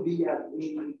world would be a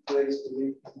really place to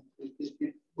live if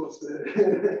it was.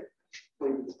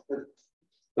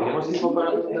 ¿Tenemos tiempo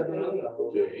para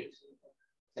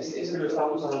Eso lo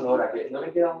estamos hablando ahora, que no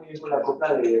me queda muy bien con la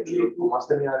copla de cómo has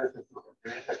terminado el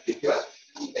ejercicio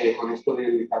con esto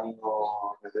del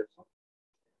camino reverso. O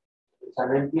sea,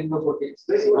 no entiendo por qué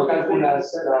no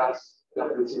calculas la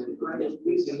producción. No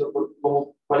entiendo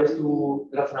cuál es tu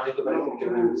razonamiento para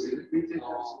decir que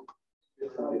no. El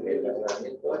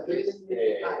razonamiento es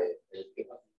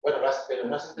bueno, pero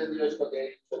no has entendido esto que he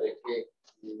dicho de que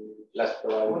las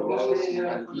probabilidades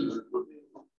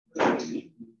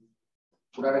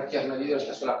una vez que has medido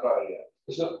estas son las probabilidades.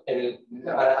 Eso,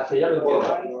 hacia allá lo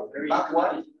entiendo. El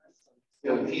backward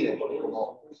coincide, porque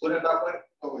como tú el backward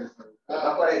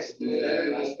es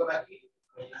esto de aquí,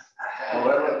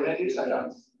 moverlo de aquí y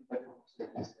sacarlo.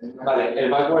 Vale,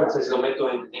 el backward se lo meto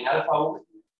en alfa 1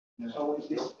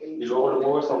 y luego lo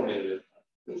muevo hasta un medio.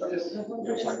 Porque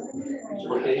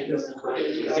dices,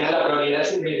 porque la probabilidad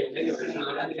es un medio, pero eso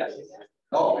no es así.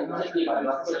 No, además el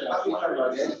backward la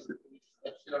probabilidad es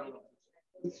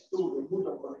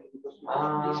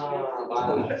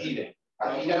vale. coincide.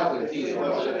 Aquí ya no coincide,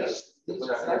 pero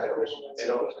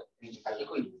aquí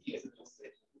coincide.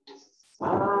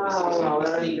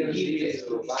 Ahora distinguir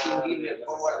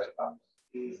forward del back.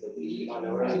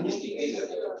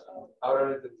 Ahora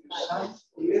lo entendí.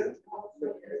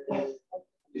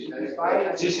 Sí.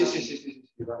 Vale.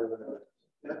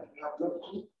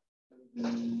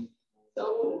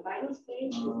 So, final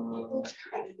stage.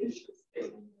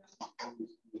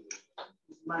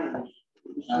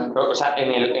 O sea,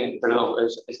 perdón,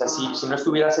 si no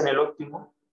estuvieras en el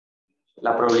óptimo,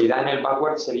 la probabilidad en el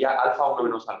backward sería alfa 1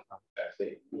 menos alfa.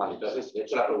 Sí, vale. Entonces, de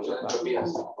hecho, la producción de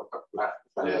entropías por calcular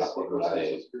sale de la fórmula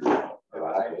de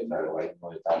Barack, el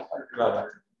algoritmo de tal. Claro.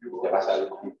 Te vas al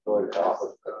todo el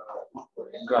trabajo.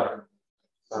 Claro.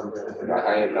 Te vas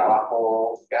a ir el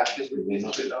trabajo que haces, no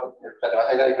te vas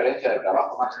a ir la diferencia del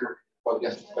trabajo máximo que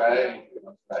podrías extraer y que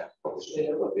no extraer, porque si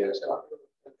no podría se va.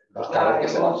 Los cada vez que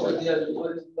se va.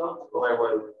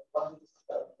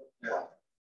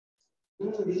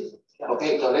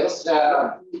 Okay, so let's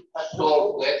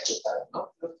solve the exercise, no?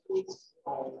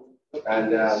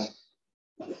 And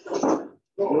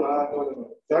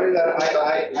sorry that I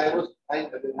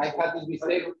had this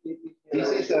mistake. This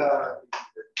is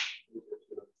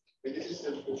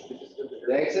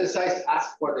the exercise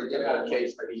asks for the general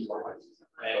case for information.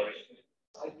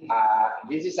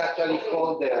 This is actually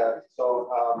called the so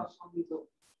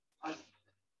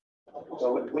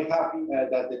we have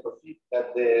that the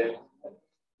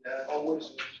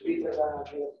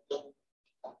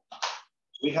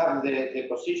we have the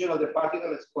position of the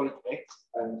particle, let's call it x,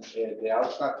 and the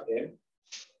outcome m.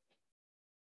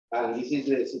 And this is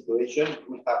the situation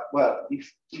we have. Well, this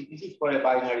is for a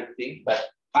binary thing, but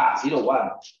 0,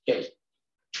 1.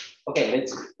 Okay,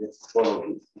 let's follow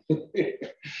this.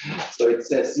 So it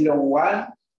says 0, 1.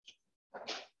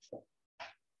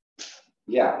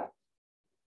 Yeah.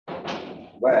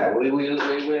 Well, we will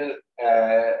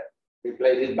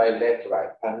replace it by left,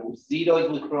 right. And 0 is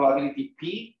with probability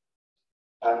P,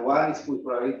 and 1 is with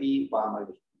probability 1 minus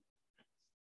P.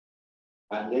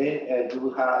 And then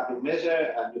you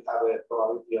measure, and you have a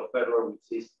probability of error,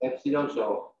 which is epsilon.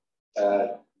 So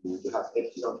you have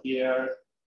epsilon here,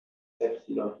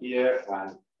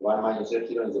 and 1 minus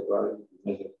epsilon is the probability to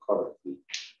measure correctly.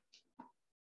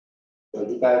 So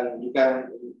you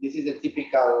can. This is a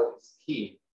typical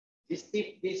scheme. This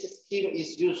scheme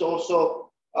is used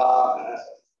also.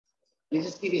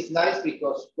 This scheme is nice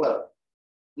because, well,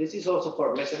 this is also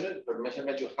for measurement. For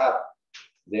measurement, you have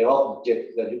the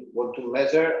object that you want to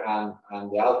measure and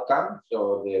the outcome.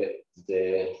 So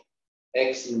the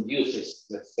X induces,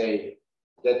 let's say,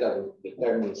 that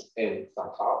determines N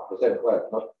somehow.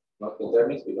 Well, not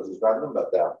determines because it's random,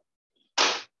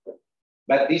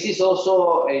 but this is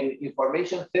also in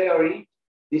information theory.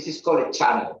 This is called a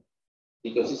channel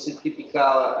because it's a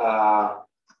typical.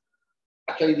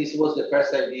 Actually, this was the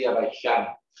first idea by Juan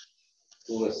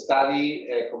to study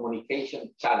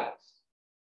communication channels.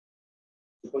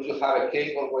 Because you have a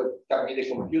cable where it can be the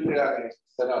computer and an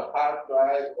external hard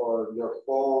drive, or your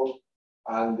phone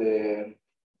and the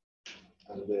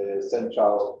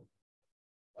central,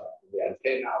 the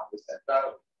antenna of the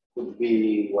central, could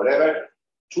be whatever.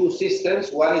 Two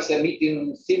systems, one is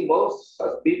emitting symbols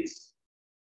as bits,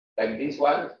 like this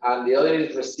one, and the other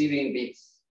is receiving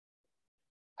bits.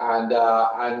 And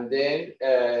then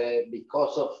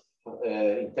because of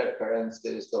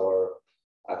interferences or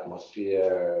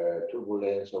atmosphere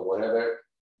turbulence or whatever,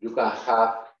 you can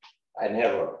have an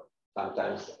error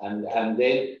sometimes. And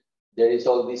then there is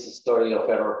all this story of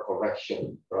error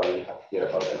correction. Probably you have heard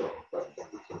about error correction,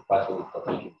 which is pattern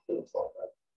information.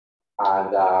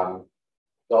 And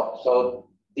so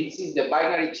this is the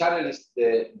binary channel, is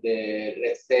the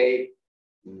let's say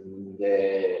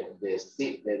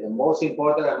the most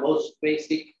important and most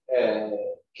basic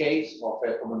case of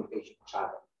a communication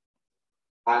channel.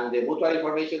 And the mutual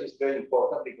information is very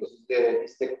important because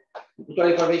it's the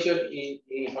mutual information in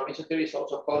information theory is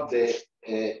also called the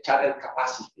channel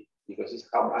capacity, because it's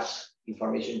how much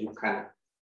information you can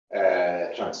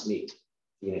transmit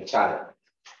in a channel.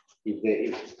 If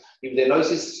the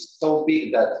noise is so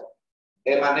big that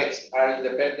M and X are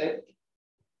independent,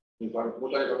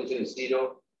 mutual information is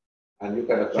 0, and you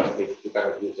cannot transmit, you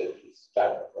cannot use this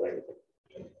channel for anything.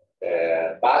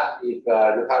 But if you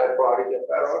have a probability of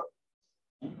error,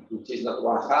 which is not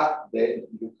 1/2, then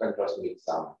you can transmit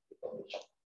some information.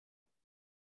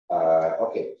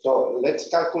 Okay, so let's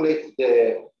calculate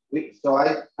the. So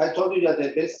I told you that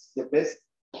the best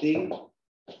thing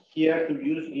here to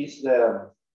use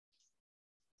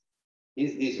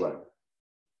is this one,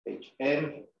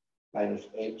 HM minus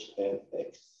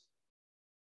HMX,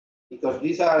 because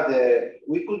these are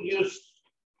we could use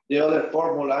the other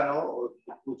formula, no,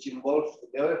 which involves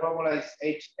the other formula is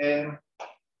HM.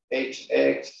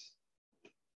 HX,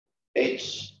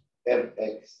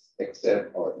 HMX,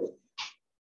 XM, or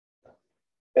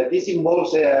but this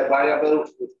involves a variable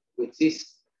which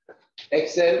is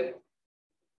XM.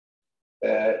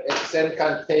 XM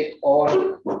can take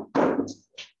all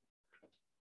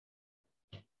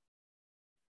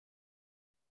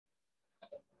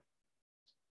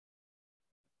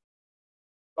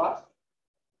but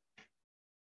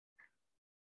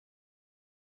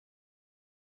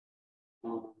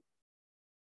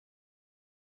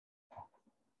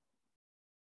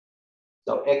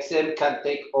so XM can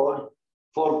take all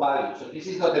 4 values. So this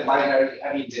is not a binary,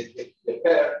 I mean, the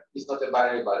pair is not a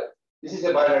binary variable. This is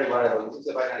a binary variable, this is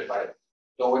a binary variable.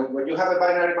 So when you have a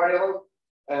binary variable,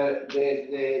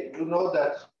 you know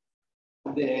that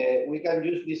we can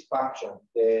use this function.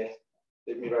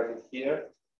 Let me write it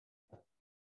here.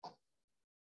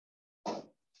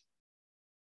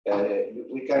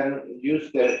 We can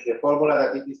use the formula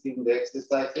that it is in the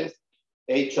exercises.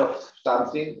 H of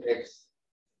something, X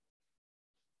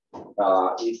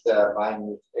is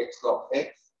minus X log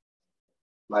X,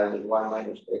 minus 1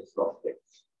 minus X log X.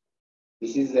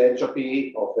 This is the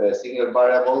entropy of a single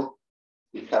variable.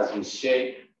 It has this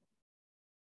shape.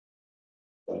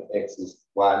 When X is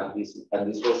 1, and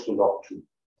this goes to log 2.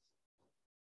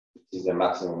 This is the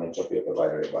maximum entropy of a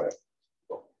binary variable.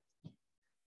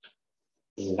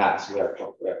 In nuts, we are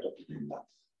talking in nuts.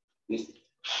 This,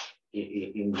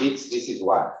 in bits, this is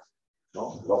 1.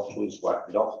 No, log 2 is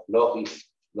 1. Log is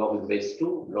base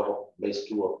 2. Log of base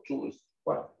 2 of 2 is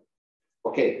 1.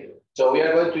 Okay, so we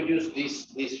are going to use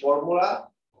this formula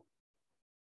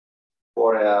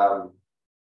for a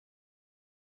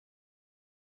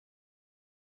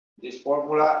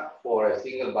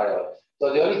single variable.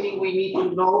 So the only thing we need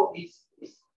to know is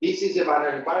this is a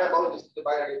binary variable, this is the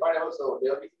binary variable. So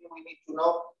the only thing we need to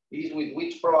know is with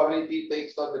which probability it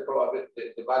takes on the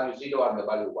value 0 and the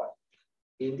value 1.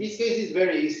 In this case, it's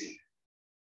very easy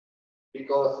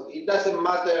because it doesn't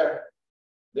matter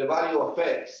the value of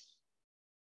x.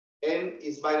 N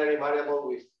is binary variable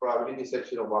with probability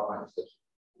section of 1 minus section.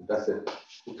 It doesn't.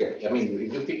 Okay. I mean,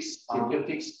 if you fix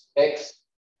x.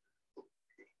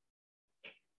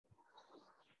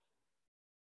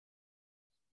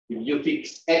 If you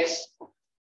fix x,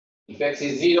 if x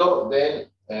is 0, then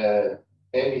n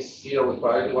is 0 with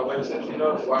probability 1 minus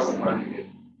 0, 1 with probability.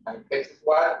 And x is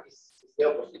 1 is the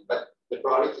opposite, but the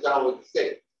probability is always the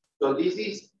same. So this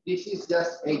is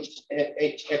just h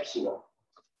epsilon.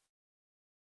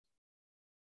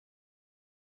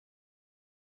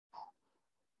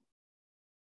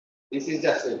 This is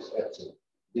just h epsilon.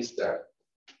 This term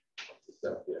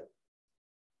here.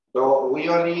 So we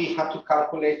only have to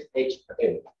calculate h of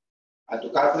m. And to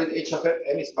calculate h of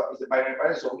m is a binary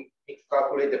variable, so we need to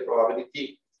calculate the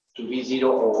probability to be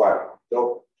 0 or 1.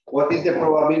 So what is the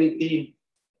probability?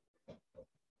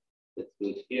 Let's do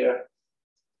it here.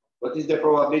 What is the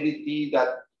probability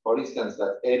that, for instance,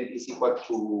 that n is equal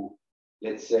to,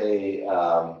 let's say,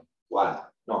 1?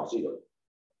 No, 0.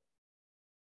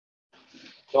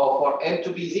 So for n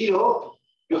to be 0,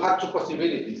 you have two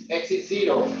possibilities. X is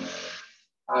 0,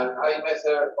 and I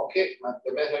measure okay, and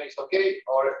the measure is okay,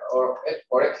 or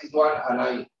x is 1,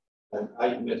 and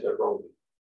I measure wrongly.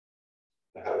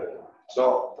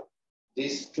 So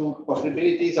these two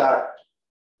possibilities are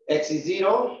x is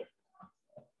 0,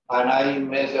 and I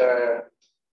measure,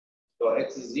 so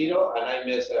x is 0, and I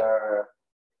measure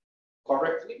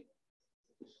correctly,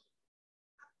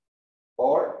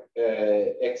 or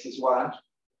x is 1,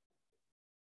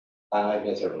 and I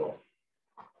measure wrong.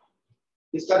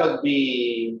 This cannot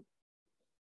be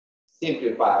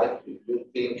simplified if you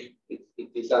think it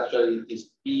is actually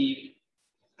p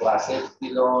plus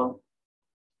epsilon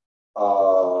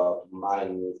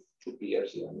minus 2p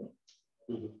epsilon.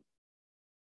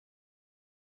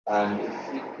 And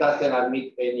it doesn't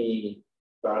admit any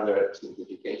further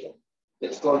simplification.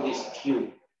 Let's call this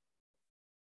q.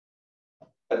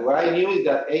 And what I knew is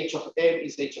that h of m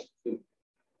is h of q.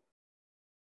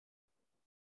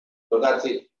 So that's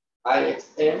it.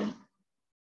 IXM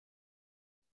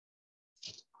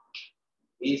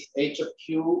is h of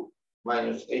q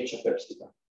minus h of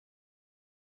epsilon.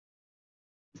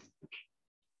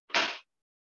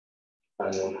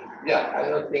 And yeah, I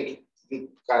don't think it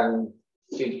can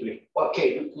simply,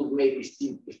 okay, you could maybe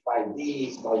simplify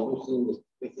this by using the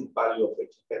explicit value of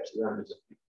h of epsilon.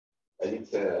 But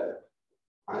it's, I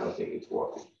don't think it's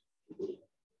worth it.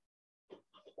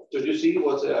 So you see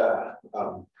what's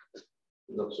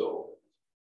not so.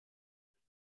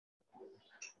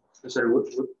 Sorry, what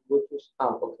was,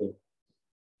 okay.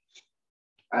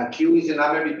 And Q is a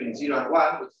number between 0 and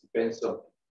 1, which depends on,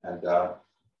 and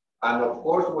of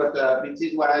course, what this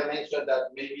is what I mentioned,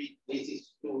 that maybe this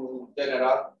is too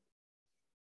general.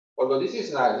 Although this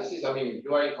is nice, this is, I mean, if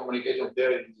you are in communication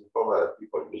theory, this is probably that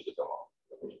people use it a lot.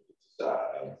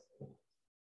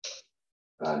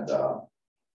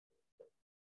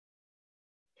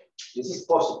 This is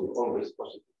positive, always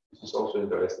positive. This is also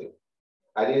interesting.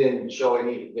 I didn't show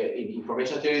any, in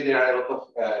information theory, there are a lot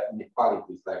of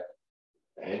inequalities, like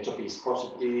entropy is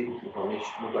positive,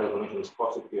 nuclear information is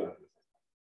positive.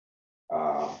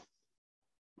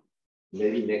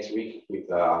 Maybe next week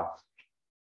with, I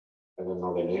don't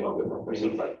know the name of the professor,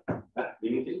 but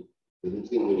limiting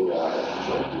will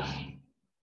show this.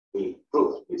 We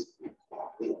prove this.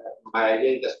 My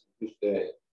idea is to use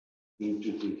the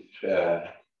intuitive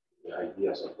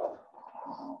ideas of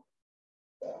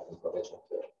information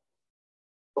theory.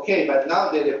 Okay, but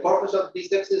now the purpose of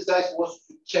this exercise was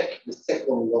to check the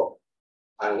second law.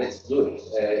 And let's do it.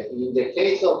 In the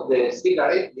case of the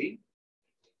scalar entry,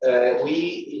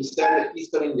 we insert a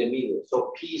piston in the middle.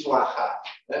 So P is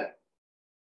 1/2.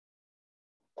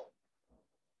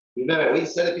 Remember, we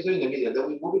insert a piston in the middle, then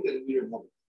we move it and we remove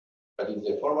it. But in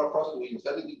the forward process, we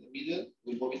insert it in the middle,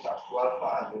 we move it up to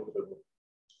alpha and we remove it.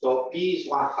 So P is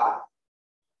 1/2.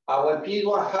 When P is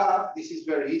 1/2, this is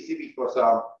very easy because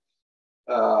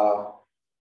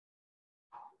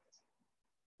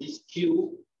this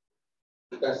Q,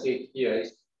 you can see it here,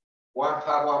 is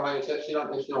 1/2 1 minus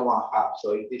epsilon, epsilon 1/2.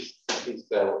 So it is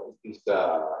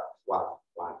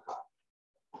 1/2.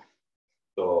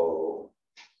 So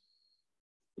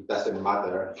it doesn't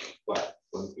matter what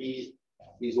when P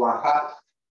is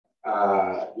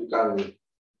 1/2.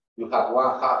 You have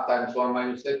 1/2 times 1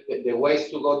 minus epsilon. The ways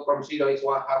to go from 0 is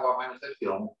 1/2 1 minus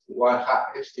epsilon,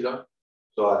 1/2 epsilon.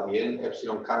 So at the end,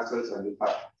 epsilon cancels and you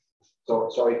have.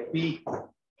 So if P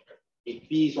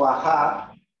is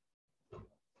 1/2,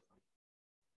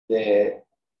 the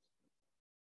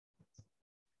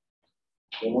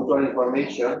mutual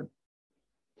information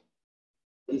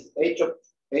is h of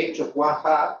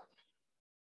 1/2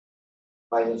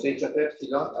 minus h of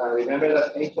epsilon. And remember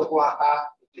that h of 1/2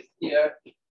 is here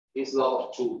is log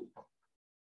of 2.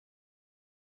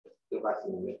 The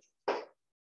maximum.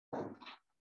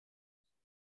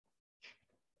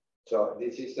 So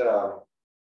this is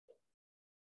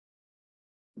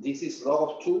log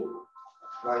of 2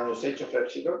 minus h of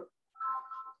epsilon.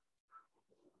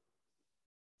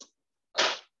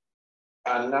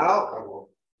 And now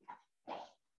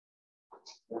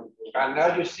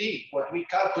you see what we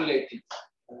calculated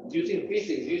using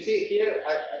physics. You see here,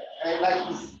 I like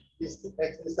these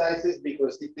exercises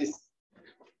because it is,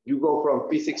 you go from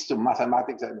physics to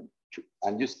mathematics and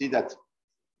you see that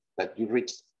you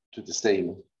reach to the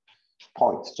same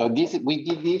point. So we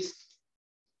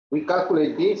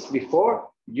calculate this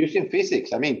before using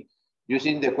physics. I mean,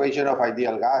 using the equation of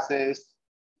ideal gases,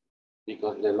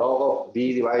 because the log of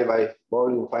V divided by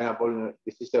volume, final volume,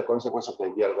 this is the consequence of the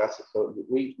ideal gases. So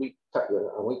we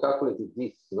calculated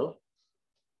this, no?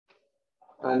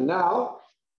 And now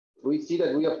we see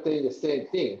that we obtain the same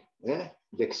thing. Yeah?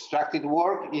 The extracted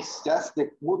work is just the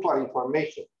mutual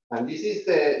information. And this is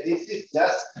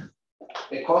just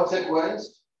a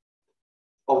consequence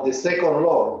of the second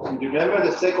law. And remember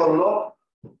the second law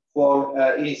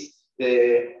is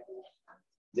the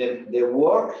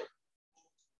work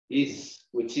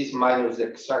which is minus the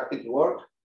extracted work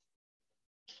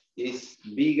is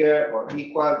bigger or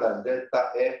equal than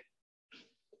delta F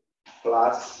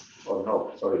plus, or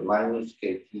no, sorry, minus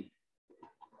KT.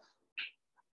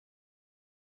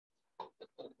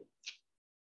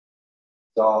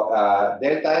 So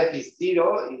delta F is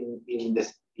 0 in the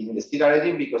sterile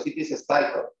regime because it is a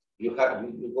cycle. You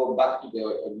go back to the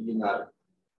original.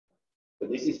 So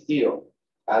this is 0.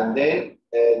 And then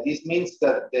this means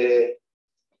that the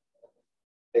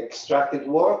extracted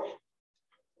work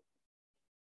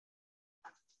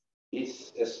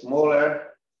is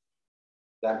smaller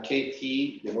than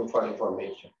KT, the mutual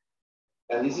information.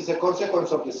 And this is a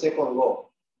consequence of the second law.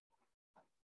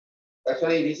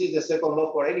 Actually, this is the second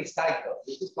law for any cycle.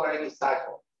 This is for any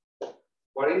cycle.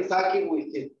 For any cycle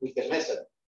with a measurement.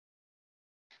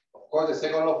 Of course, the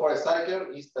second law for a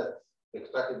cycle is that the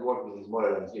extracted work is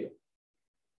smaller than 0.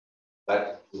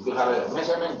 But if you have a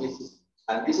measurement, this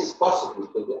is possible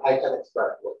because I can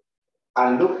extract work.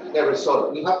 And look at the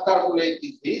result. We have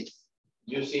calculated this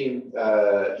using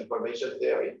information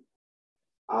theory.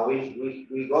 And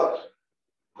we got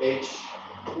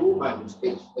H2 minus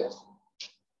Hs.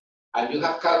 And you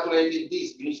have calculated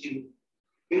this using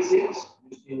physics,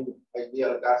 using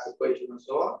ideal gas equation and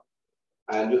so on.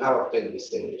 And you have obtained the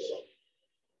same result.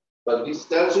 But this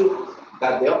tells you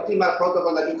that the optimal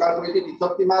protocol that you calculated is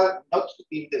optimal not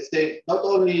in the same, not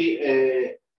only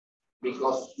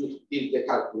because you did the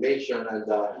calculation and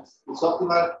it's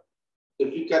optimal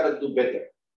if you cannot do better.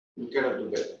 You cannot do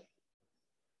better.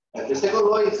 And the second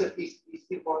law is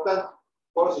important.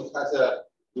 Of course, it has an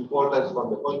importance from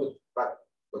the point of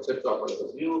conceptual point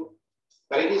of view,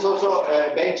 but it is also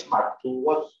a benchmark to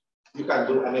what you can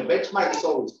do. And a benchmark is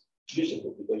always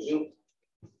useful because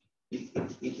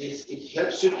it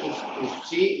helps you to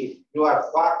see if you are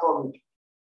far from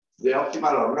the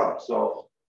optimal or not. So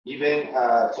even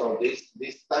so, this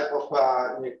type of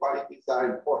inequalities are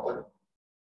important.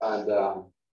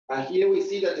 And here we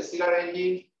see that the sterile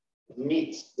engine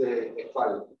meets the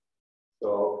equality,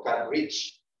 so can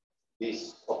reach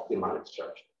this optimal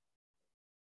extraction.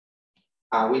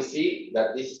 And we see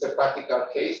that this is a practical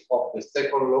case of the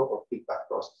second law of feedback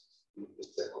process.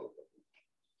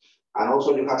 And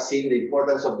also you have seen the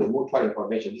importance of the mutual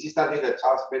information. This is something that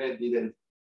Charles Bennett didn't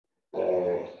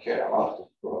care about.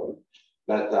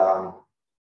 But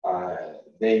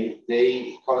they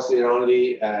consider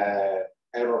only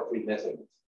error-free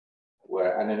measurements.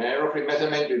 And an error-free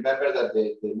measurement, remember that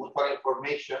the mutual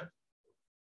information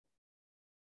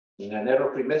in an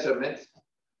error-free measurement,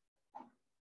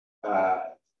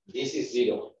 this is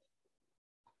 0.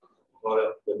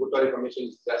 Or the mutual information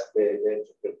is just the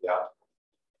outcome.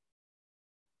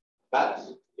 But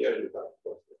here you have.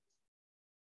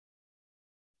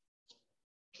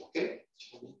 Okay.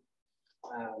 I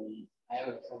have a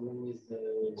problem with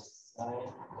the sign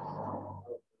of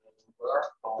the work,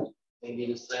 or maybe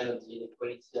the sign of the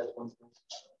inequality at one point.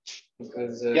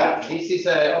 because yeah, this is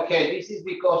okay. This is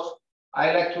because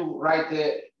I like to write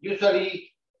the.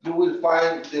 Usually, you will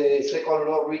find the second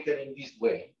law written in this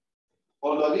way.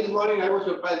 Although this morning I was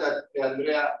surprised that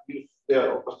Andrea used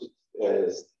the opposite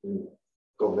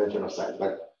conventional sign,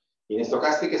 but in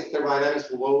stochastic thermodynamics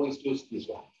we always use this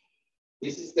one.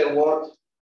 This is the word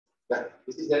that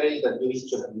this is the energy that we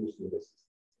should have used in this.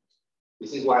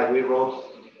 This is why we wrote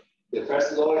the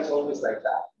first law is always like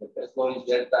that. The first law is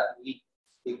delta E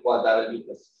equal W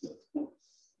plus C.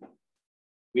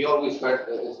 We always write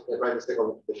the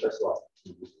second, the first law.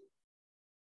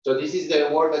 So this is the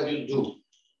word that you do,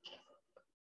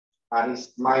 and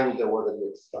it's minus the word that you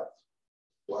extract.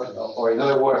 Or in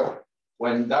other words,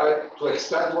 when to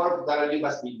extract word, W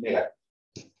must be negative.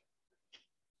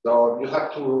 So you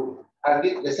have to,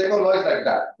 and the second law is like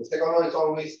that. The second law is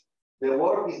always the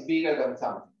word is bigger than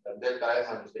something, than delta S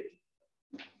and delta.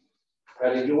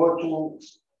 And if you want to,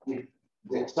 if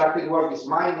the extracted word is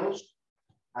minus,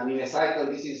 and in a cycle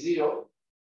this is 0,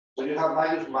 so you have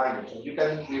minus minus, and you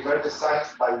can revert the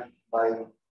signs by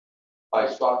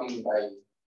swapping by.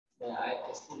 Yeah,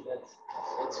 I see that.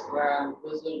 That's where I'm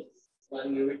puzzled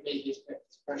when we replace this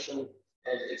expression of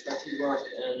extracted word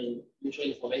and mutual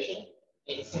information.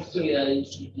 It seems to me that it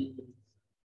should be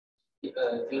the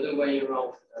other way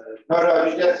around. No,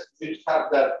 you just have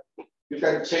that. You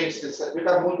can change this. You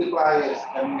can multiply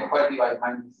an inequality by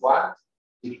 -1.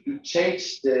 If you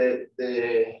change the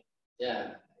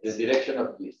direction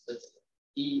of this. But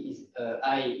E is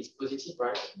I is positive,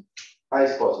 right? I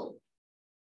is positive.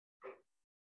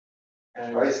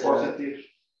 And I is positive.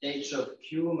 H of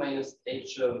Q minus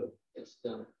H of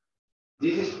epsilon.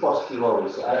 This is positive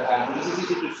always, and this is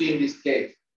easy to see in this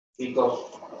case because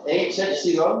H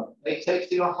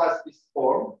epsilon has this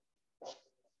form.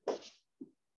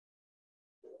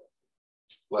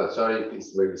 Well, sorry,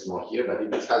 it's very small here, but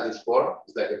it has this form.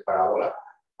 It's like a parabola,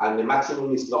 and the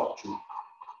maximum is log 2.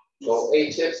 So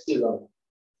H epsilon,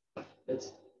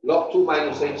 log 2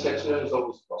 minus H epsilon is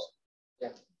always positive.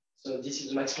 Yeah. So this is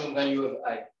the maximum value of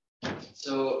I.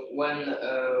 So when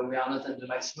we are not at the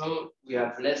maximum, we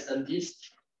have less than this.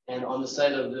 And on the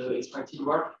side of the extracted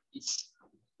work, it's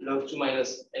log 2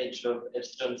 minus H of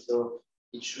epsilon. So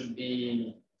it should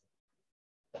be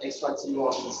extracted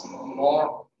work is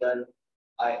more than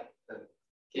I,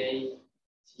 K,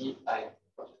 T, I.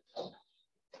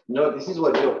 No, this is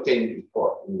what you obtained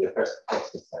before in the first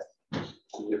exercise.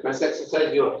 In the first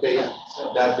exercise, you obtained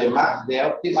that the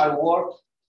optimal work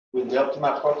with the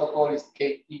optimal protocol is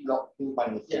KT log 2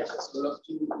 minus H. Yeah, so log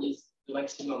 2 is the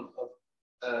maximum of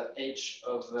H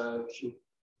of Q.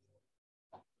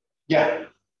 Yeah.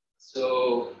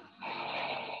 So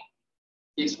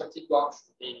the extracted work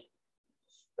should be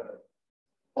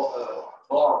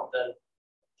more than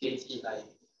KTI.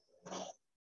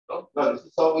 No, this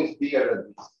is always bigger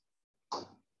than this.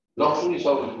 Log 2 is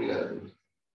always bigger than this.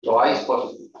 So I is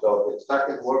positive. So the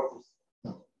extracted work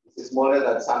is smaller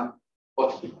than some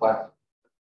positive quantity.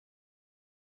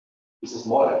 This is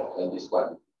smaller than this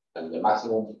one. And the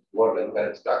maximum work that you can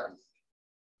extract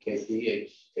is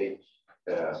KT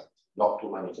log 2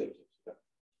 minus H.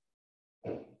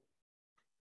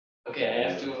 Okay, I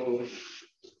have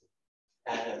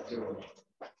to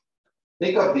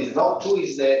think of this. Log 2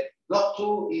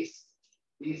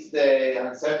 is the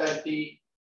uncertainty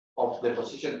of the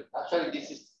position. Actually,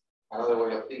 this is another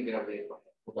way of thinking of the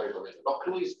information. Log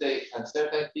 2 is the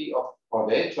uncertainty of or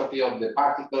the entropy of the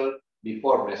particle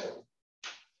before measurement.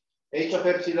 H of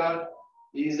epsilon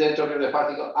is the entropy of the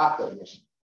particle after measurement.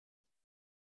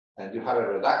 And you have a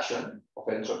reduction of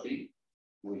entropy,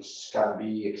 which can be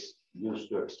used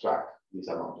to extract this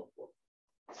amount of work.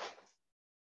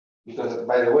 Because,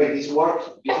 by the way, this works.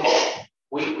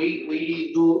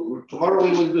 We do tomorrow.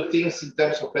 We will do things in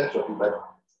terms of entropy, but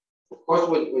of course,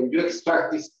 when you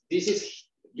extract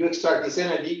you extract this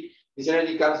energy. This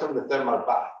energy comes from the thermal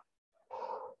bath.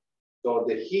 So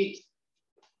the heat.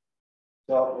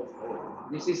 So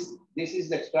this is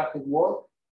the extracted work,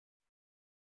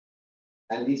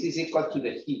 and this is equal to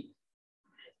the heat.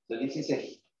 So this is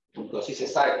because it's a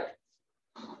cycle.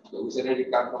 So this energy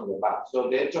comes from the bath. So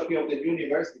the entropy of the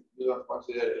universe, if you don't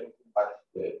consider anything but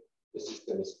the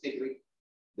system is cyclic,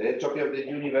 the entropy of the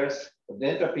universe, the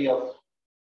entropy of,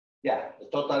 the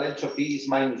total entropy is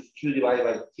minus Q divided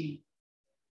by T.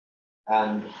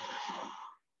 And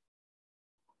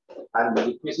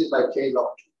decreases by K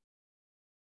log 2.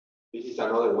 This is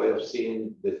another way of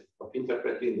seeing of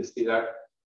interpreting the stellar,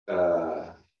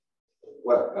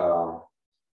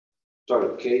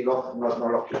 sorry, K log, not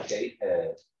log 2, K,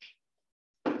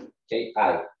 Ki.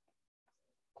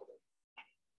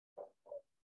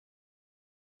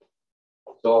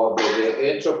 So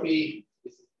the entropy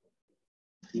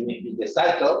in the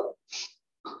cycle,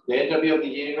 the entropy of the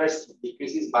universe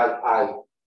decreases by I.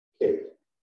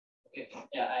 Okay,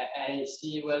 yeah, I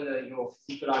see well your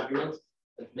physical argument,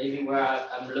 but maybe where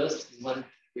I'm lost is when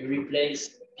we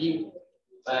replace P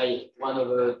by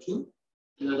 1/2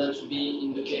 in order to be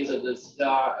in the case of the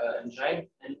stellar engine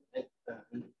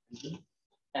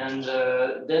and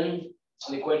then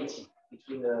an equality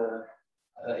between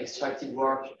extracted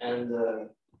work and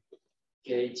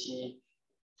KT.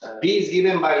 P is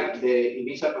given by the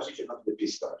initial position of the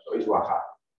piston, so it's 1/2.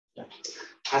 Yeah.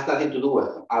 Has nothing to do with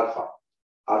alpha.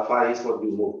 Alpha is what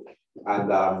you move, and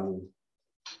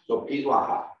so P is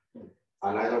 1/2.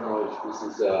 And I don't know if this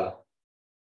is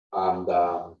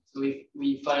So if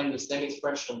we find the same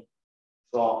expression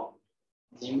for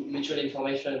the mutual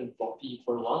information for P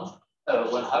equal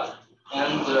 1/2,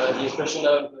 and the expression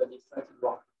of the extracted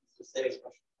work is the same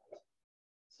expression.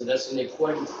 So that's an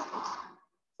equality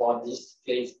for this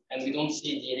case, and we don't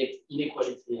see the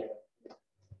inequality here.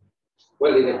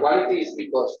 well, inequality is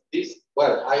because this.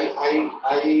 Well,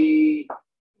 I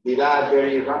did that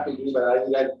very rapidly, but I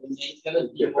like this. It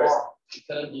cannot be more. It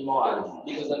cannot be more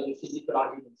because of the physical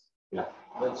arguments. Yeah.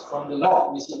 But from the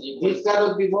left, we see the equality. This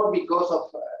cannot be more because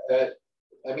of.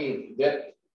 I mean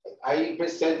that I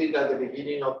presented at the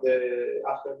beginning of the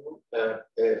afternoon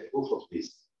proof of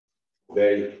this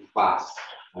very fast.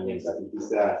 I mean that it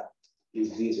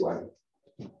is this one.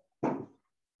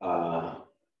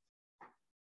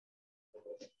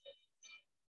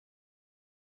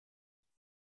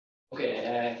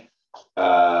 Okay.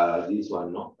 This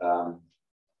one, no.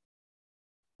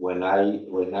 When I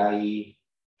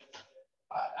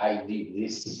did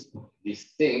this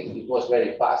thing, it was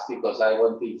very fast because I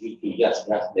wanted to just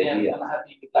grasp the idea. I'm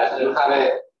happy But you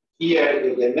have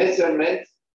here the measurement.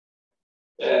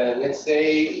 Let's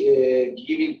say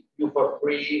giving you for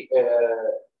free,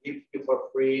 give you for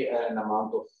free an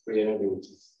amount of free energy, which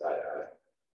is,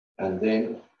 and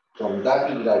then from that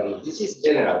you this is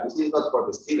general. This is not for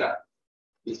the stellar.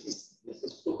 This is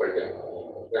super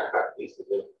general.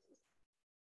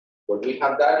 What we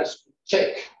have done is to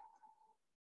check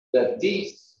that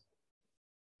this.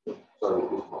 Sorry,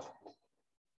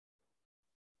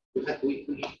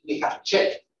 we have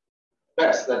checked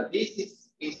first that this is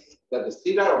that the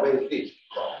stellar are very thick.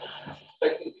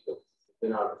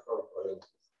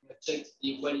 checked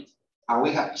the equality. And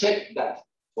we have checked that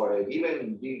for a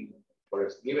given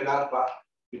alpha,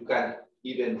 you can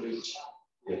even reach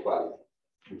the equality,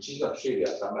 which is not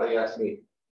trivial. Somebody asked me,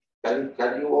 can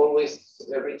you always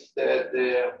reach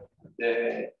the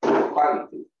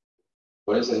equality?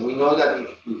 For instance, we know that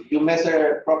if you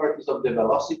measure properties of the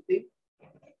velocity,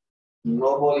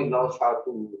 nobody knows how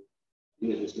to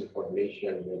use this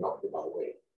information in an optimal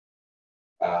way.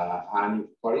 And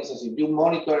for instance, if you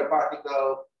monitor a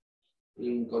particle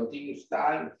in continuous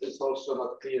time, it's also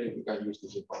not clear if you can use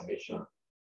this information.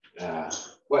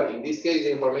 Well, in this case,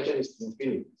 the information is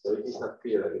infinite, so it is not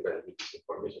clear that you can use this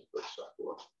information to extract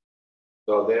work.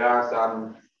 So there are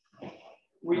some.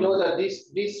 We know that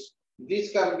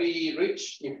this can be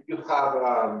reached if you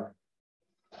have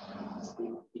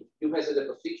if you measure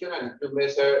the position and if you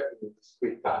measure in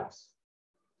discrete times.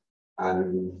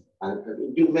 And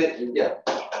you measure, yeah,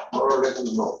 more or less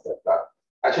we know that.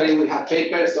 Actually, we have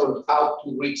papers on how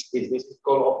to reach this. This is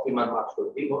called optimal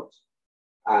Maxwell demons,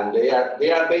 and they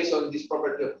are based on this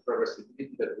property of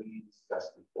reversibility that we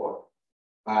discussed before.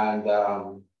 And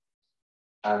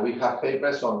we have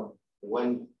papers on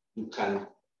when you can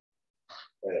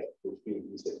fulfill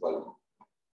this equality.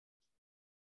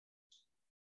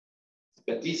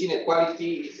 But this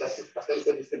inequality is, as I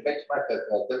said, is the benchmark that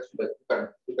tells you that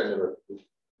you can never do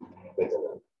better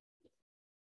than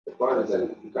the equality that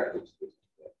you can reach this.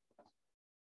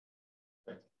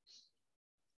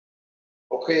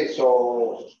 Okay, so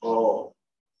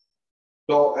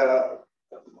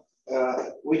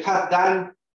we have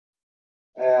done.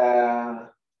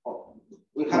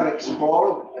 We have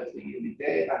explored as in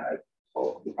detail, and I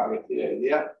hope you have a clear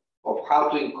idea of how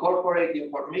to incorporate the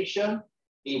information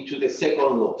into the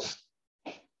second laws.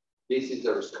 This is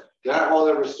the result. There are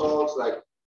other results like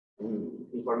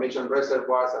information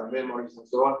reservoirs and memories and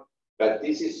so on, but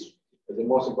this is the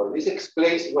most important. This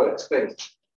explains.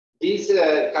 This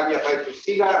can be applied to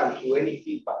stellar and to any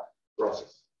feedback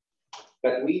process.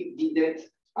 But we didn't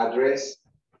address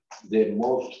the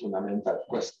most fundamental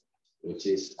question, which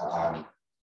is the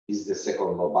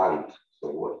second law valid? So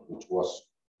which was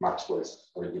Maxwell's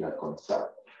original concern.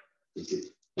 Is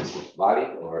it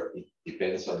valid, or it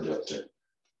depends on the observer?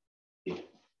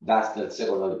 Does the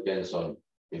second law depends on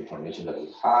the information that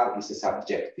we have? Is a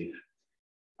subjective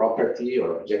property or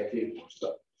objective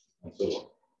stuff and so on.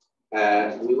 And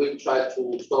we will try to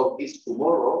solve this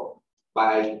tomorrow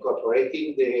by incorporating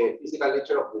the physical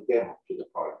nature of the demo to the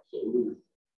problem. So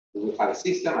we will have a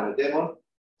system and a demo,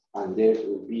 and there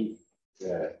will be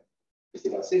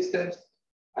physical systems,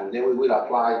 and then we will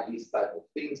apply these type of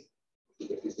things to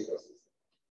the physical system.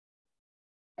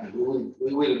 And we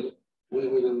will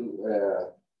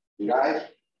derive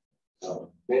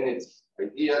Bennett's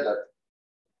idea that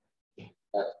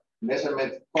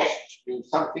measurement costs you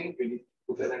something. You need to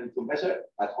put energy to measure,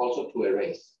 and also to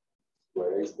erase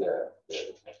the.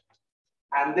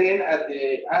 And then at the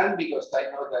end, because I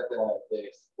know that the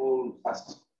school has,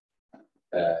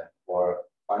 or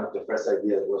one of the first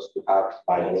ideas was to have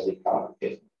biological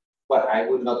application. But I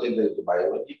will not enter into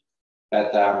biology.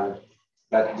 But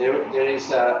there is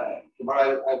tomorrow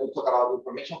I will talk about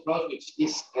information flows, which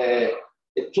is a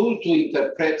tool to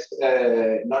interpret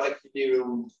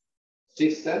non-equilibrium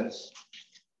systems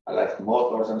like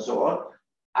motors and so on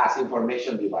as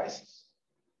information devices.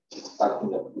 It's something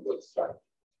that we will try.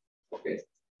 Okay,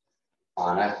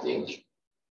 and I think.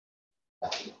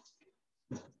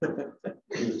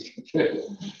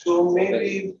 So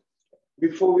maybe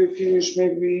before we finish,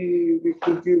 maybe we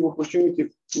could give opportunity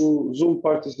to Zoom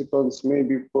participants,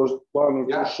 maybe post one or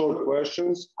two short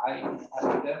questions. I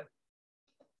asked them,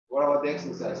 what about the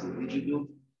exercise? Did you do?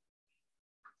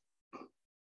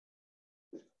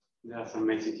 There are some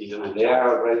Mexican. They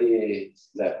are already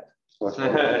left.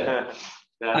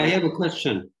 I have a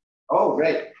question. Oh,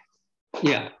 great.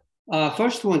 Yeah.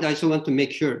 First one, I just want to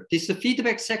make sure this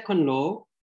feedback second law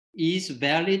is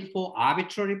valid for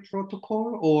arbitrary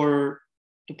protocol or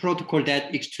the protocol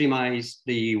that extremize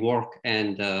the work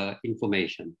and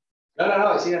information?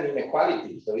 No, it's an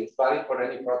inequality. So it's valid for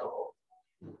any protocol.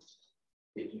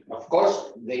 Of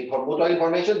course, the mutual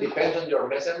information depends on your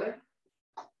measurement,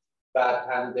 but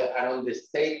and on the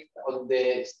state of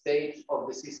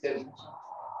the system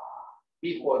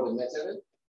before the measurement.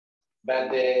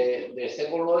 But the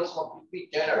second law is completely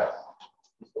general.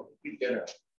 It's completely general.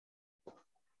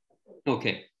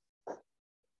 Okay.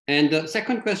 And the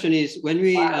second question is when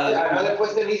we another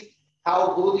question is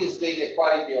how good is the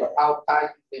inequality or how tight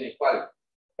is the inequality?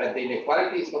 But the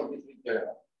inequality is completely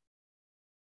general.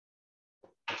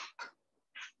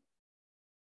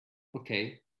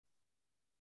 Okay.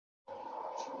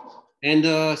 And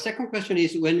the second question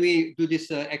is when we do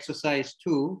this exercise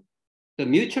 2, the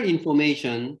mutual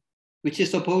information, which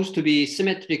is supposed to be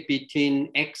symmetric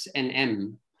between X and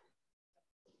M,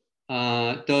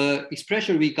 the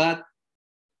expression we got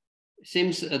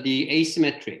seems the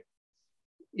asymmetric.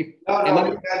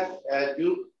 No,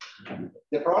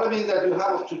 the problem is that you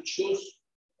have to choose.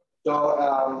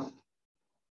 So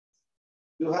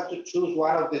you have to choose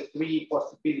one of the three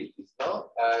possibilities. No,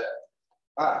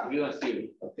 you don't see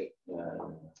it. Okay.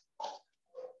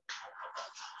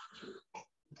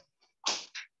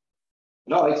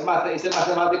 No, it's a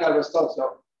mathematical result.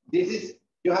 So this is,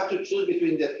 you have to choose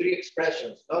between the three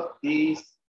expressions, not this.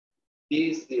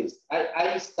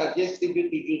 I suggested you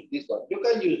to use this one. You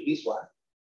can use this one.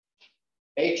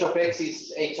 H of X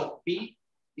is H of P.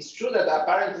 It's true that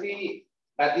apparently,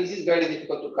 but this is very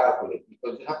difficult to calculate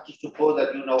because you have to suppose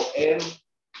that you know M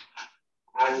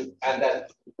and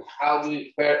that how do you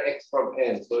infer X from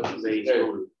M. So this is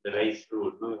the base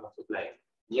rule, no, you have to play.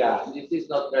 Yeah, this is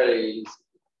not very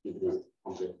easy.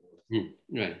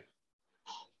 Right.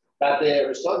 But the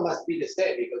result must be the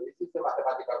same because this is the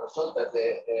mathematical result that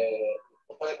the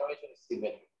total information is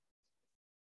symmetric.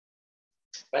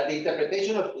 But the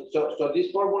interpretation of so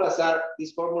these formulas are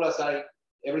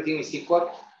everything is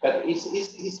equal, but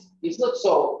it's not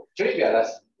so trivial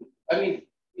as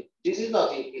this is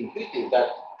not intuitive that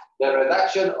the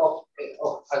reduction of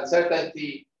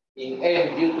uncertainty in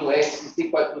M due to X is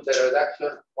equal to the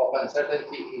reduction of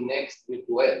uncertainty in X due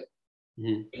to N.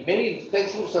 Mm-hmm. In many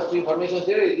textbooks of information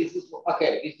theory, this is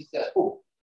okay. This is a proof.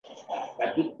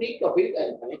 But you think of it,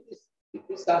 and it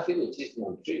is something which is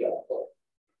non-trivial at all.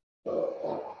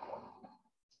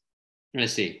 I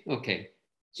see. Okay.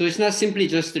 So it's not simply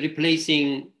just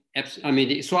replacing,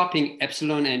 swapping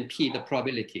epsilon and p, the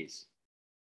probabilities.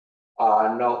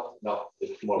 No,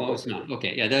 it's more. No, it's not.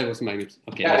 Okay. Yeah, that was my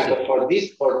okay. Yeah, because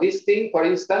for this thing, for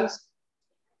instance,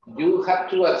 you have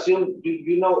to assume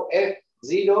you know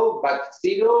F0, but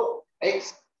 0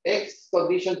 x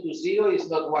condition to 0 is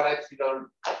not 1 epsilon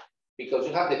because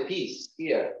you have the p's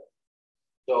here.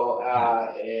 So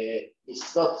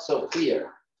it's not so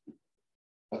clear.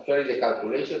 Actually, the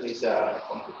calculation is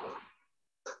complicated.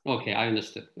 Okay, I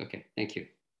understood. Okay, thank you.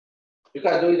 You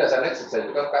can do it as an exercise.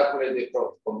 You can calculate the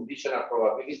conditional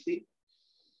probability.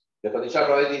 The conditional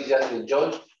probability is just the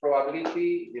joint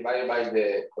probability divided by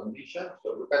the condition.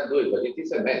 So we can do it, but it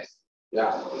is a mess.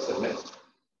 Yeah, it's a mess.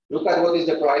 Look at what is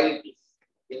the probability.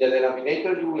 In the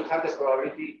denominator, you will have the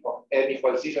probability of n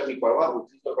equals 0, n equal 1,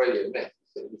 which is already a mess.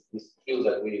 So this q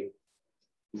that we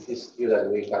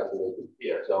calculated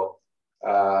here. So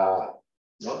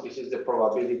no, this is the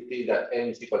probability that n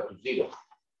is equal to 0.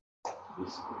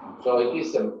 So it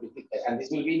is, and this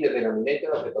will be in the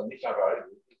denominator of the conditional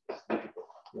probability. It's difficult.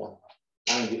 Yeah,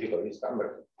 and difficult. It's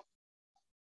number.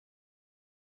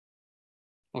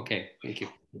 Okay, thank you.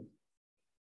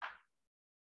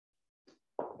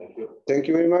 Thank you. Thank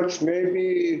you very much.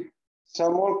 Maybe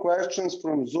some more questions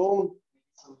from Zoom.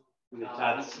 In the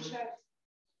chat.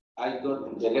 I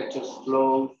got the lectures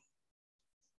flow,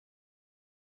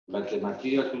 but the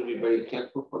material will be very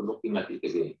helpful for looking at it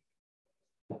again.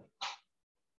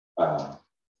 I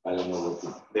don't know what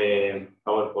the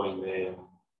PowerPoint.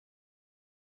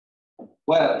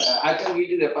 Well, I can give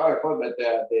you the PowerPoint, but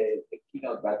the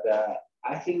keynote, but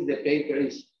I think the paper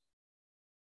is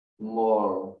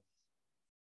more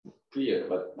clear,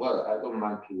 but well, I don't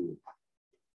mind to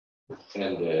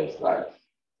send the slides.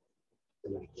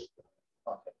 Okay.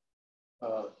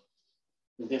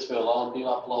 This will all be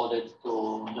uploaded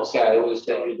to the Okay, I will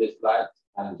send you the slides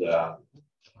and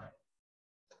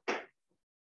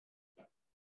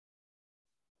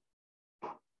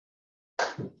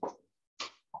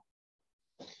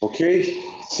Okay,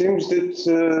 seems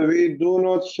that we do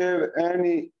not have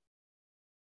any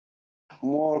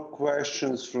more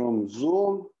questions from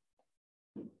Zoom.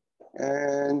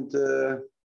 And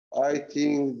I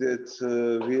think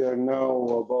that we are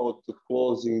now about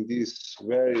closing this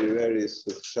very, very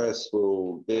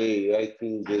successful day. I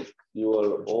think that you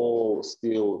are all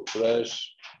still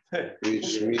fresh,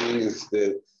 which means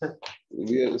that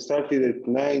we started at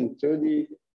 9:30.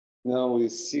 Now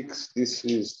it's 6. This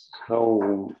is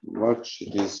how much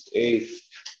it is, 8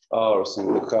 hours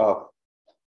and a half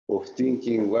of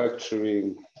thinking,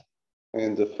 lecturing,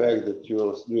 and the fact that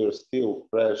you are still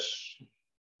fresh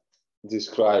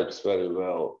describes very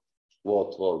well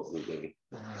what was the day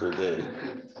today.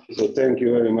 So thank you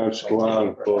very much,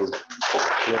 Juan, for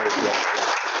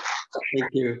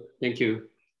Thank you. Thank you.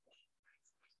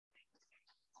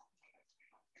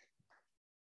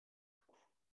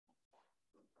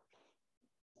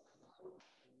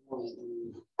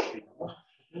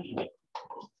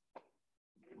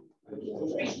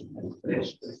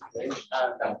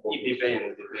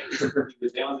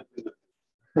 Depende.